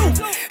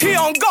 42. He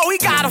on go, he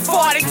got a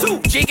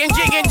 42. Jigging,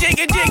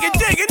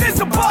 it's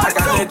a party. I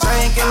got that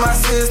drink in my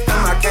system,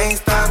 I can't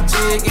stop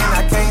jigging,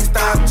 I can't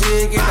stop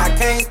jigging, I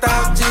can't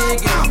stop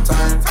jigging. I'm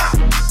turned.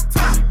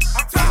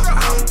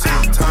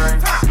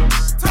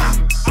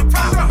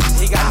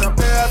 He got the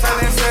pills in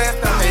his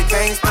system, he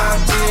can't stop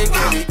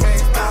jigging, he can't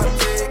stop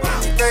jigging,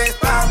 he can't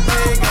stop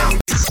jigging.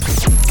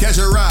 Catch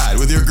a ride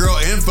with your girl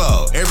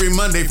Info every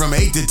Monday from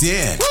 8 to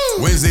 10.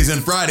 Woo! Wednesdays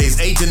and Fridays,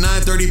 8 to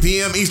 9:30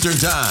 p.m. Eastern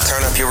Time.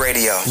 Turn up your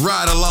radio.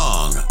 Ride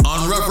along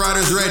on Rough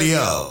Riders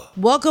Radio.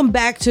 Welcome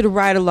back to the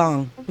Ride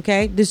Along.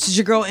 Okay, this is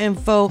your girl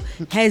Info,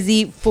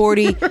 Hezzy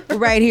 40,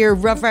 right here,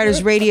 Rough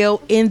Riders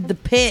Radio in the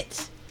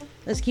pit.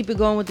 Let's keep it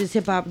going with this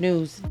hip hop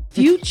news.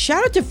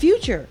 Shout out to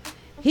Future.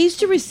 He's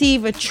to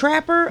receive a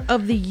Trapper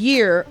of the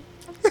Year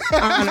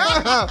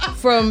honor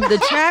from the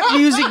Trap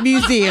Music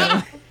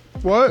Museum.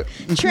 What?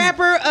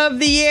 Trapper of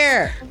the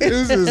Year.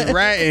 This is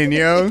ratting,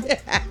 yo.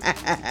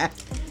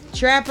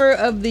 Trapper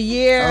of the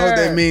Year. I hope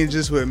that means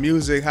just with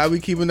music. How we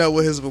keeping up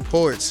with his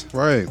reports?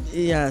 Right.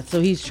 Yeah, so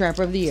he's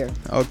Trapper of the Year.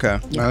 Okay.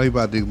 Now he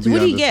about to be So what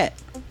do you get?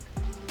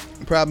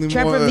 Probably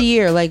Trapper more of the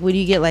Year. Like, what do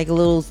you get? Like a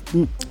little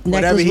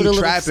necklace with a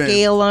little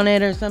scale on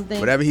it or something?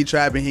 Whatever he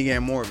trapping, he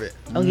getting more of it.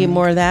 I'll get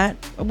more of that.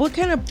 What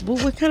kind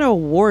of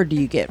award do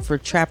you get for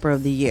Trapper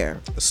of the Year?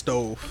 A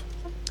stove.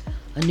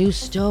 A new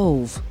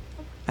stove.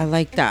 I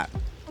like that.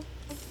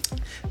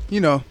 You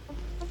know,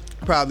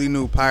 probably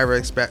new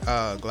Pyrex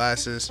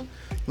glasses,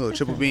 little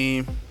triple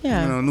beam.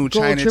 Yeah. You know, new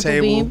Gold China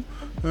table. Beam.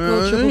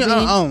 Gold triple beam.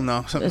 I don't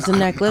know. It's a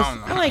necklace.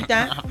 I like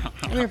that.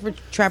 I'm here for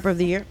Trapper of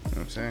the Year. You know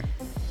what I'm saying?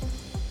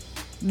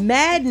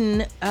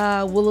 Madden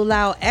will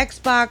allow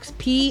Xbox,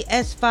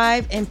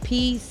 PS5, and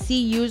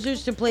PC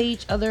users to play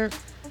each other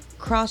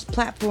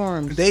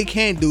cross-platforms. They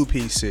can't do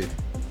PC.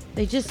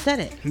 They just said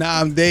it.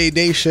 Nah,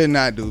 they should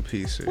not do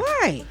PC.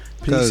 Why?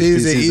 PC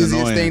is the easiest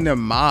annoying. thing to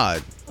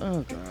mod.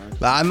 Oh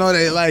god. Like, I know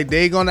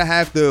they gonna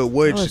have to,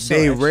 which so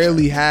they extra.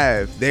 rarely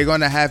have. They're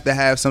gonna have to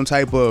have some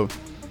type of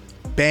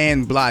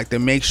ban block to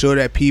make sure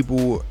that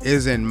people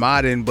isn't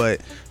modding.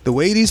 But the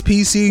way these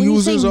PC When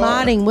users you say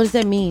are modding, what does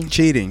that mean?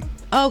 cheating.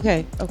 Oh,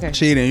 okay.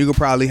 Cheating. You could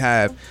probably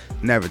have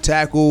never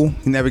tackle,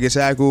 you never get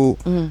tackled.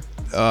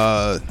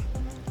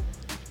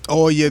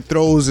 All your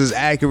throws is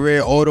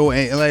accurate. Auto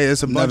and like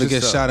it's a bunch Never of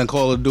get stuff. shot in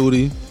Call of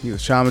Duty. He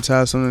was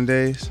traumatized on them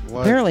days.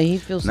 Apparently, he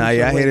feels. Nah,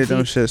 yeah, I hated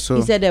them shit. So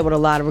he said that with a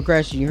lot of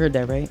aggression. You heard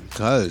that, right?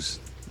 Cuz.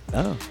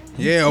 Oh.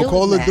 yeah, on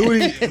Call of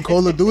Duty,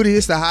 Call of Duty,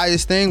 it's the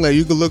highest thing. Like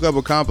you could look up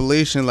a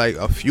compilation, like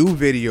a few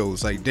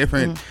videos, like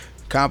different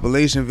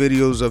compilation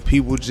videos of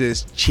people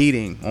just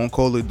cheating on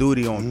Call of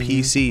Duty on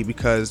PC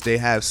because they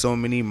have so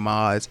many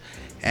mods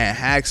and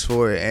hacks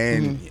for it.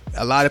 And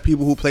a lot of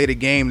people who play the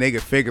game, they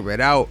could figure it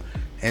out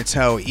and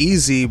tell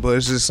easy, but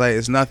it's just like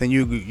it's nothing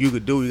you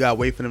could do. You gotta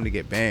wait for them to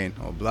get banned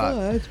or blocked.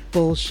 Oh, that's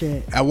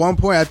bullshit. At one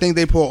point, I think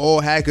they put all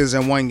hackers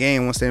in one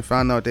game once they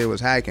found out they was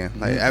hacking.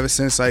 Like ever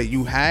since like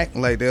you hack,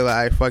 like they're like,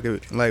 "Alright, fuck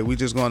it, like we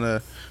just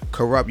gonna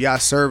corrupt y'all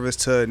service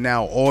to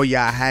now all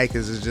y'all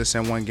hackers is just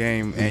in one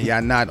game and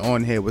y'all not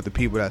on here with the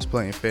people that's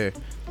playing fair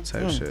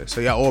type shit.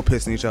 So y'all all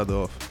pissing each other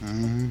off.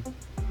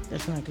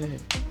 That's not good.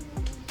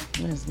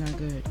 That's not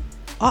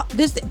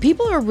good.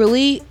 People are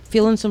really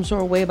feeling some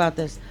sort of way about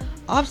this.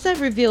 Offset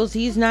reveals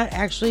he's not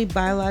actually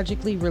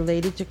biologically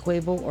related to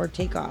Quavo or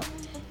Takeoff.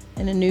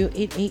 In an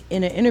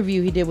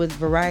interview he did with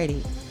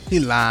Variety, he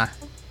lied.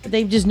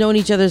 They've just known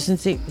each other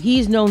since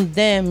he's known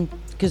them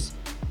because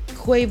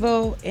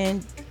Quavo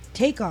and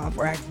Takeoff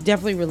are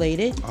definitely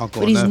related.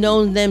 But he's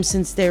known them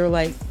since they were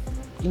like,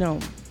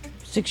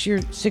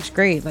 sixth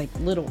grade, like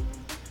little.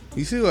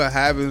 You see what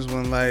happens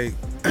when like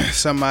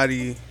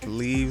somebody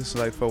leaves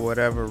like for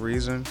whatever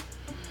reason?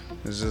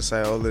 It's just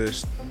like all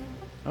this.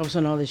 All of a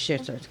sudden, all this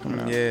shit starts coming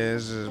out. Yeah,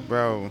 it's just,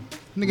 bro.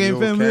 Nigga ain't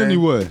family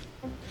anyway.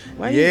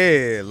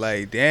 Yeah,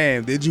 like,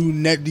 damn. Do you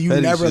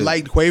never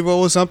like Quavo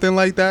or something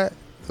like that?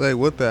 Like,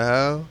 what the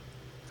hell?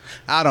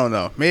 I don't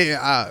know. Maybe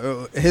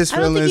his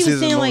feelings, his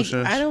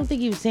emotions. I don't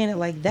think he was saying it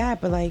like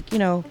that, but like,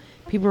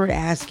 people were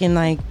asking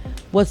like,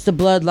 what's the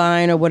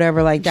bloodline or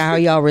whatever like that, how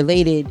y'all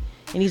related.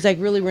 And he's like,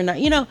 really, we're not,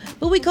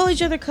 but we call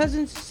each other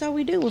cousins. That's how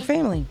we do. We're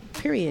family,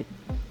 period.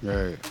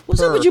 Right.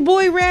 What's up with your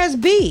boy Raz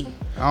B?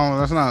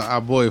 That's not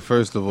our boy,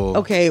 first of all.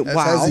 Okay, That's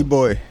wow. Hezzy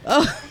boy.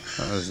 Oh.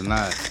 That's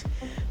not.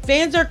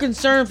 Fans are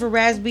concerned for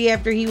Raz B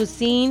after he was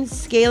seen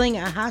scaling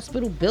a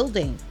hospital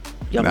building.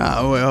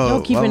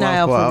 Y'all keep an eye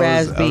out for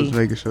Raz B. I was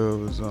making sure it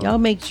was y'all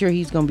make sure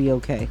he's going to be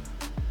okay.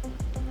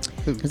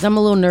 Because I'm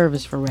a little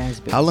nervous for Raz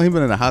B. How long he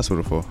been in the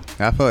hospital for?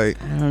 I feel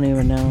like... I don't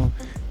even know.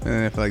 Been in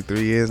there for like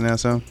 3 years now,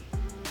 so...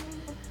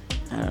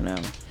 I don't know.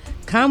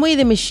 Conway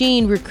the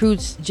Machine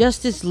recruits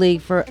Justice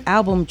League for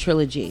album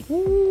trilogy.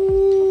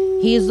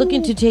 He is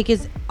looking to take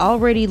his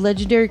already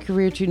legendary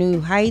career to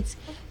new heights,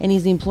 and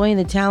he's employing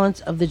the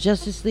talents of the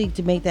Justice League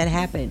to make that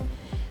happen.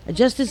 A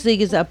Justice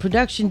League is a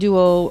production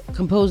duo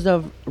composed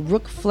of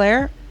Rook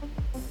Flair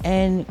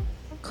and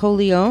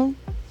Coleon,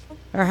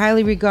 are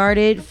highly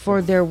regarded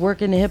for their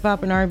work in the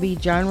hip-hop and R&B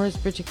genres,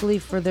 particularly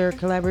for their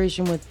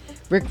collaboration with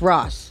Rick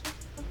Ross.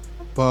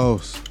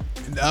 Both.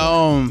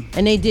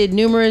 And they did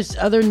numerous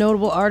other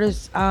notable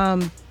artists.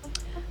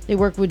 They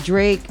worked with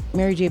Drake,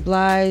 Mary J.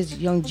 Blige,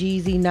 Young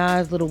Jeezy,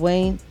 Nas, Lil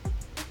Wayne.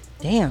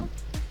 Damn.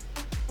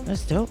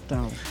 That's dope,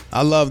 though.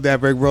 I love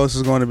that Rick Ross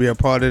is going to be a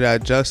part of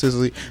that Justice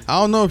League. I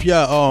don't know if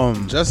y'all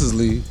Justice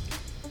League.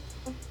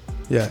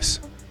 Yes.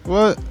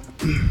 What?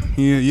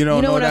 You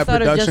don't know when that I thought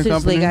production of Justice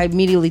company? League, I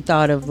immediately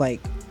thought of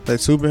like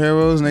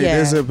superheroes. Nigga, Yeah.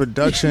 there's a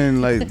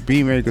production like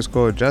beat makers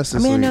called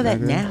Justice League. I know that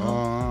nigga.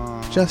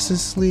 now.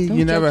 Justice League. Don't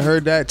You never judge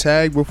heard that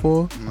tag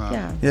before? No.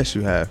 Yeah. Yes,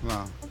 you have.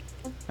 No.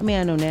 I mean,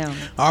 I know now.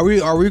 Are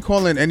we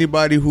calling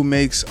anybody who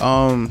makes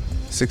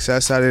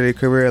success out of their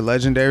career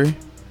legendary?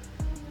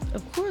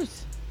 Of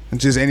course.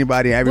 Just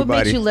anybody, everybody.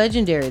 What makes you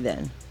legendary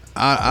then?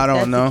 I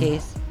don't If know. that's the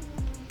case,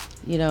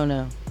 you don't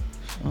know.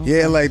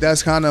 Yeah, like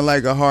that's kind of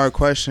like a hard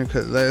question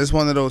because it's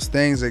one of those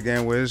things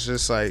again where it's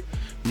just like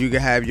you can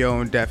have your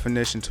own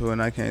definition to it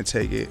and I can't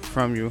take it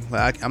from you.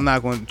 Like I'm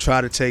not going to try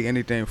to take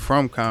anything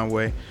from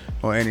Conway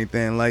or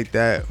anything like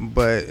that,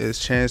 but is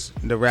Chance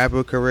the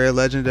rapper career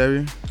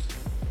legendary?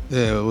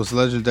 Yeah, what's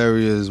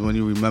legendary is when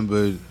you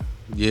remember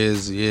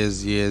years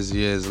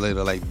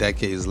later, like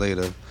decades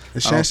later.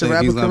 Is Chance the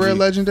rapper career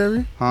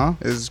legendary? Huh?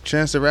 Is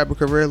Chance the rapper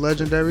career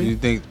legendary? You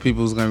think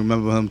people's gonna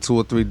remember him 2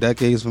 or 3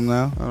 decades from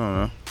now? I don't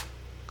know.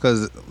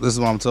 Cause this is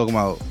what I'm talking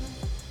about.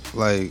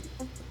 Like,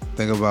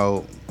 think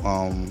about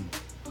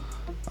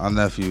our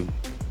nephew.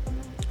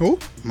 Who?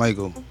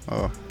 Michael.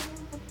 Oh.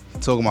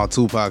 Talking about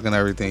Tupac and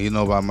everything. You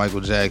know about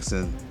Michael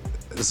Jackson.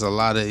 It's a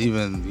lot of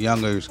even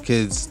younger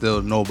kids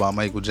still know about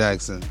Michael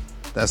Jackson.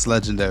 That's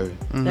legendary.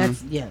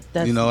 Mm-hmm.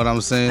 That's you know what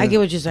I'm saying? I get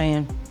what you're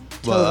saying.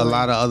 But Totally. a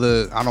lot of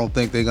other, I don't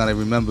think they're gonna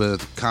remember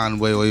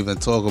Conway or even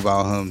talk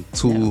about him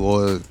 2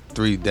 or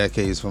 3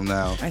 decades from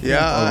now.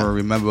 Or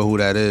remember who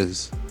that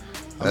is.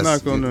 I'm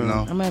not gonna.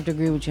 I'm gonna have to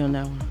agree with you on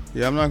that one.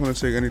 Yeah, I'm not gonna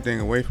take anything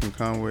away from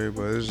Conway,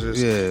 but it's just.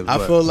 Yeah, I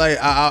feel like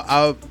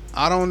I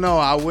don't know.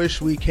 I wish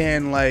we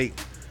can like.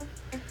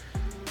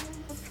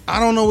 I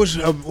don't know which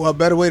a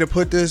better way to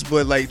put this,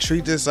 but like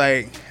treat this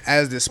like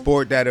as the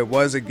sport that it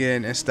was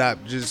again, and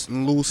stop just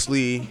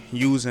loosely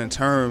using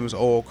terms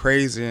all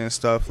crazy and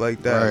stuff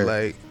like that.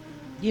 Right. Like,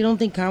 You don't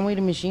think Conway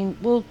the Machine?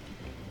 Well,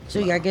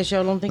 so I guess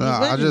y'all don't think he's I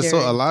legendary. just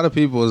saw a lot of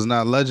people is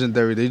not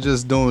legendary. They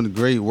just doing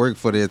great work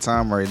for their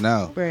time right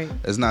now. Right.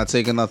 It's not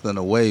taking nothing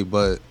away,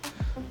 but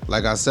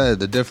like I said,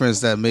 the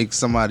difference that makes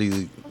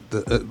somebody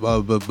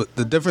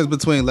the difference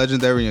between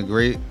legendary and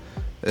great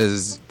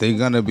is they're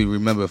gonna be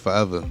remembered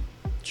forever.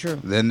 True.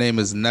 Their name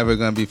is never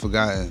gonna be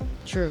forgotten.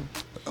 True.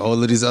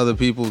 All of these other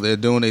people, they're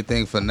doing their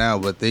thing for now,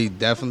 but they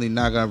definitely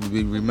not gonna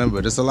be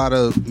remembered. There's a lot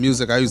of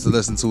music I used to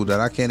listen to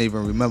that I can't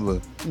even remember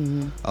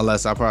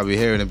unless I probably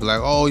hear it and be like,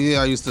 oh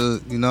yeah, I used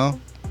to, you know.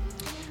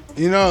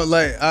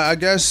 Like I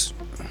guess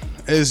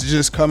it's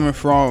just coming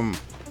from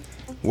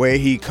where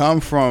he come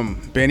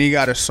from. Benny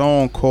got a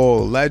song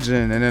called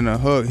Legend, and in the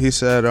hook he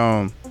said,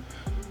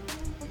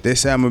 they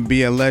said I'm gonna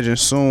be a legend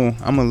soon.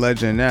 I'm a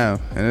legend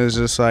now. And it's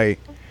just like,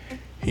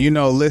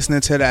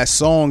 listening to that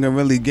song and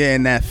really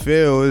getting that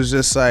feel, it's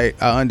just like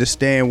I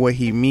understand what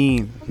he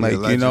mean. Like,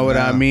 you know what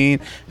I mean?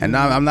 And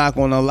I'm not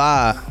gonna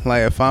lie.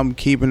 Like, if I'm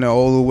keeping it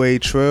all the way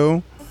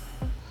true,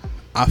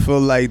 I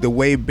feel like the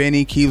way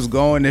Benny keeps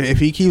going, if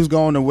he keeps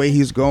going the way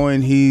he's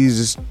going,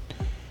 he's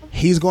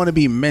going to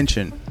be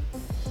mentioned.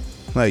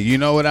 Like, you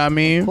know what I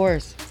mean? Of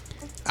course.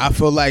 I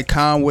feel like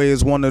Conway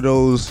is one of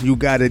those you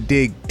gotta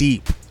dig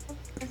deep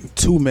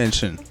to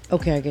mention.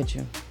 Okay, I get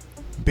you.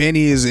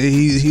 Benny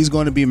he's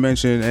going to be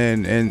mentioned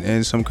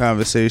in some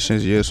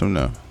conversations years from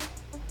now,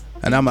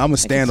 and I'm gonna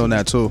stand on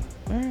that too.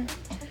 All right.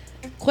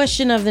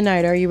 Question of the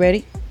night. Are you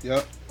ready?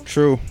 Yep.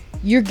 True.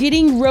 You're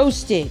getting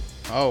roasted.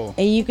 Oh.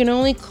 And you can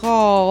only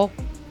call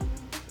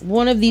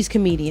one of these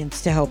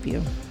comedians to help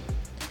you.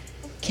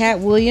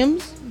 Cat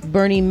Williams,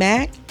 Bernie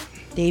Mac,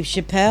 Dave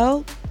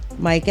Chappelle,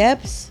 Mike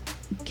Epps,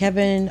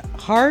 Kevin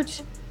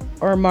Hart,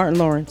 or Martin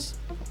Lawrence.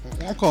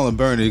 I'm calling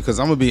Bernie because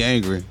I'm gonna be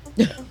angry.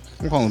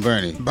 I'm calling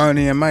Bernie.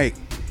 Bernie and Mike.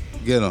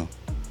 Get him.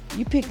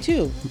 You pick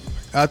two.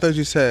 I thought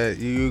you said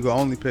you could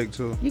only pick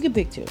two. You can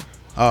pick two.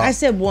 Oh. I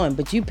said one,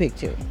 but you pick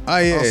two. Oh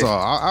yeah. Also,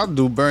 I'll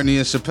do Bernie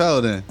and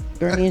Chappelle then.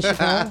 Bernie and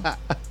Chappelle.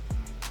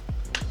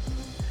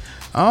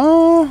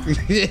 Oh.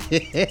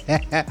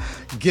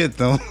 Get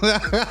them.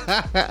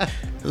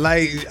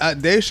 Like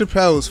Dave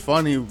Chappelle was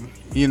funny.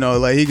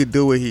 Like he could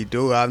do what he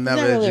do. I've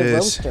never not really a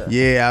just. roaster.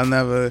 Yeah, I've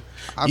never.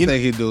 I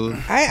think he do.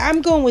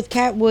 I'm going with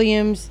Cat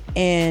Williams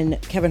and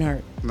Kevin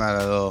Hart. Not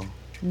at all.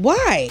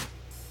 Why?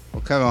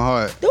 Well, Kevin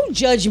Hart. Don't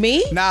judge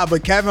me. Nah,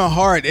 but Kevin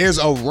Hart is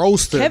a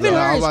roaster. Kevin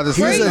Hart is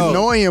crazy. He's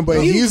annoying,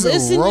 but he's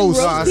a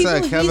roaster. I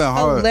said Kevin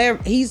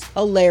Hart. He's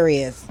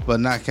hilarious.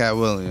 But not Cat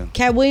Williams.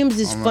 Cat Williams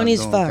is funny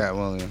as fuck. Cat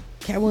Williams.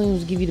 Cat Williams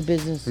will give you the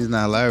business. He's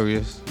not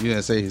hilarious. You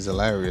didn't say he's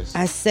hilarious.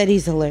 I said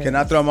he's hilarious. Can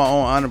I throw my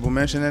own honorable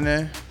mention in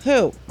there?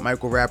 Who?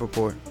 Michael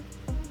Rappaport.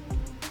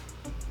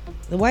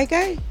 The white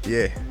guy?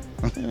 Yeah.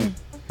 The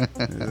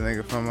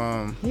nigga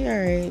from He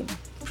alright.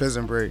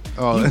 Prison Break.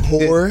 Oh, you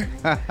whore.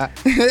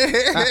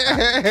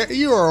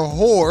 You are a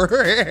whore.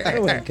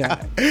 Oh my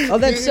god. Oh,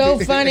 that's so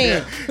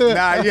funny.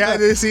 Nah, you had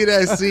to see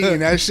that scene.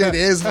 That shit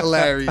is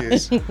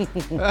hilarious. You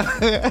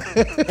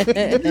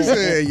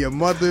said your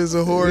mother is a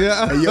whore,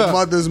 and your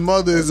mother's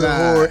mother is a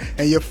whore,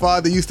 and your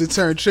father used to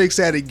turn tricks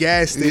at a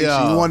gas station.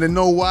 You want to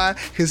know why?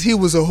 Because he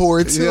was a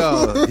whore too.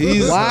 Yo,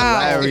 he's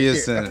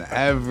hilarious in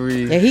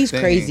every. Yeah, he's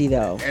crazy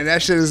though. And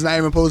that shit is not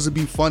even supposed to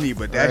be funny,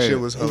 but that shit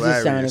was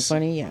hilarious. It just sounded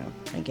funny. Yeah,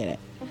 I get it.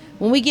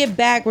 When we get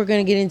back, we're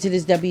going to get into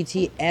this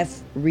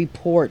WTF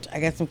report.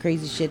 I got some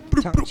crazy shit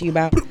to talk to you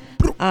about.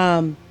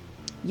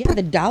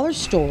 The dollar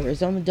store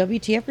is on the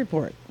WTF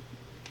report.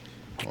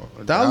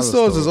 Dollar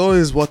stores is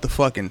always what the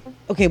fucking.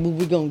 Okay, but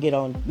we're going to get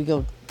on. We're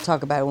going to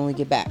talk about it when we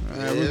get back.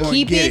 We're gonna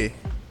Keep get it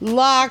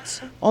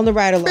locked on the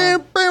ride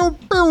along.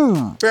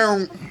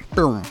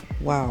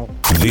 Wow.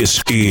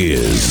 This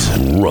is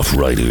Rough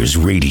Riders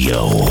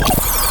Radio,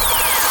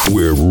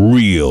 where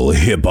real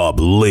hip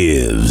hop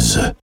lives.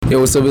 Yo,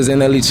 what's up? It's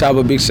NLE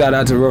Chopper. Big shout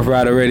out to Rough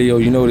Rider Radio.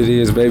 You know what it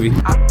is, baby.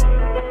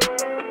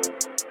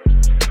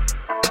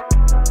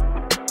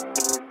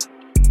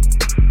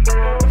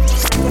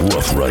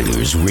 Rough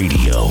Riders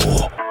Radio.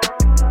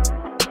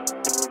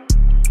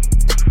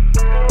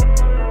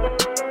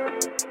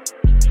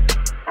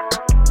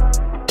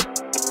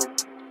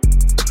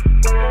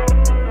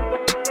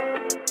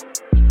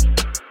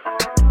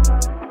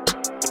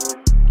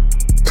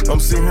 I'm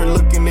sitting here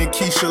looking at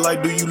Keisha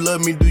like, do you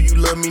love me? Do you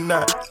love me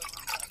not?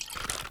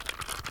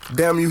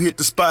 Damn, you hit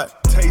the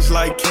spot. Taste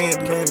like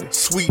candy,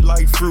 sweet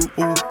like fruit,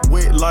 ooh,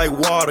 wet like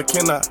water.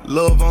 Can I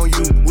love on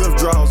you?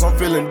 Withdrawals, I'm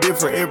feeling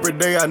different. Every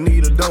day I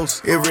need a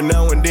dose. Every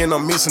now and then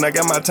I'm missing. I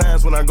got my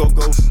times when I go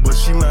ghost. But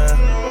she mine,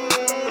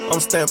 I'm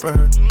stamping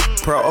her.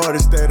 Priority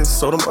status,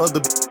 so them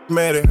other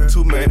mad at her.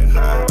 Too mad at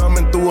her.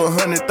 Coming through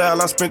 100,000,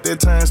 I spent that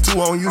times 2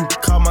 on you.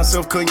 Call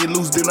myself cutting you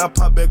loose, then I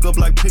pop back up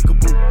like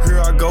Pickaboo. Here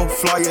I go,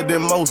 flyer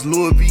than most,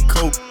 Louis V.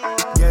 Coke.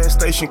 Gas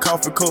station,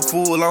 coffee cup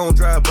full, on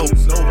dry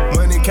boats. No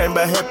money came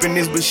by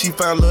happiness, but she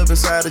found love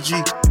inside a G.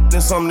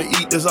 Then something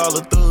to eat, that's all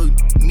a thug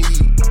need.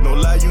 No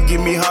lie, you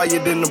get me higher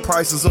than the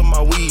prices of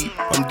my weed.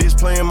 I'm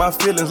displaying my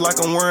feelings like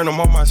I'm wearing them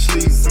on my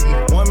sleeves.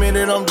 1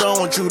 minute I'm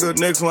done with you, the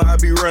next one I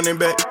be running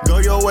back. Go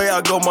your way,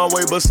 I go my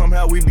way, but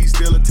somehow we be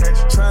still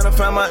attached. Trying to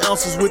find my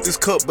ounces with this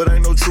cup, but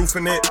ain't no truth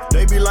in it.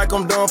 They be like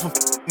I'm done for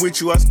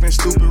with you, I spend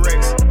stupid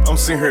racks. I'm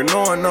sitting here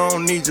knowing I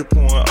don't need you,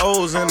 pouring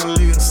O's in the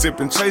lid.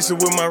 Sipping, chasing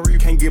with my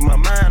reef, can't get my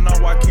mind off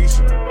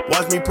Waukesha.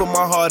 Watch me put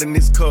my heart in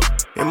this cup.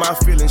 In my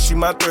feelings, she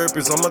my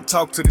therapist, I'ma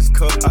talk to this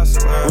cup. I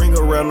swear, ring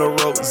around the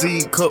road,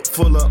 Z cup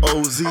full of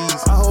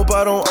OZs. I hope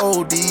I don't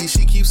OD,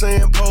 she keeps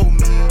saying pull me.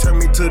 Turn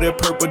me to that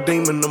purple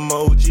demon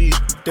emoji.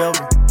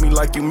 Devil, me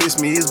like you miss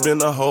me, it's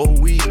been a whole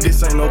week.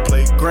 This ain't no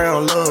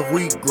playground, love,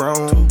 we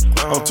grown.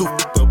 I'm too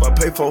f***ed up, I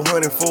pay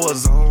 400 for a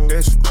zone.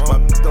 That's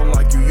wrong, my don't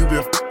like you been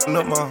f***ing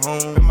up my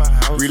home. In my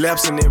house,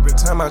 relapsing every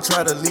time I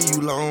try to leave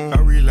you alone. I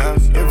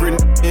relapse, every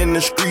in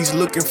the streets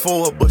looking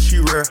for her, but she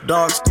rare.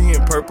 Dark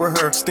skin, purple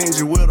hair,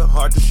 stingy with a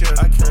heart to share.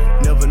 I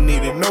can't never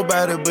needed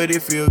nobody, but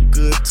it feel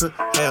good to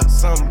have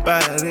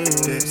somebody.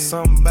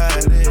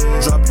 Somebody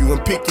drop you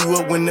and pick you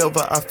up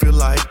whenever I feel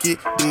like it.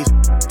 This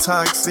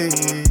toxic.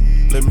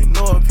 Let me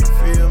know if you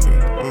feel me.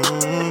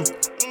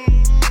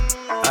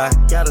 I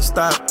gotta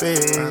stop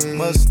it. I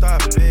must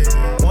stop it.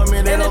 1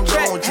 minute I'm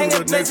done with you,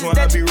 the next one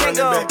I be running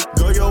back.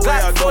 Go your way,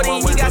 I go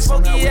my way. He got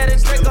smoky at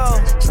his Draco.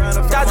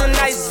 1,000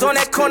 nights on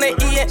that corner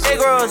eating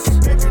egg rolls.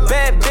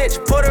 Bad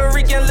bitch, Puerto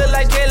Rican, look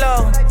like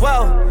J-Lo.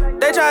 Whoa,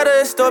 they try to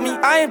extort me,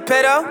 I ain't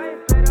pedo.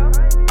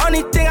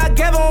 Only thing I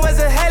gave him was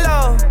a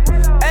halo.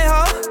 Hey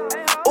ho,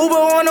 Uber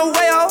on the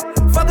way ho.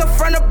 Fuck her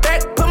front or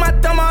back, put my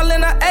thumb all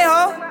in the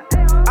A-hole.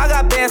 I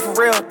got bands for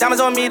real,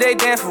 diamonds on me, they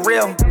dance for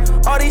real.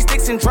 All these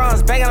sticks and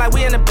drums, banging like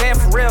we in the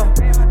band for real.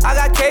 I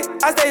got cake,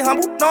 I stay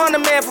humble, know I'm the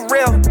man for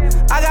real.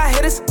 I got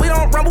hitters, we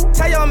don't rumble,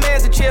 tell your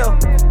mans to chill.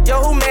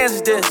 Yo, who mans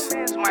is this?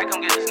 Somebody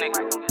come get this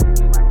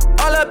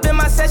nigga. All up in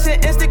my session,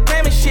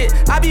 Instagram and shit.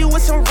 I be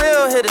with some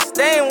real hitters,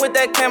 they ain't with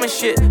that camera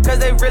shit. Cause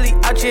they really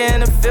out here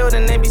in the field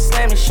and they be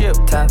slamming shit.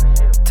 Top,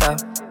 top,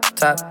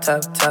 top,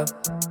 top, top.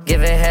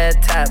 Giving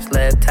head taps,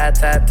 lip tap,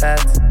 tap,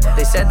 taps.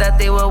 They said that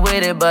they were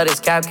with it, but it's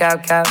cap,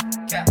 cap, cap.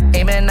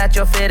 Aiming at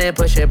your fitted,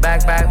 push it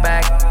back, back,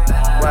 back.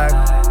 Whack,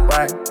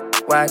 whack,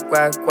 whack,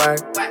 whack, whack.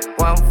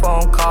 One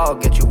phone call,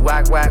 get you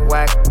whack, whack,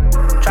 whack.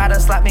 Try to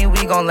slap me,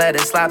 we gon' let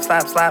it slap,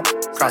 slap, slap.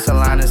 Cross the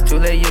line, it's too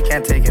late, you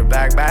can't take it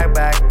back, back,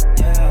 back.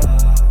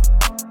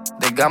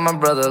 They got my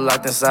brother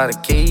locked inside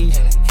a cage.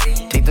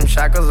 Take them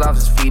shackles off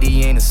his feet,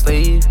 he ain't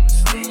asleep.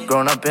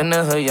 Grown up in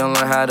the hood, you don't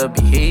learn how to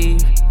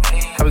behave.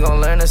 How we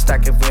gon' learn to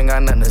stack if we ain't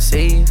got nothing to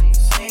save?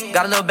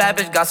 Got a little bad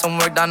bitch, got some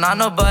work done on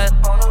her butt.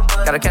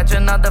 Gotta catch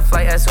another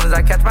flight as soon as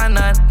I catch my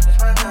nut.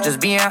 Just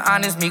being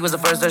honest, Meek was the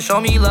first to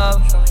show me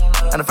love.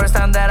 And the first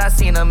time that I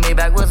seen her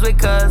Maybach was with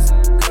cuz.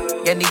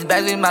 Getting these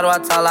bags, we might as well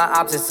tell our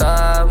opposites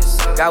up.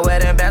 Got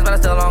wedding bands, but I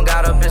still don't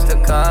got a bitch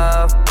to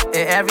cuff.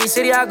 In every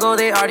city I go,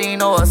 they already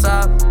know what's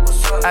up.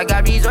 I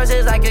got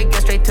resources, I could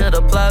get straight to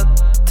the plug.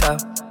 Tap,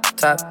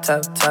 tap,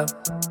 tap, tap.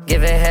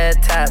 Giving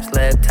head taps,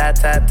 lip tap,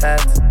 tap,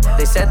 taps.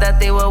 They said that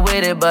they were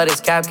with it, but it's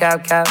cap,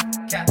 cap, cap.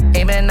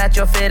 Aiming at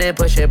your fitted,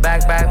 push it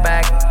back, back,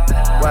 back.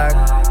 Whack,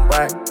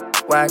 whack,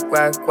 whack,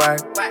 whack,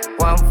 whack.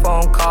 One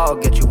phone call,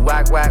 get you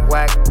whack, whack,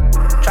 whack.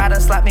 Try to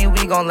slap me,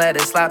 we gon' let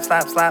it slap,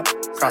 slap, slap.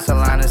 Cross the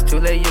line, it's too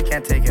late, you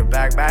can't take it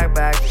back, back,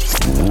 back.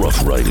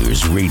 Rough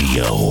Riders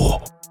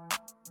Radio.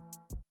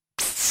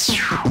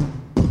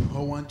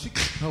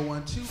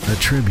 A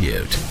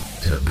tribute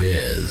to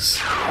Biz.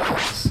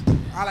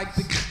 I like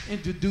to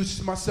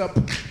introduce myself.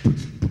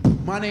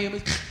 My name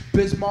is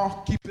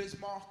Bismarcky.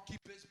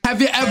 Have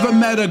you ever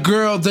met a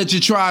girl that you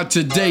tried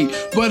to date,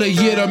 but a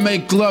year to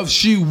make love,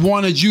 she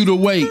wanted you to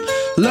wait?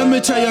 Let me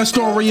tell you a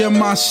story of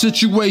my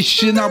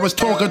situation. I was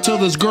talking to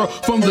this girl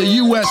from the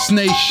U.S.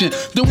 nation.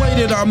 The way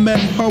that I met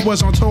her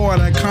was on tour at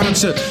a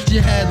concert. She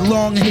had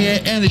long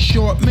hair and a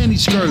short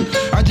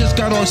miniskirt. I just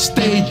got on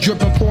stage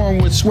dripping,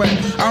 pouring with sweat.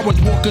 I was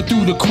walking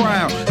through the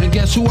crowd, and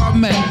guess who I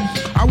met?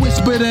 I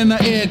whispered in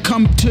her ear,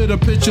 come to the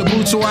picture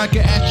booth so I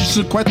can ask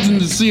you some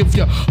questions to see if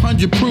you're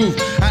 100 proof.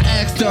 I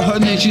asked her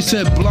name, she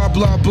said blah,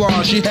 blah,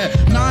 blah. She had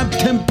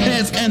 9-10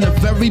 pants and a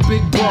very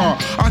big bra.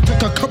 I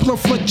took a couple of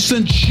flicks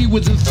and she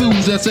was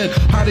enthused. I said,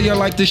 how do you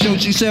like the show?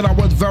 She said I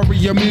was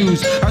very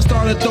amused. I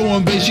started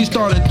throwing bass, she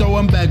started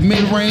throwing back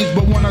mid-range.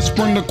 But when I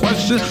sprung the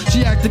question,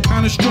 she acted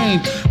kind of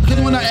strange. Because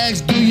when I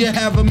asked, do you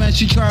have a man?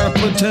 She tried to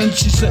pretend.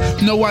 She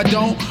said, no I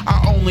don't,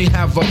 I only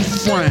have a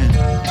friend.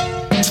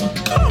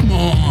 Come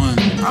on,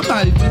 I'm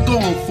not even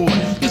going for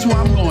it. This is what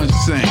I'm going to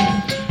sing.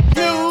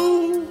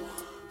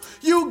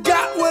 You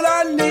got what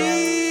I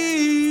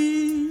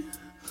need,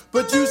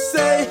 but you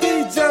say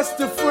he just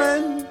a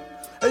friend,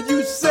 and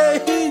you say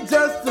he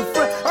just a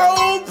friend.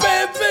 Oh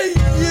baby,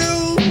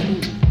 you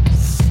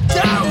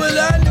got what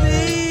I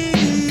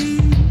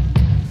need,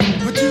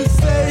 but you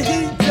say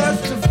he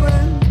just a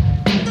friend,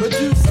 but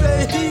you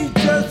say he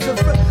just a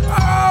friend.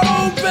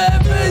 Oh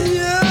baby,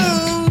 you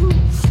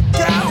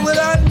got what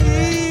I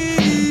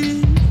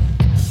need,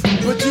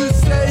 but you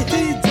say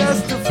he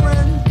just a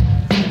friend,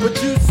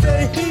 but you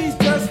say he's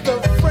just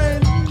a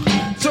friend.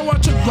 So I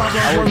took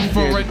my word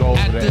for it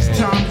at the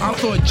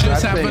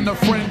Losing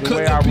a friend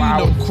couldn't be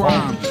no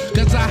crime.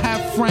 Cause I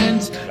have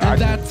friends, and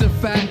that's a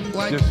fact.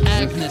 Like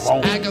Agnes,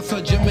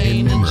 Agatha,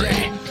 Jermaine, and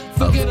Jay.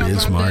 Forget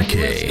Biz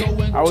Marquet.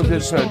 I was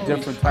into a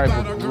different type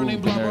of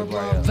groove than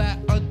everybody else. That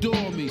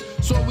adore me.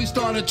 So we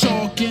started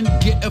talking,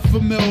 getting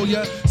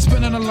familiar,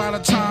 spending a lot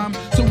of time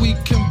so we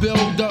can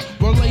build a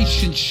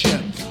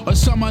relationship or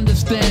some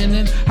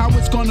understanding how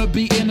it's gonna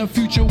be in the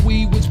future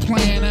we was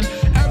planning.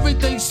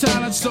 Everything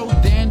sounded so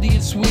dandy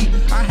and sweet.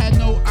 I had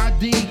no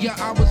idea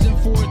I was in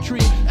for a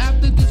treat.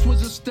 After this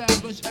was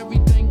established,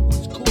 everything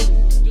was cool.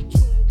 The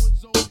tour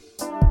was over.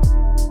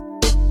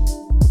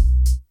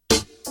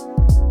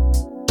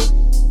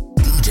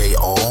 DJ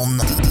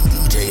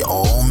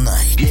all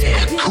night.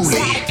 Yeah,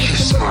 Cooley,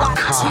 kiss my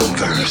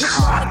Converse.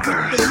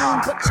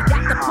 But you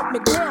got to put me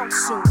down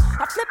soon.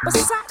 I flip a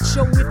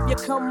sideshow if you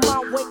come my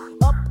way.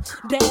 Up,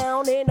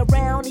 down, and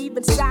around,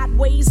 even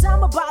sideways.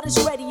 I'm about as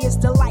ready as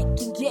the light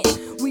can get.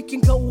 We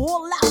can go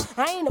all out.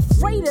 I ain't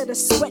afraid of the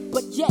sweat,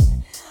 but yet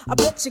I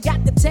bet you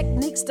got the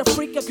techniques to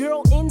freak a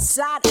girl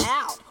inside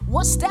out.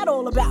 What's that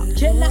all about?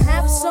 Can I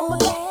have some of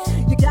that?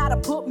 You gotta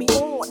put me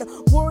on.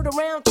 Word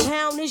around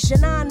town is your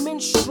 9 men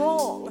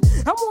strong.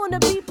 I wanna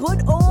be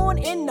put on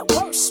in the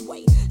worst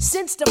way.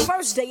 Since the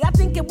first day, I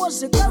think it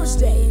was a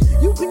Thursday.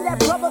 You be that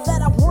brother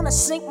that I wanna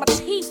sink my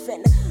teeth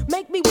in.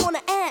 Make me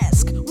wanna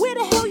ask, where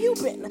the hell you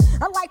been?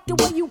 I like the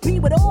way you be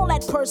with all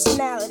that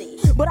personality.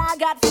 But I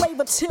got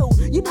flavor too,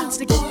 you need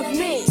to get with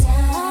me.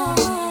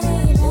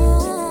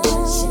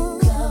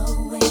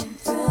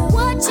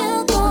 What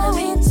you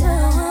going through?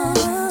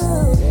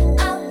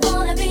 I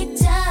wanna be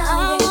down.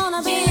 I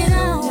wanna be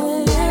down.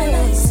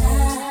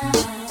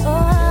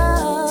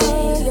 Oh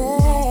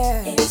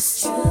yeah,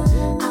 it's true.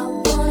 I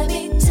wanna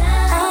be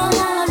down. I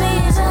wanna be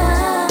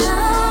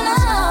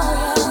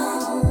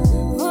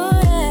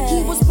down. He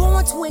was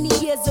born 20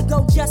 years ago,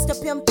 just a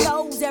pimp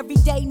toes. Every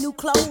day new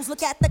clothes.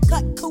 Look at the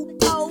cut, cool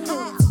toes.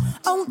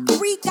 On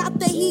 3, got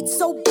the heat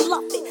so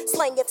fluffy.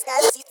 Slanging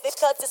taxis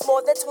because it's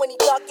more than 20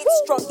 ducats.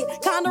 Struck it,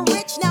 kinda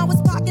rich, now his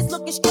pockets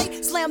looking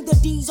straight. Slam the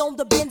D's on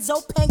the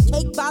benzo,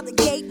 pancake by the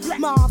gate.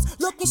 Mom's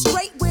looking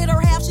straight with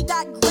her half, she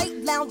got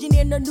great. Lounging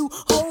in a new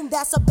home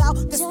that's about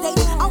the state.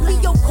 I'll be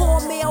your core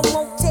mail,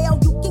 won't tell.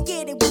 You can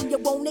get it when you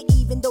want it,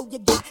 even though you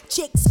got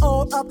chicks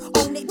all up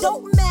on it.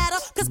 Don't matter,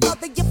 cause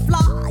mother you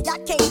fly, I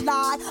can't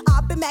lie.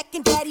 I've been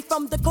macking daddy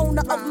from the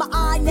corner of my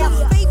eye. Now,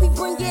 baby,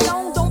 bring it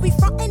on, don't be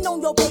frontin'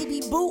 on your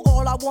baby boo.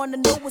 All I wanna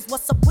know is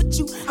what's up with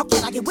you. How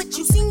can I get with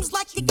you? Seems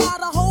like you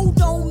got a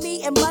hold on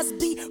me. It must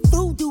be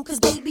voodoo, cause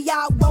baby,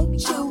 I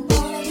want you.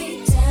 Down with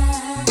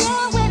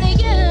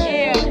you.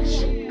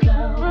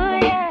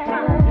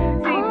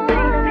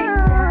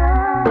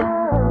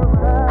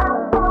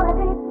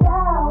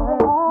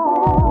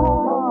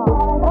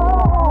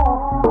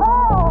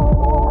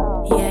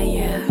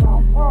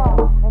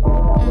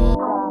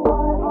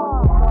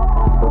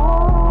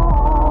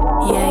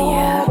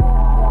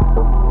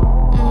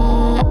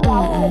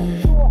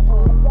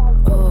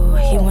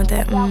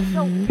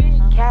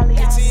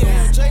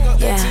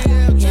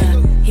 Yeah.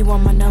 He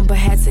want my number,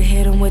 had to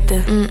hit him with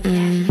the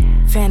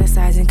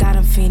fantasizing, got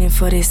him fiending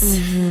for this.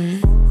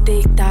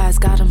 Thick thighs,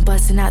 got him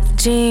busting out the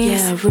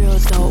jeans. Yeah, real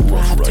dope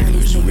vibe, turn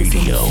these niggas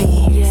into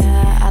fiends.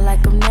 Yeah, I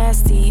like them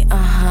nasty,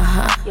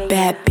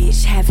 Bad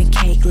bitch having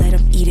cake, let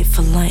him eat it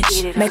for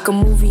lunch. Make a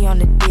movie on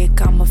the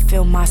dick, I'ma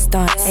film my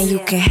stunts. And you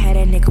can have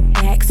that nigga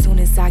back soon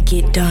as I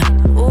get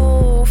done.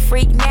 Ooh,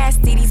 freak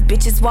nasty, these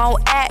bitches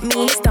won't at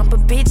me. Stump a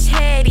bitch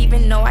head,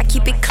 even though I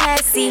keep it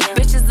classy.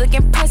 Bitches look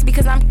impressed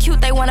because I'm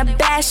cute, they wanna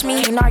bash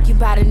me. Can't argue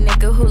about a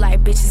nigga who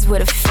like bitches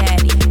with a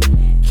fatty.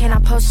 Can I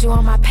post you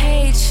on my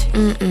page?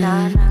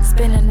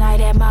 Spend a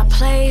night at my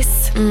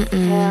place?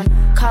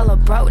 Call a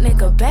broke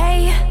nigga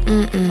bae?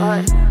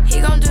 He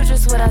gon' do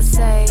just what I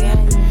say.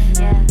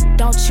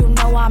 Don't you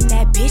know I'm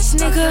that bitch,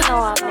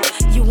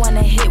 nigga? You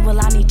wanna hit, well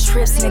I need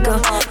trips,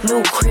 nigga.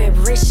 New crib,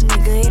 rich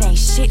nigga, it ain't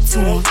shit to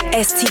him.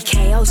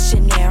 STKO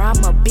Chanel,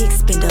 I'm a big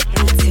spender,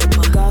 big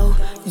tipper. Go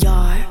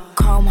yard,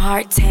 chrome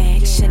heart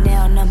tag,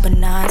 Chanel number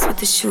 9s with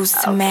the shoes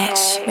to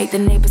match. Make the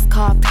neighbors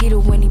call Peter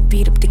when he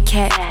beat up the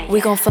cat. We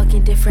gon' fuck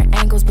in different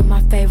angles, but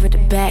my favorite the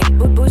back.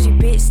 Bougie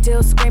bitch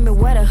still screaming,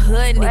 where the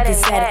hood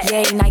niggas at?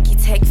 Yeah, Nike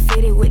Tech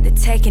fitted with the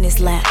tech in his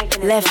lap.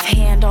 Left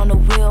hand on the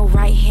wheel,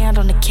 right hand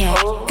on the cat.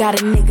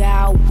 Got a nigga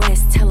out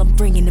west, tell him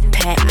bring in the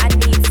pack. I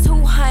need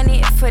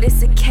 200 for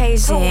this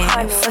occasion.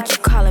 Fuck you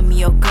calling me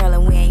your girl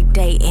and we ain't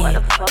dating.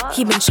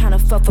 He been tryna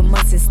fuck for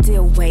months and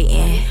still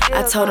waiting.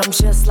 I told him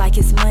just like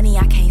his money,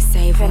 I can't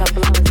save him.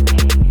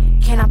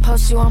 Can I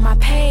post you on my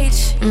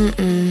page?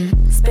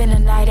 Spend a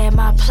night at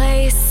my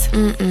place?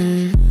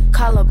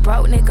 Call a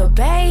broke nigga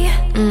bae?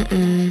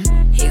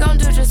 He gon'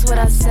 do just what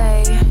I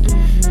say.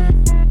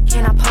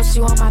 Can I post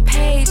you on my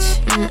page?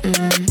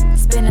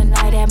 Spend a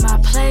night at my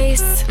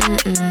place?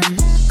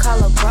 Call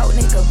a broke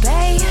nigga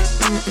bae?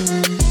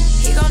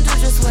 He gon' do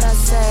just what I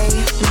say.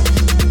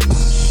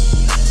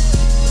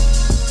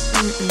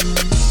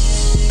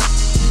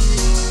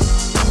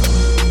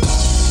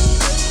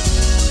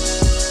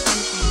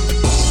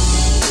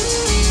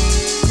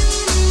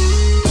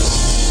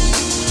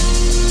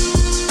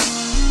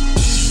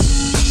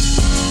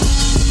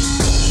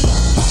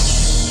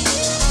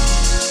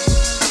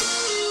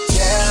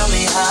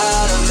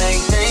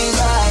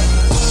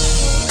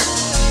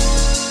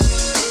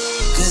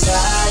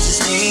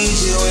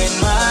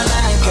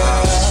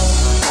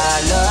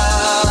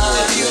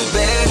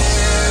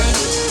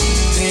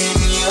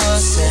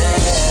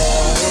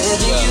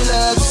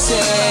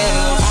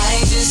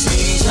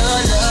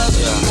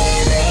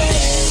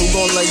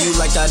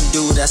 I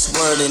do, that's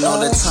word. And all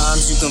the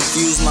times you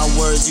confuse my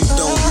words, you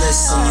don't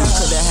listen. You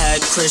could've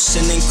had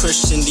Christian and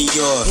Christian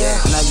Dior.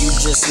 Now you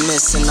just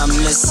missing, I'm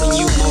missing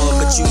you more.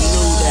 But you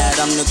knew that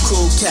I'm the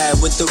cool cat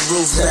with the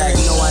roof back.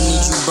 No, I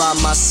need you by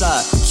my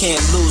side,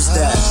 can't lose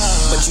that.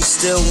 But you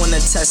still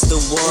wanna test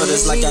the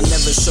waters, like I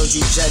never showed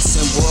you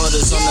jets and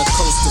waters on the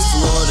coast of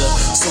Florida.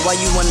 So why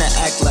you wanna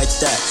act like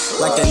that?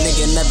 Like a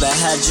nigga never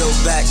had your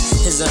back,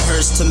 his and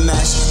hers to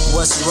match.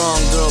 What's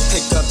wrong, girl?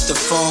 Pick up the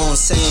phone,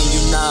 saying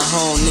you not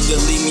home, nigga,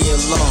 leave me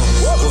alone.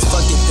 Well,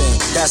 fuck it then,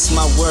 that's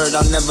my word,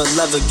 I'll never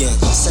love again.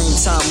 Same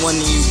time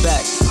wanting you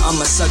back,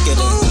 I'ma suck it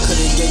in.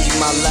 Could've gave you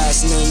my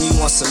last name, you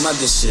want some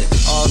other shit.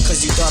 All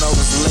cause you thought I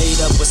was laid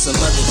up with some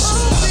other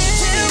shit.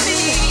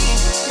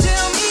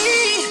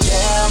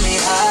 Tell me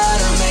how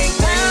to make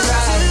things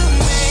right.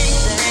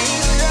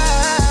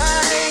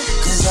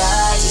 Cause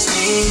I just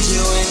need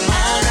you in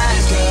my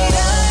life, girl.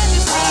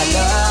 I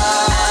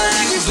love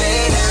you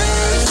better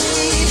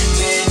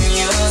than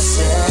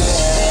yourself.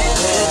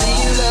 Better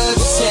you love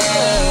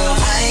yourself.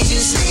 I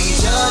just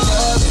need your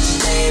love,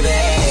 baby.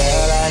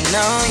 Girl, I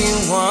know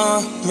you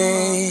want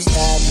me.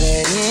 Stop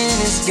playing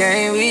this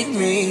game with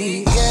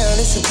me. Girl,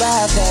 it's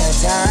about that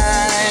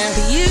time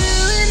for you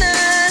and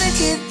I to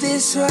get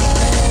this right.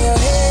 Lay your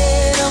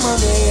head on my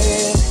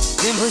bed,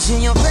 then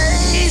pushing your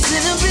face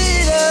in the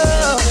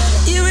middle.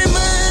 You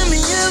remind me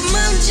of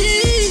my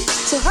G,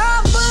 so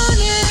hop on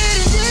it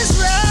and just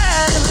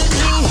ride with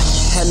me.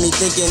 Had me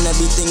thinking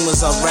everything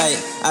was alright.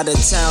 Out of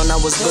town,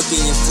 I was booking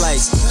your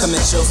flights.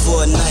 Coming chill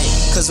for a night.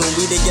 Cause when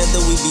we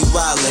together, we be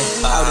wildin'.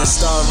 Out in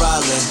Star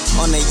Island.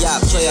 On a yacht,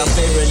 play our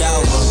favorite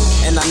album.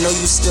 And I know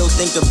you still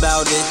think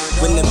about it.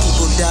 When the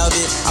people doubt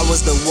it, I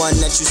was the one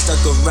that you stuck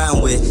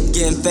around with.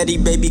 Getting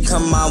Fetty, baby,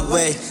 come my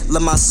way.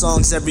 Love my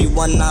songs, every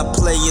one I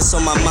play. It's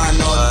on my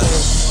mind all day.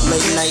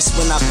 Late nights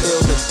when I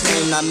feel the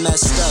pain. I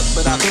messed up,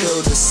 but I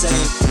feel the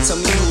same. Tell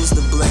me who's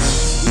to blame.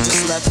 You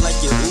just left like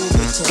your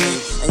Uber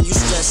came. And you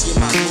stress, yeah,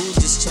 my mood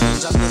just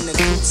changed. I've been the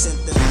groups and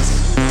things.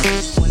 And you don't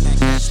really wanna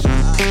catch my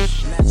eye.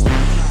 Match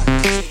my eye.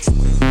 Chicks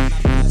win when I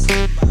pass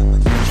me by.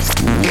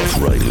 Rough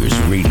Riders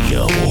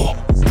Radio.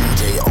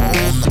 DJ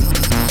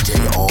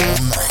all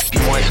night.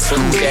 1,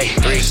 2, deck,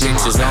 3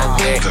 bitches on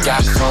deck.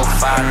 Got 4,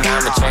 5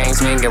 diamond chains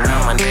hanging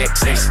around my neck.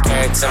 6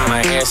 carats in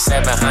my hair,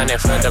 700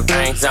 for the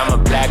banks. I'm a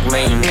black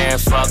millionaire,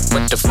 fuck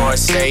with the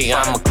foresight.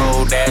 I'm a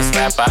cold ass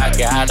rapper, I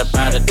get hot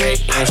about a day.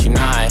 And she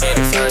know I hit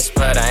it first,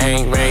 but I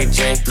ain't Ray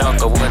J.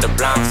 Loco with a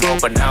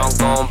blindfold, but I don't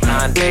go on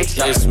blind dates.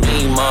 Just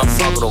me,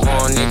 motherfucker, the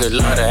one nigga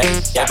love to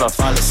hate. If I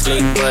fall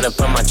asleep, but I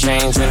put my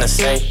chains in the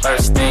safe.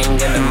 First thing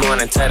in the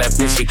morning, tell that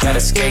bitch she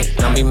gotta skate.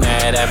 Don't be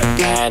mad at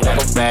me, don't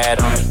go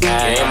bad on me. You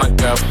ain't my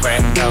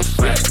girlfriend,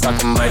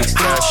 fucking buddies.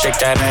 Girl, shake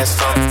that ass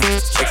for me,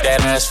 shake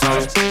that ass for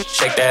me,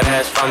 shake that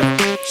ass for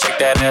me, shake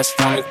that ass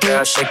for me,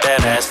 girl, shake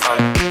that ass for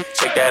me,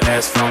 shake that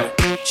ass for me,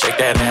 shake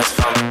that ass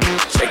for me,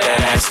 shake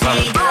that ass for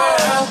me,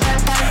 girl.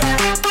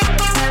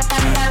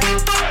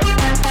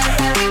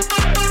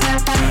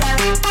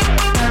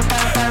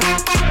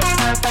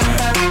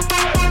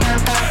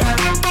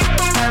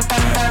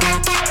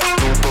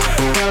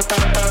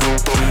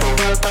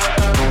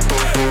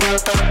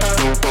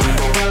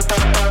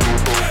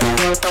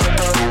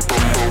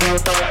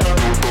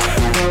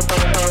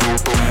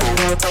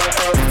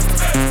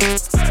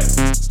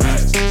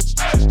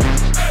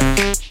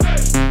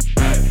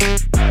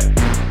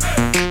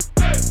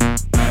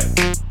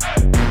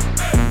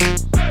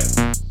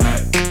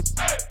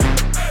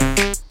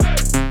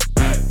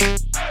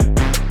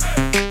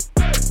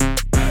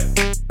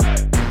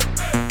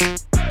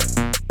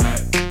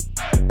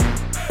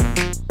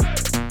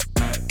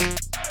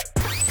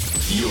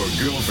 Your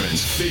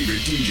girlfriend's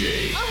favorite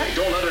DJ. I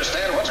don't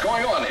understand what's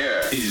going on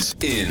here. Is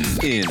in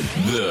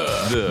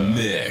the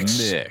mix.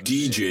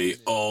 DJ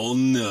all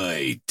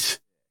night.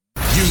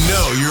 You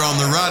know you're on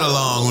the ride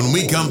along when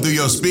we come through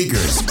your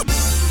speakers.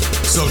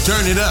 So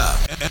turn it up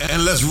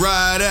and let's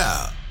ride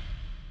out.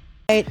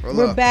 All right,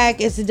 we're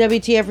back. It's the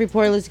WTF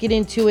report. Let's get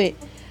into it.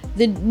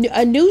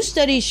 A new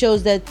study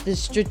shows that the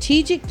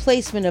strategic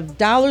placement of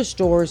dollar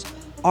stores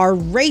are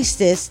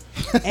racist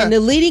and the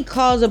leading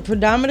cause of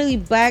predominantly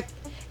black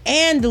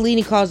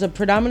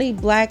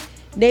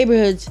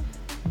neighborhoods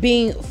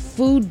being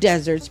food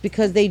deserts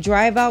because they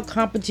drive out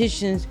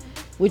competitions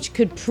which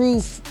could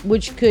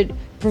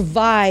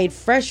provide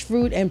fresh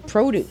fruit and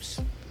produce.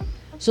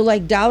 So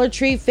like Dollar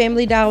Tree,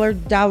 Family Dollar,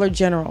 Dollar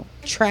General,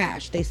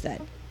 trash, they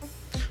said.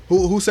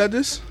 Who said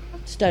this?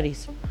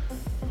 Studies.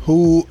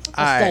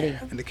 Study.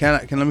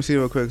 Can let me see it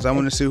real quick because I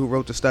want to see who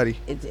wrote the study.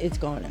 It's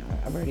gone now.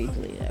 I've already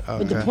deleted it. Okay.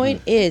 But the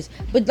point is,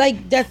 but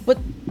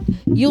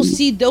you'll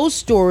see those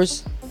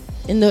stores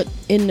in the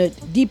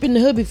deep in the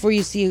hood before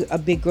you see a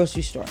big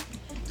grocery store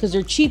because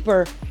they're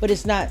cheaper, but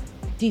it's not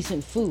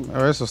decent food.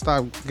 All right, so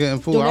stop getting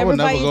food. Don't I would ever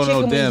never buy go your to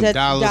no chicken damn wings at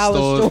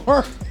dollar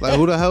store. Like,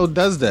 who the hell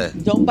does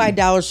that? Don't buy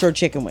dollar store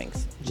chicken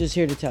wings. Just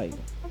here to tell you.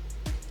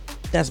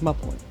 That's my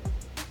point.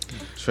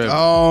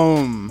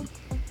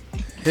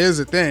 Here's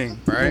the thing,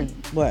 right?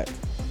 What?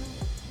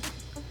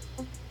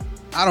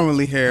 I don't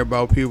really hear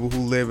about people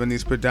who live in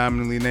these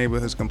predominantly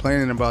neighborhoods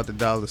complaining about the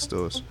dollar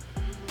stores.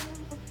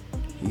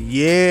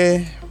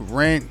 Yeah,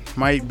 rent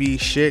might be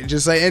shit.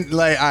 Just like, all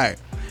right,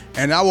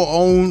 in our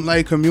own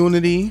like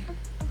community,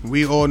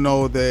 we all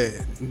know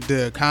that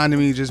the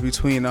economy just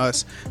between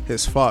us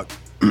is fucked.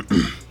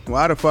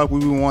 Why the fuck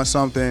would we want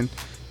something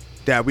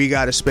that we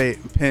gotta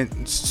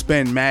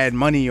spend mad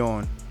money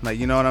on? Like,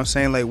 you know what I'm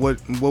saying? Like,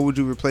 what would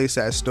you replace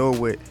that store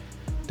with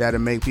that'll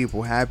make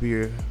people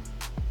happier?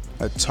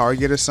 A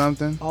Target or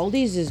something?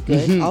 Aldi's is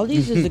good.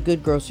 Aldi's is a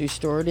good grocery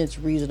store and it's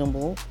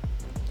reasonable.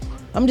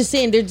 I'm just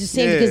saying, they're just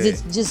saying because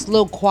it's just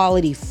low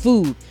quality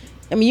food.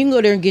 I mean, you can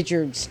go there and get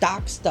your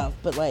stock stuff,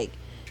 but like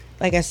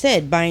I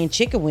said, buying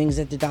chicken wings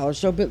at the dollar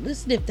store. But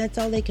listen, if that's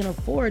all they can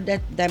afford,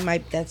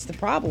 that's the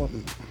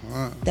problem.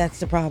 That's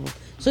the problem.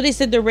 So they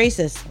said they're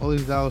racist. All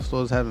these dollar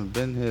stores haven't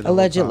been here.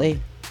 Allegedly.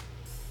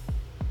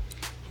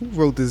 Who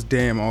wrote this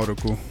damn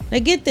article? Now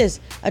get this.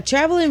 A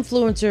travel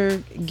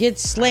influencer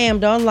gets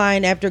slammed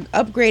online after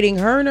upgrading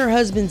her and her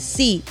husband's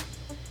seat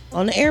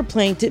on an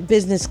airplane to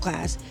business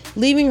class,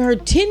 leaving her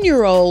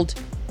 10-year-old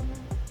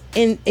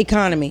in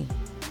economy.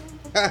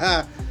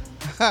 Oh,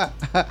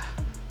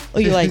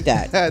 you like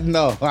that?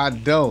 No, I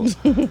don't.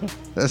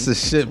 That's a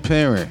shit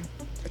parent.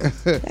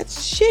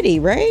 That's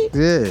shitty, right?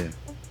 Yeah.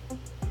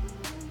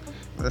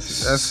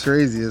 That's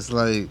crazy. It's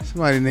like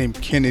somebody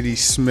named Kennedy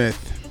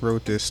Smith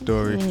wrote this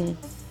story.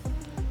 Mm-hmm.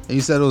 And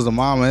you said it was the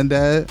mom and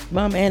dad?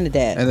 Mom and the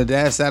dad. And the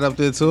dad sat up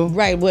there too?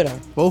 Right, with her.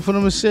 Both of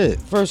them is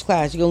shit. First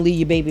class. You're going to leave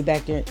your baby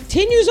back there.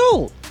 10 years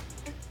old.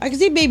 I can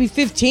see baby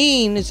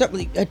 15 or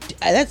something.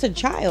 That's a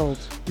child.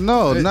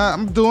 No,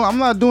 I'm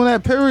not doing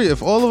that, period.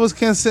 If all of us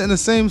can't sit in the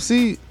same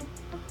seat,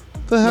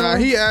 the hell? Nah,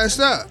 he asked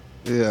up.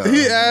 Yeah.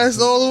 He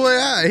asked all the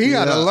way out. He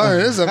got to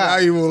learn. This is a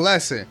valuable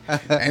lesson.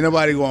 Ain't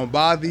nobody going to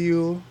bother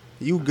you.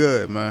 You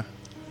good, man.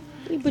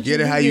 But get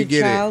it how you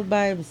get it. Child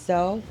by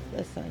himself?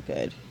 That's not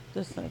good.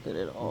 That's not good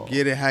at all.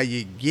 Get it how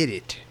you get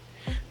it.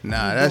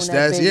 Nah, that's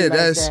that's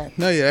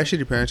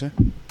shitty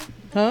parenting.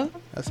 Huh?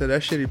 I said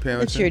that's shitty parenting.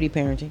 That's shitty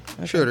parenting.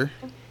 Okay. Shooter.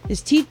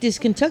 This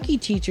Kentucky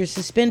teacher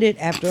suspended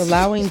after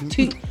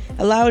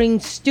allowing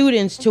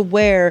students to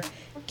wear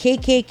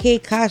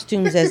KKK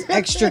costumes as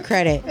extra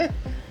credit. I'm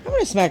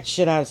gonna smack the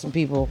shit out of some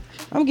people.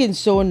 I'm getting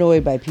so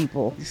annoyed by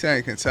people. You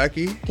saying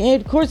Kentucky? Yeah,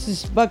 of course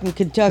it's fucking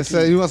Kentucky.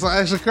 So you want some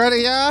extra credit,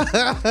 y'all?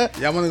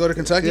 Y'all want to go to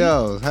Kentucky?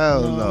 Yo,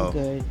 hell no. I'm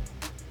good.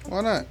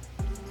 Why not?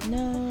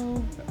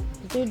 No,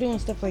 they're doing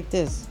stuff like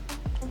this.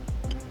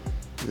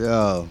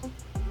 Yo,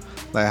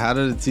 like how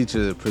did the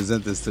teacher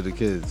present this to the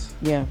kids?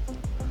 Yeah.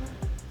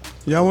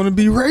 Y'all want to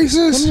be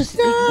racist?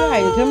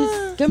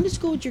 Come to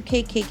school with your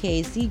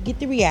KKK. See, get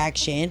the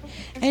reaction,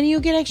 and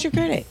you'll get extra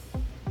credit.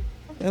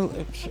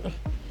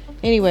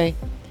 Anyway,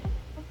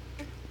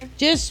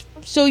 just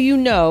so you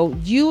know,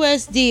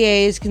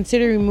 USDA is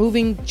considering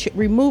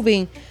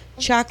removing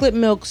chocolate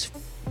milks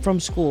from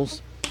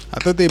schools. I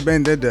thought they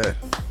been did that.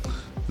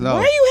 No.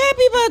 Why are you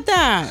happy about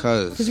that?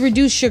 Because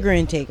reduced sugar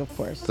intake, of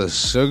course. The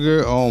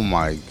sugar? Oh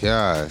my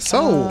God.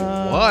 So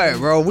what,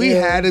 bro? We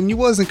had them. You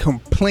wasn't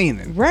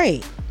complaining.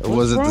 Right. It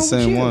wasn't the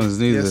same ones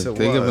neither. Yes, They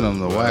giving them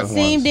the whack ones.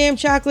 Same damn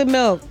chocolate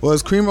milk. Well,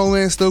 is Cream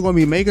Land still gonna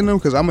be making them?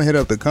 Because I'm gonna hit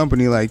up the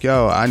company like,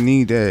 yo, I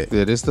need that.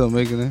 Yeah, they still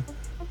making it.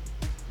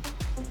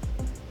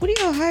 What are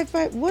y'all high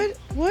five? What?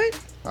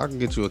 I can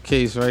get you a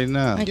case right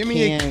now. Give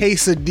me a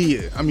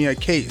quesadilla. I mean a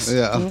case.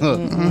 Yeah.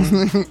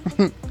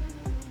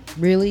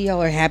 Really?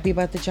 Y'all are happy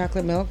about the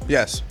chocolate milk?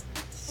 Yes.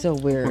 So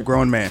weird. I'm a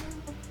grown man.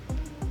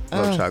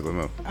 Love chocolate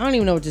milk. I don't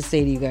even know what to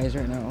say to you guys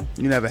right now.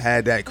 You never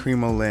had that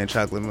Cremo Land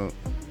chocolate milk.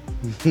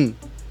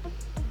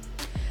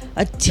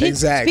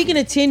 Exactly. Speaking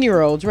of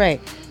 10-year-olds, right?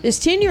 This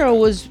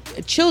 10-year-old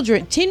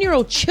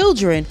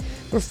children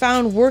were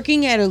found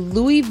working at a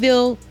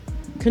Louisville,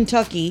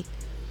 Kentucky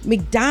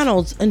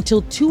McDonald's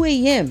until 2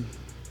 a.m.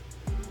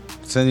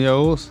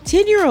 10-year-olds?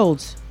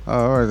 10-year-olds. Oh,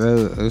 all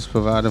right, that's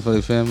providing for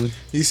their family.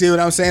 You see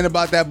what I'm saying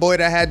about that boy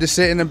that had to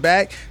sit in the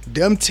back?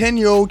 Them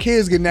 10-year-old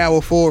kids getting out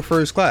with full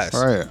first class.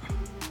 Right.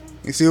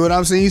 You see what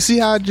I'm saying? You see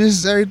how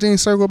just everything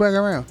circle back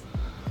around?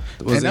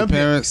 Was their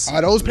parents?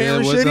 Are those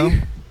parents shitty?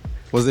 Them?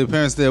 Was their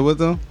parents there with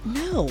them?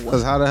 No.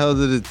 Because how the hell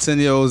did the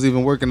 10-year-olds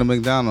even work in the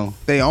McDonald's?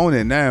 They own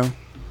it now.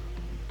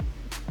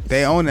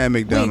 They own that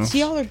McDonald's.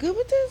 Wait, so y'all are good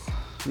with this?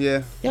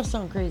 Yeah. Y'all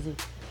sound crazy.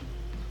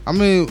 I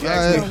mean, you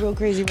sound real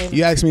crazy right now.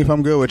 You asked me if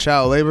I'm good with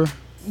child labor?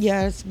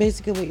 Yeah, that's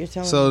basically what you're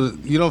telling me. So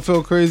you don't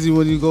feel crazy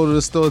when you go to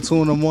the store 2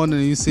 a.m.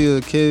 and you see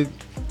a kid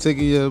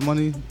taking your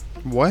money?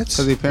 What?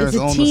 Because their parents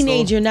own the store? It's a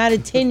teenager, not a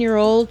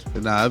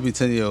 10-year-old. Nah, it'd be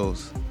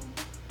 10-year-olds.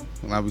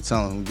 And I'll be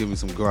telling them, give me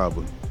some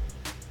grubber.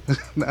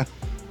 Nah.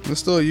 The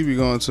store you be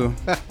going to?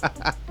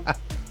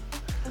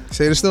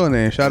 Say the store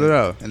name. Shout it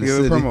out. Give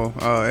it a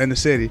promo. In the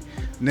city.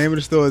 Name of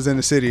the store is in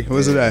the city.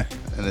 Where's it at?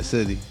 In the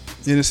city.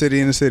 In the city.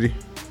 In the city.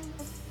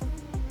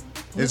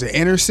 Is it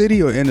inner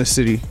city or inner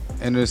city?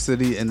 Inner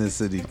city. In the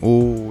city.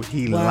 Oh,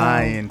 he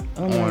lying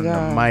on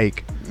the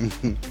mic.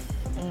 Come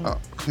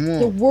on.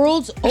 The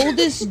world's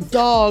oldest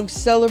dog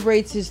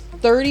celebrates his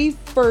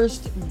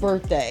 31st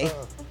birthday.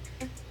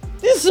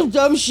 This is some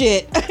dumb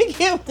shit. I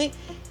can't wait.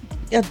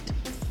 I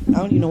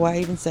don't even know why I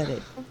even said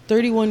it.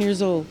 31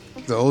 years old.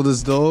 The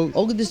oldest dog?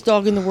 Oldest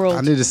dog in the world.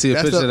 I need to see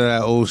a picture of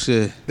that old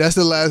shit. That's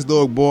the last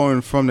dog born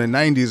from the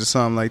 90s or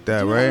something like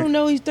that, right? I don't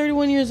know. He's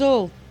 31 years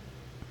old.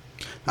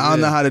 I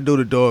don't know how to do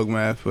the dog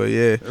math, but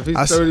yeah. If he's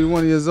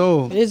 31 years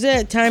old. Is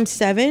it times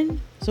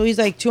 7? So he's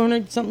like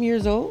 200 something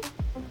years old?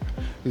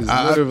 He's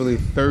literally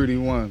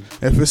 31.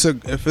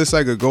 If it's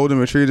like a golden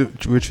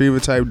retriever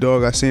type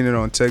dog, I seen it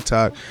on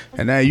TikTok,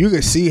 and now you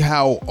can see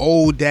how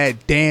old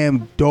that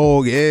damn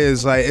dog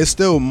is. Like, it's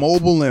still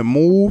mobile and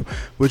move,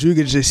 but you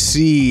can just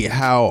see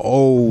how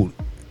old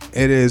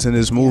it is in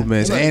his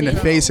movements and the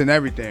face and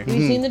everything. Have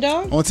you seen the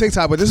dog? On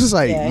TikTok, but this is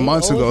like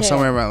months ago,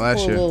 somewhere around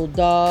last year. Little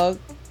dog.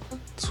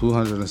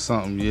 200 and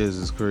something years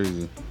is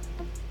crazy.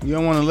 You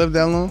don't want to live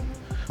that long?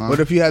 What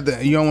if you had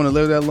you don't want to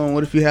live that long?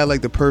 What if you had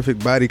like the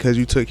perfect body because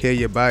you took care of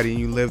your body and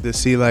you lived to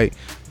see like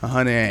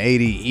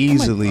 180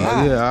 easily?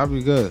 Yeah, I'll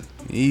be good.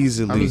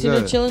 Easily. He's in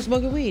there chilling,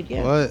 smoking weed.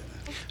 Yeah. What?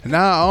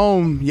 Nah,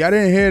 y'all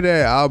didn't hear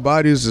that our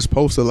bodies are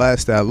supposed to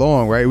last that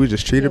long, right? We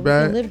just treat it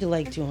bad. We lived to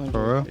like 200.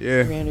 For real?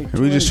 Yeah. 300,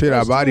 We just treat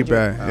our body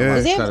bad. Yeah.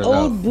 Because they have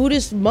old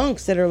Buddhist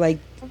monks that are like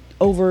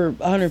over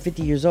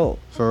 150 years old.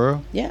 For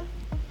real? Yeah.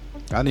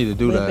 I need to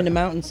do Live that. in the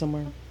mountains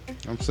somewhere.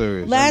 I'm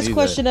serious. Last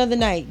question of the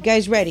night.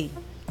 Guys ready?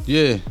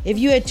 Yeah. If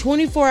you had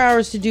 24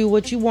 hours to do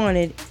what you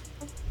wanted,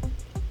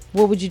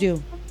 what would you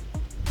do?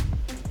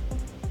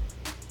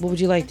 What would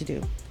you like to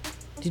do?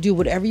 To do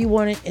whatever you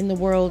wanted in the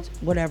world,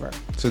 whatever.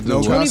 To do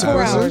No 24 hours.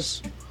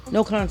 consequences?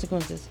 No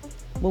consequences.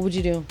 What would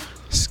you do?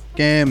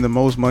 Scam the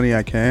most money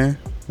I can.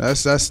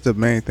 That's the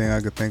main thing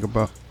I could think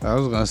about. I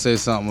was gonna say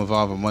something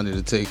involving money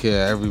to take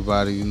care of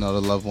everybody, you know,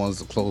 the loved ones,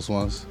 the close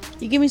ones.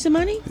 You give me some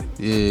money?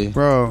 Yeah.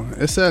 Bro,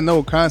 it said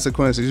no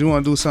consequences. You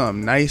want to do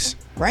something nice?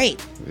 Right.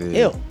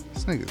 Yeah. Ew.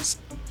 This nigga's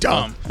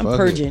dumb. I'm Fuck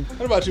purging.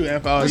 What about you,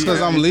 Info? Just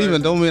because I'm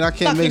leaving don't mean I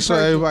can't Fucking make sure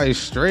purging. everybody's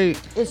straight.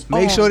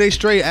 Make sure they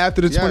straight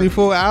after the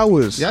 24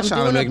 hours. Y'all I'm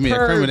trying to doing make a me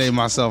purge. incriminate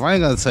myself. I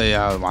ain't gonna tell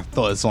y'all my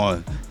thoughts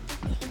on.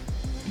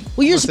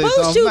 Well, you're I'm gonna say supposed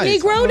to, something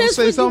nice. Negro. I'm gonna That's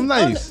say what something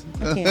you, nice.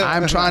 Okay.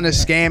 I'm trying to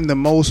scam the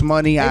most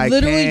money I I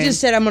literally can just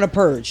said I'm gonna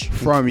purge.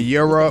 from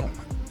Europe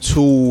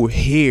to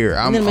here.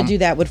 And then I'm gonna do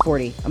that with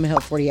 40. I'm gonna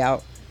help 40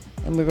 out,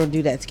 and we're gonna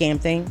do that scam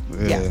thing.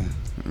 Yeah.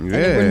 And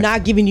then we're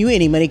not giving you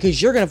any money because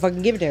you're gonna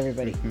fucking give it to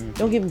everybody.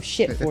 Don't give them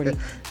shit, 40.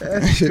 You're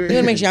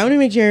gonna make sure. I'm gonna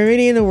make sure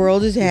everybody in the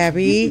world is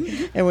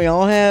happy, and we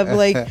all have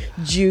like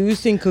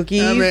juice and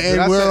cookies. I'm gonna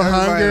end world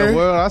hunger. In the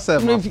world, I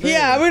said my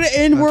Yeah, I'm gonna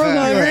end world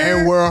hunger.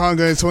 And world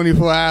hunger in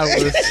 24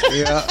 hours.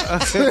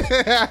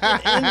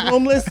 And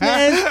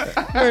homelessness.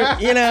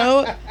 You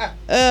know.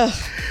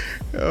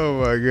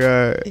 Oh my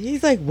God.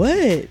 He's like,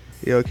 what?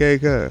 You okay,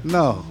 cuz?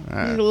 No. You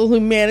little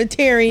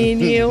humanitarian,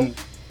 you.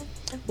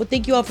 Well,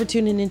 thank you all for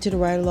tuning into the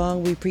ride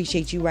along. We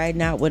appreciate you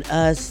riding out with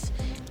us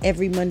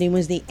every Monday,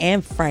 Wednesday,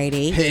 and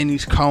Friday. Hitting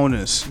these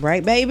corners.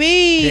 Right,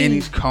 baby? Hitting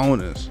these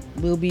corners.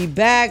 We'll be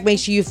back. Make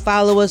sure you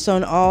follow us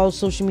on all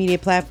social media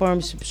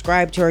platforms.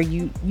 Subscribe to our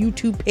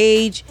YouTube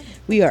page.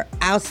 We are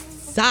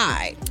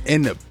outside.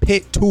 In the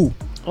pit, too.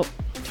 Oh,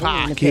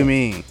 Fuck you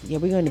mean? Yeah,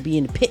 we're going to be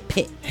in the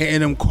pit.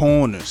 Hitting them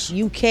corners.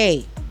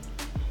 UK.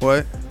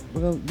 What?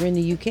 We're in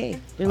the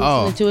UK. They're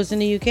listening to us in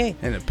the UK.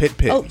 In the pit.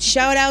 Oh,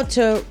 shout out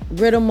to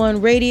Rhythm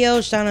One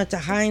Radio. Shout out to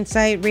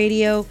Hindsight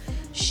Radio.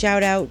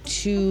 Shout out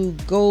to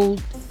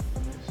Gold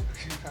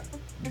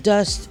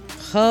Dust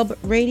Hub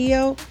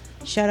Radio.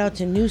 Shout out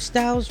to New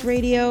Styles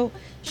Radio.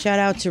 Shout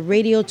out to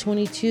Radio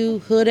 22,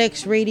 Hood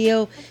X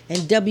Radio, and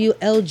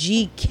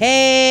WLGK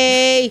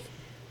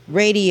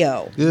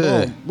Radio.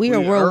 Yeah. Boom. We are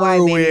worldwide,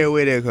 baby. Everywhere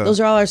with it, cuz. Those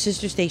are all our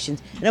sister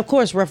stations. And of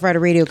course, Rough Rider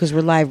Radio, because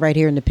we're live right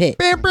here in the pit.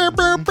 Where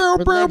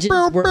legends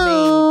were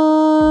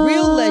made.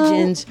 Real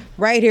legends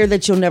right here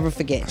that you'll never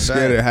forget.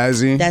 Scared of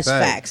Hazzy. That's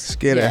facts.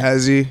 Scared of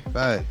Hazzy.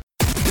 Right.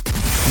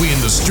 We in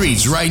the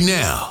streets right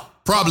now.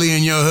 Probably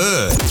in your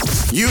hood.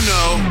 You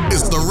know,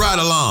 it's the ride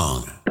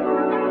along.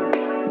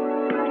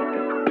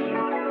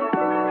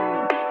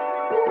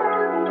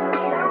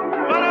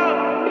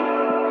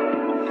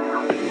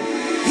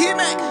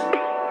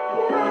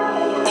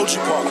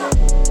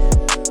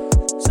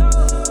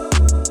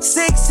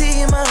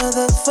 Sexy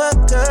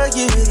motherfucker,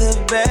 you the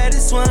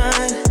baddest one.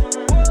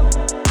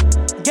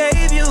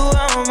 Gave you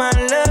all my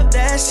love,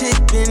 that shit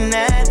been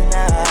adding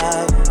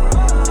up.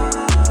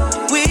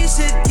 We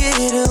should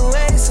get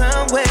away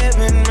somewhere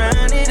and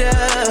run it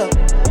up.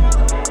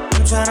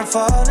 I'm tryna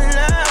fall in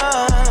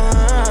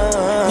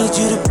love. Need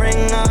you to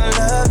bring all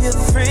of your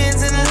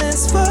friends and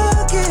let's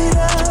fuck it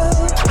up.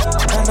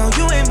 I know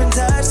you ain't been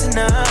touched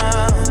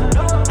enough.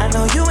 I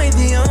know you ain't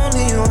the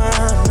only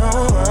one, no.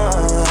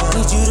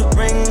 Need you to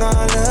bring all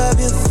of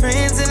your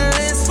friends and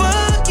let's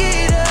fuck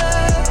it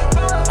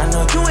up. I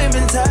know you ain't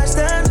been touched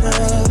enough.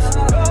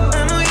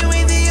 I know you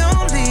ain't the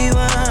only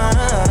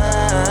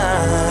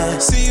one.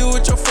 See you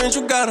with your friends,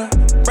 you got her.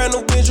 Brand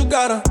new bitch, you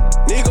got her.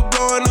 Nigga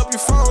blowing up your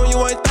phone, you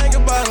ain't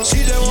thinking about her. She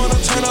just wanna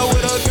turn up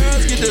with her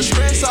girls, get the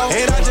stress off.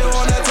 And I just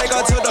wanna take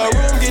her to the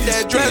room, get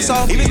that dress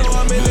off. Even though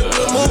I'm in a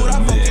good mood, I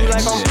fuck you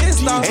like I'm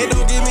pissed off. And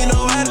don't give me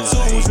no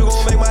attitude, you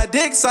gon' make my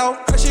dick bricks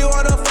off. Her she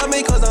wanna fuck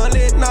me cause I'm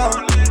lit now.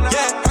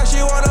 Yeah, her she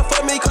wanna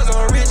fuck me cause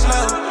I'm rich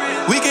now.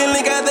 We can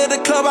link after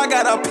the club, I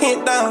got her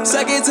pinned down.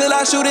 Second till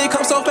I shoot it,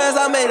 come so fast,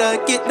 I made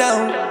her get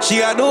down. She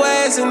got no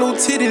ass and no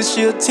titties,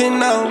 she a 10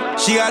 now.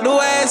 She got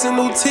no ass and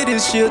no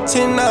titties, she a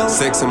 10 now.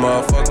 Sexy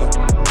motherfucker.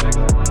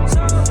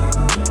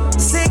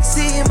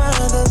 Sexy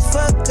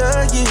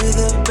motherfucker, you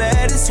the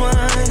baddest one.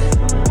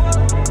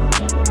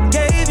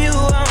 Gave you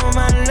all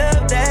my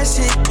love, that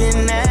shit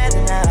been at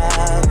enough.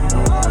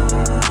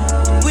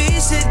 We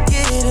should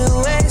get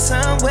away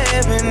somewhere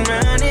and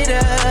run it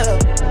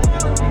up.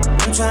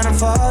 I'm tryna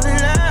fall in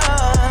love.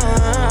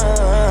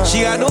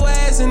 She got no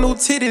ass and no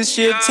titties,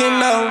 she a 10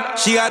 now.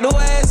 She got no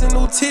ass and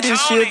no titties,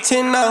 she a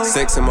 10 now.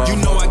 Sexy motherfucker. You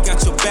know I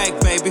got your back,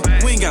 baby.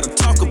 We ain't gotta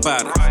talk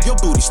about it. Your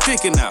booty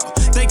sticking out.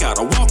 They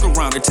gotta walk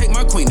around and take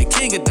my queen, the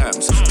king of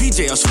diamonds.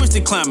 PJ, I'm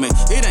switching climbing.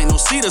 It ain't no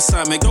seat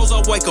assignment. Goes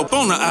all wake up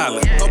on the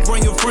island. I'll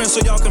bring your friends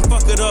so y'all can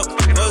fuck it up.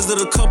 Us did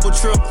a couple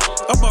trip.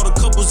 I brought a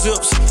couple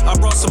zips. I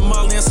brought some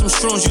Molly and some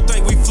shrooms. You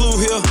think we flew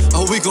here?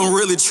 Oh, we gon'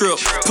 really trip.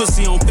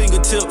 Pussy on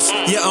fingertips.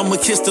 Yeah, I'ma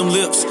kiss them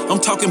lips. I'm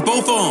talking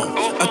both arms.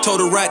 I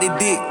told her ride the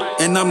dick,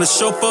 and I'm the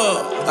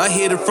chauffeur. I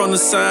hit it from the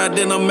side,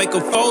 then I make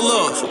her fold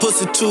up.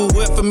 Pussy too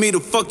wet for me to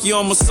fuck you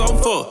on my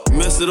sofa.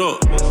 Mess it up.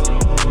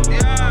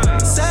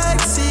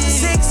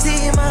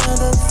 Sexy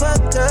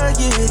motherfucker,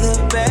 you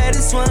the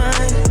baddest one.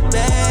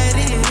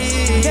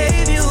 Baddie.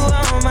 Gave you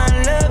all my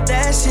love,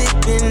 that shit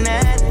been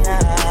at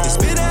enough. It's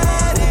been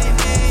at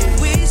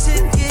it. We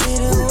should get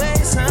away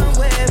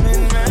somewhere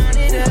and run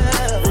it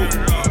up. I'm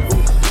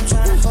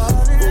tryna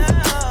fall in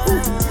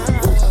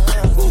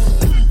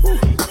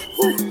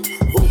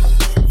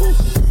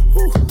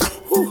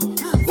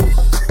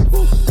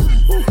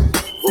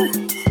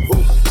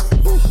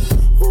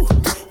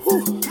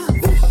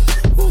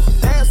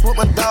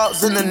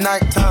dogs in the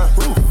nighttime.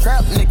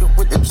 Trap nigga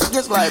with the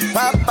chickens like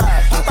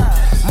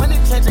Popeye. Money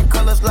changing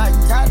colors like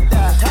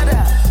tie-dye.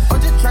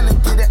 I'm just tryna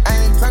get it, I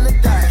ain't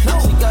tryna die.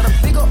 She got a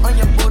big ol' on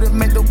your booty,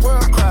 make the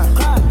world cry.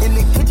 In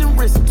the kitchen,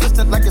 wrist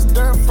twisted like a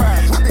stir fry.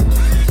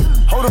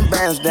 Hold them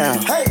bands down,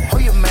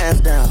 hold your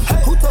mans down.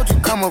 Who told you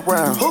come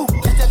around? Who?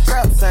 It's that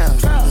trap sound.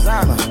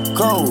 Designer,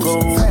 gold,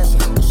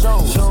 fashion,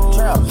 shows,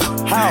 trap,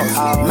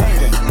 house,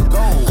 made it,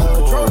 gold.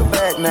 Control the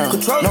bag now.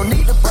 No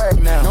need to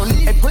brag now.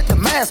 Hey, put the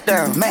mask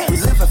down. We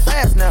living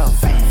fast now.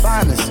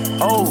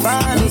 Finest, old,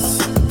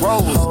 finest,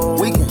 rose.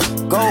 We can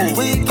go,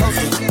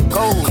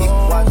 go. Keep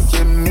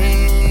watching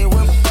me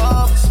with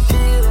bucks.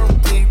 Still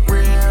keep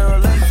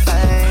real and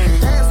fame.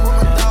 Dance with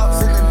my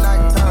dogs in the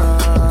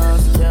nighttime.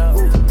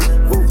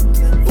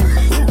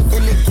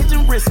 In the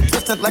kitchen, wrist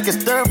twisted like a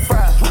stir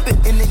fry. Whip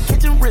it in the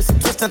kitchen, wrist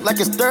twisted like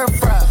a stir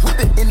fry. Whip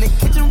it in the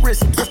kitchen,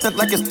 wrist twisted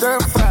like a stir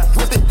fry.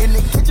 Whip it in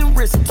the kitchen,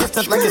 wrist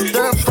twisted like a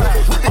stir fry.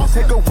 I'll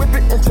take a whip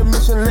it,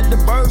 intermission, let the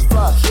birds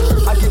fly.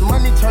 I get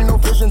money, turn no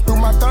vision through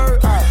my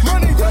third eye.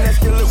 Money, gun that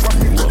skill, watch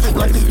me whip it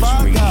like the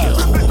five guys.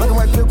 Black and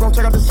white pilgrim,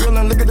 check out the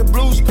ceiling, look at the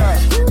blue sky.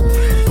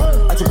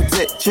 I took a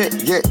check,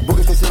 yeah.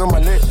 Boogers, they sit on my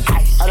neck.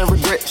 I didn't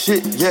regret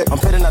shit, yeah. I'm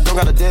petting, I don't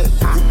got a debt.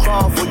 You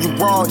crawl for you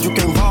brawl, you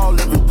can't ball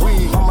every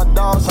week. All my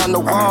dogs on the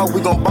wall,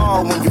 we gon'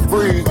 ball when you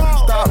free.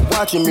 Stop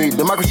watching me,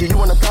 democracy, you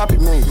wanna copy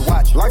me.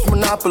 Watch, life's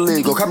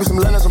monopoly, go copy some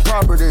land and some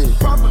property.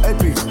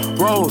 AP,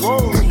 rose,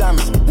 green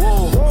diamonds,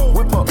 whoa.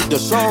 Whip up the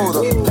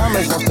soda,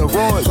 diamonds on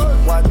steroids.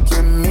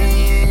 Watching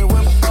me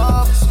whip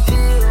up,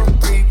 still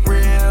keep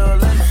real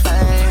and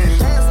fame.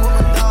 Dance with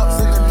my dogs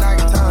in the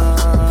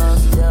nighttime.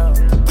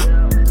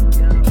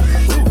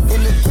 In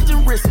the kitchen,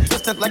 wrist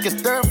twisted like a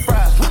stir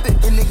fry. Whip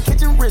it in the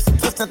kitchen, wrist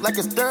twisted like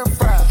a stir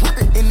fry. Whip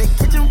it in the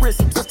kitchen, wrist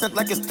twisted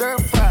like a stir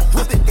fry.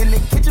 Whip it in the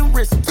kitchen,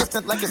 wrist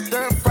twisted like a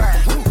stir fry.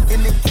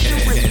 In the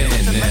kitchen, wrist twisted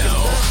like a stir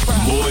fry.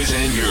 Boys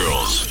and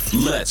girls,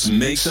 let's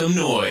make some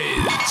noise.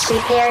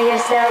 Prepare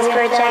yourselves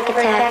for a jack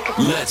attack.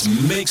 Let's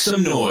make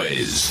some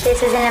noise.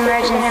 This is an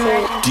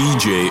emergency.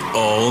 DJ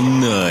all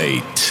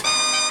night.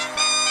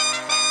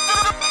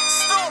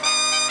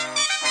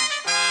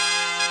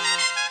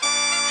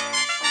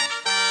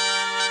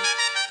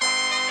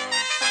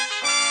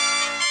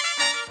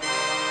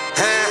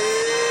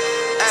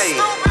 Hey,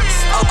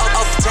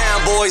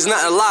 uptown boys,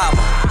 nothing live.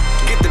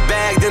 Get the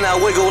bag, then I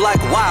wiggle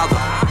like Wilder.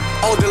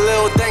 All the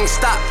little things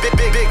stop,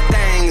 big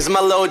things. My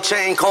little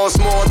chain costs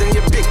more than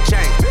your big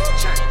chain.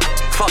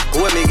 Fuck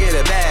with me, get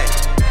it bag.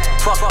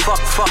 Fuck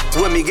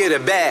with me, get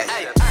it bag.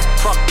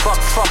 Fuck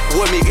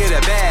with me, get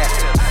it bag.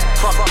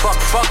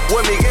 Fuck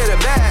with me, get it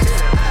bag.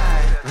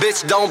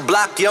 Bitch, don't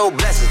block your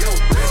blessings.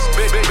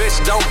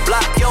 Bitch, don't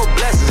block your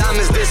blessings.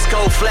 Diamonds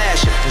disco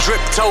flashing, drip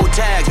toe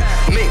tagging,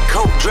 mink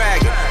coat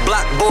dragging,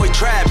 block boy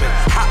trapping,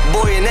 hot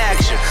boy in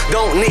action.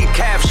 Don't need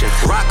caption.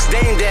 Rocks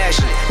dame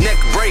dashing, neck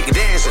break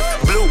dancing,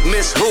 blue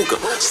miss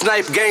hookah,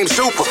 snipe game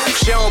super.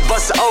 She don't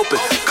bust it open,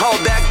 call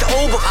back the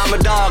Uber. I'm a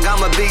dog,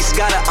 I'm a beast,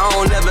 gotta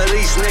own, never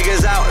lease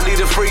niggas out. Lead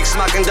the freaks,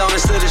 smocking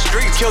donuts to the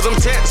streets. Kill them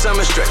tents, I'm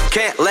a strip.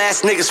 Can't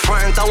last niggas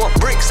frontin', throwin'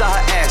 bricks on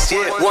her ass.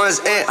 Yeah, ones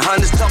and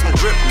hundreds talking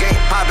drip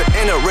game, poppin'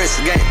 in a wrist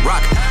game,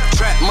 rockin'.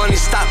 Trap money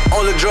stop,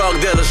 all the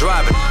drug dealers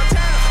robbing.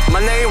 My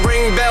name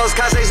ring bells,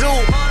 Kase Zoo.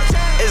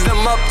 Is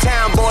them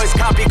uptown boys. boys,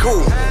 copy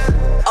cool.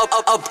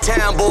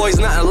 Uptown boys,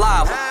 nothing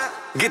live.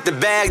 Get the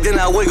bag, then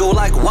I wiggle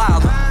like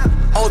wild.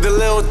 All the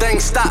little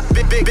things stop,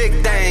 big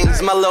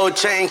things. My little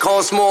chain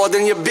costs more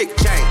than your big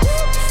chain.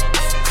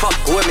 Fuck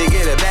with me,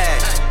 get a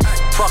bag.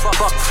 Fuck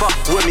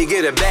with me,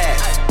 get a bag.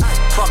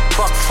 Fuck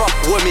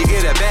with me,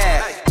 get a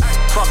bag.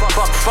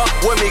 Fuck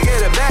with me,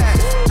 get a bag.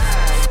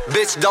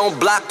 Bitch, don't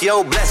block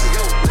your blessings.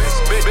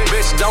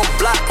 Bitch, don't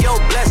block your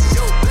blessings.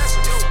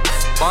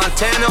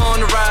 Montana on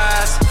the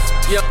rise.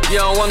 You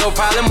don't want no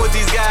problem with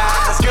these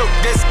guys. Skip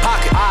this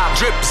pocket,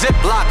 drip, zip,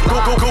 lock,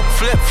 goop,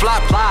 flip,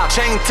 flop,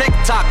 chain, tick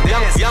tock.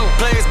 Young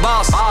players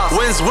boss,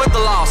 wins with the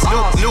loss.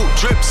 New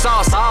drip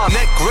sauce,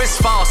 neck, wrist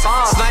false.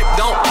 Snipe,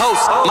 don't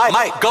post,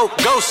 might go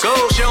ghost.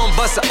 She don't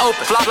bust it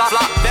open, flop,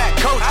 that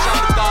coach.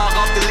 I'm the dog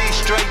off the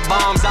leash, straight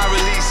bombs. I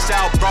release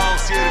South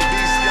Bronx, here the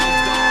beast, young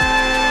dog.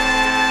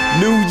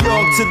 New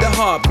York to the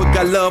heart, but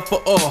got love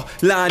for all.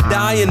 Line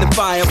die in the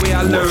fire where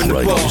I learned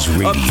to ball.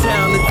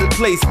 Uptown is the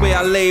place where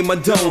I lay my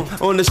dome.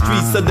 On the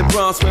streets of the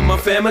Bronx where my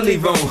family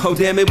roam. Oh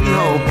damn it, we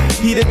home.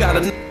 Peter got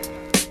a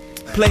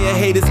player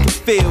haters can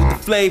feel the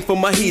flame for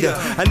my heater.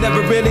 I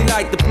never really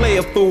liked to play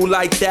a fool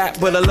like that,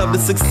 but I love to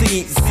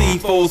succeed. See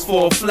foes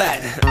fall flat,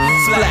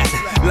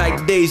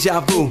 like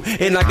deja vu.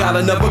 And I got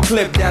another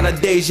clip down a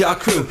deja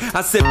crew.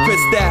 I said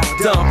pissed out,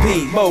 Don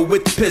P, Mo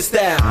with the piss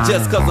down.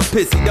 Just cause I'm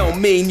pissy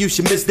don't mean you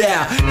should miss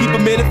down. Keep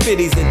them in the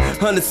 50s and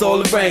hundreds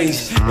all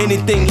arranged.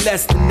 Anything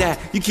less than that,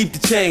 you keep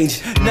the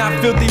change. Not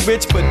filthy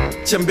rich, but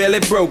I'm barely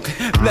broke.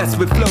 Blessed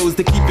with flows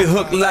that keep you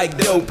hooked like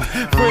dope.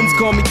 Friends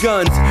call me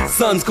guns,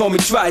 sons call me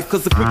trife.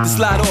 Cause I'm quick to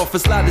slide off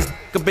and slide this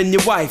up in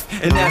your wife.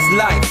 And that's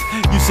life,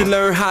 you should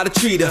learn how to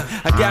treat her.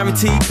 I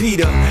guarantee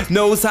Peter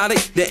knows how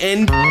to the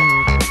end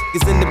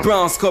is in the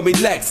Bronx, call me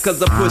Lex.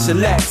 Cause I push a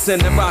Lex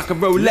and I rock a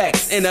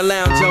Rolex. And I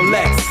lounge on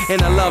Lex,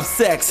 and I love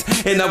sex.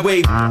 And I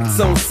wave on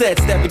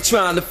sets that be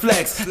trying to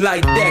flex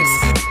like Dex.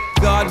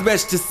 God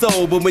rest your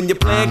soul, but when you're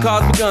playing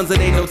cards with guns, it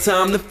ain't no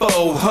time to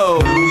fold. Ho,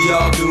 New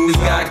York dudes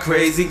got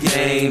crazy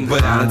game,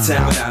 but out of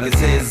town,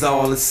 it's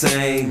all the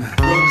same.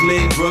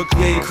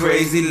 Brooklyn,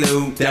 crazy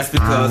loot. That's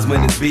because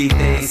when it's beat,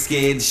 they ain't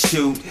scared to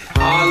shoot.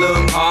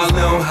 Harlem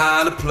know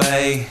how to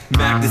play.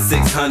 Mac to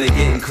 600,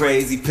 getting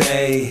crazy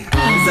pay.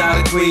 Cause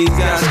out of Queens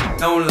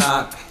got on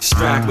lock.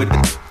 Strapped with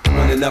the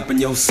running up in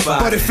your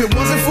spot. But if it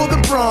wasn't for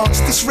the Bronx,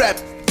 this rap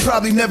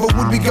probably never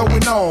would be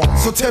going on.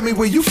 So tell me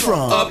where you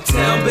from.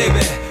 Uptown,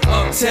 baby.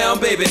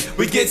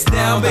 We gets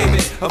down, baby.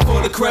 Up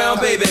for the crown,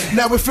 baby.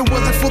 Now if it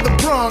wasn't for the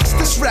Bronx,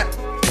 this rap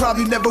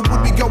probably never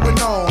would be going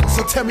on.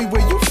 So tell me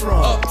where you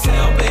from.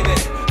 Uptown, baby.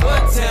 We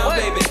gets down,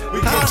 baby.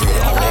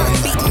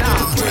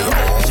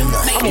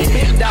 I'm a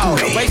big dog.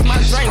 Waste my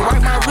drink,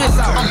 wipe my wrist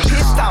out. I'm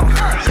pissed off.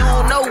 You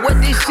don't know what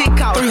this shit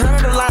cost.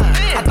 300 a line.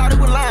 I thought it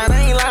was lying,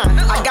 I ain't lying.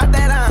 I got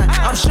that on.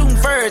 I'm shooting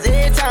furs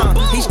every time.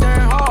 He staring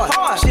hard.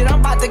 Shit, I'm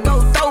about to go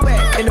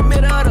throwback in the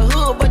middle of the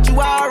hood, but you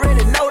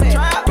already know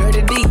that.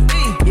 Dirty D,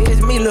 yeah,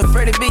 it's me, Lil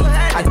Freddie B.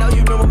 I know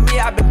you remember me,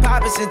 I've been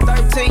poppin' since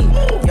 13.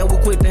 Yeah, we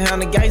quit the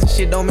handle gangsta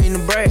shit, don't mean to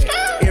brag.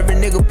 Every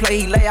nigga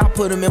play, he lay, I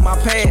put him in my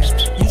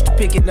past. Used to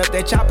picking up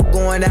that chopper,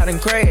 going out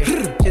and crash.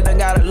 Shit done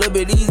got a little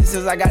bit easy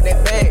since I got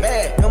that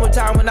bag. Remember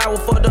time when I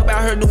was fucked up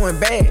out here doing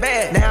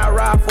bad. Now I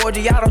ride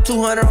 4G out on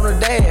 200 on the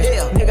dash.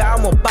 Nigga,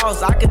 I'm a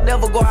boss, I can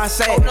never go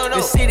outside.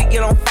 The city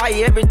get on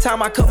fire every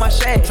time I cut my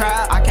shack.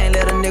 I can't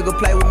let a nigga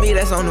play with me,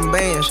 that's on them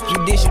bands.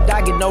 You dish, you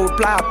die, get no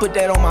reply, I put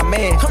that on my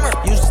man.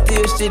 Used to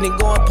steal shit and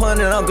go and pun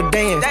and Uncle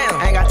Dan.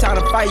 I ain't got time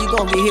to fight, you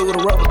gon' get hit with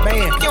a rubber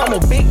band. I'm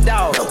a big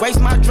dog,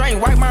 waste my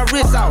drink, wipe my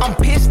wrist out. I'm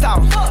pissed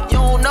off, you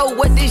don't know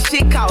what this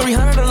shit cost.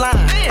 300 a line,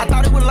 I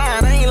thought it was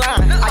lying, I ain't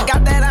lying. I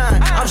got that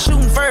on, I'm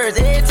shooting furs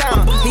every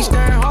time. He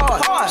staring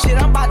hard, shit,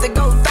 I'm about to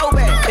go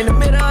throwback in the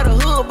middle of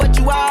the hood, but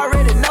you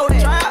already know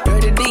that.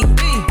 Dirty D,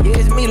 yeah,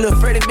 it's me, Lil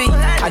Freddie B.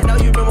 I know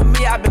you remember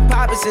me, I've been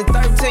poppin' since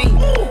 13.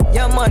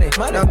 Young money,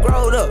 done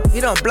growed up,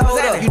 he done blowed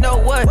up. You know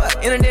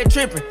what? Internet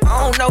trippin', I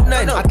don't know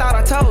nothing. I thought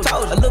I told you,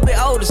 a little bit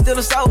older, still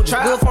a soldier.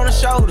 Good from the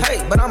shoulder,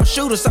 hey, but I'm a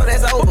shooter, so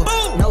that's over.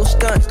 No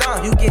stunts,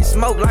 you get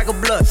smoked like a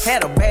blunt.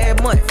 Had a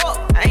bad month,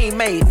 I ain't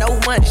made no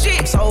money.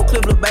 I'm so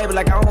clip, little baby,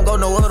 like I don't go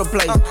no other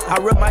place. I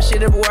rip my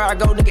shit everywhere I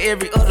go, nigga,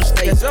 every other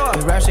state. This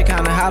rap shit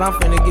kinda hot, I'm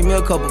finna give me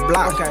a couple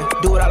blocks.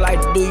 Do what I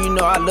like to do, you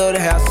know I love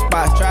to have some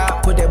spots. Try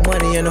put that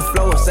money in the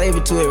flow and save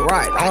it to it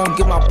right. I don't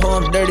get my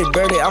palms dirty,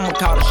 birdie, I'ma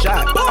call a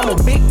shot. I'm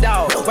a big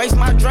dog, waste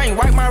my drink,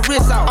 wipe my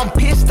wrist out. I'm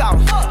pissed off,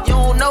 you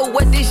don't know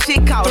what this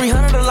shit cost.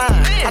 300 a line,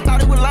 I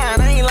thought it was lying,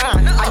 I ain't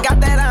lying. I got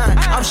that on,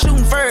 I'm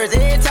shooting furs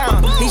every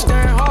time. He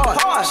staring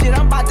hard, shit,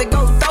 I'm about to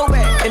go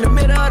throwback in the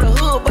middle of the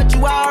hood, but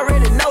you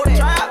already know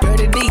that.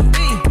 Dirty D,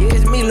 yeah,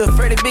 it's me, Lil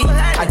Freddie B.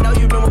 I know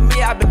you remember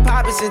me, I've been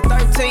poppin' since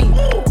 13.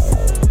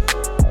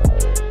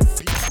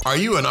 Are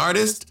you an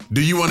artist?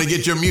 Do you want to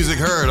get your music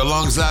heard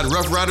alongside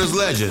Rough Riders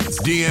legends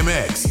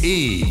DMX,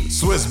 E,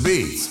 Swiss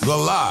Beats, The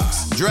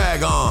Lox,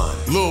 Drag On,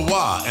 Lil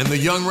Wah, and the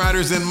Young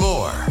Riders and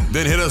more?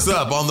 Then hit us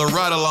up on the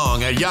ride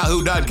along at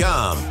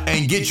yahoo.com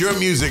and get your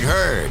music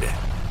heard.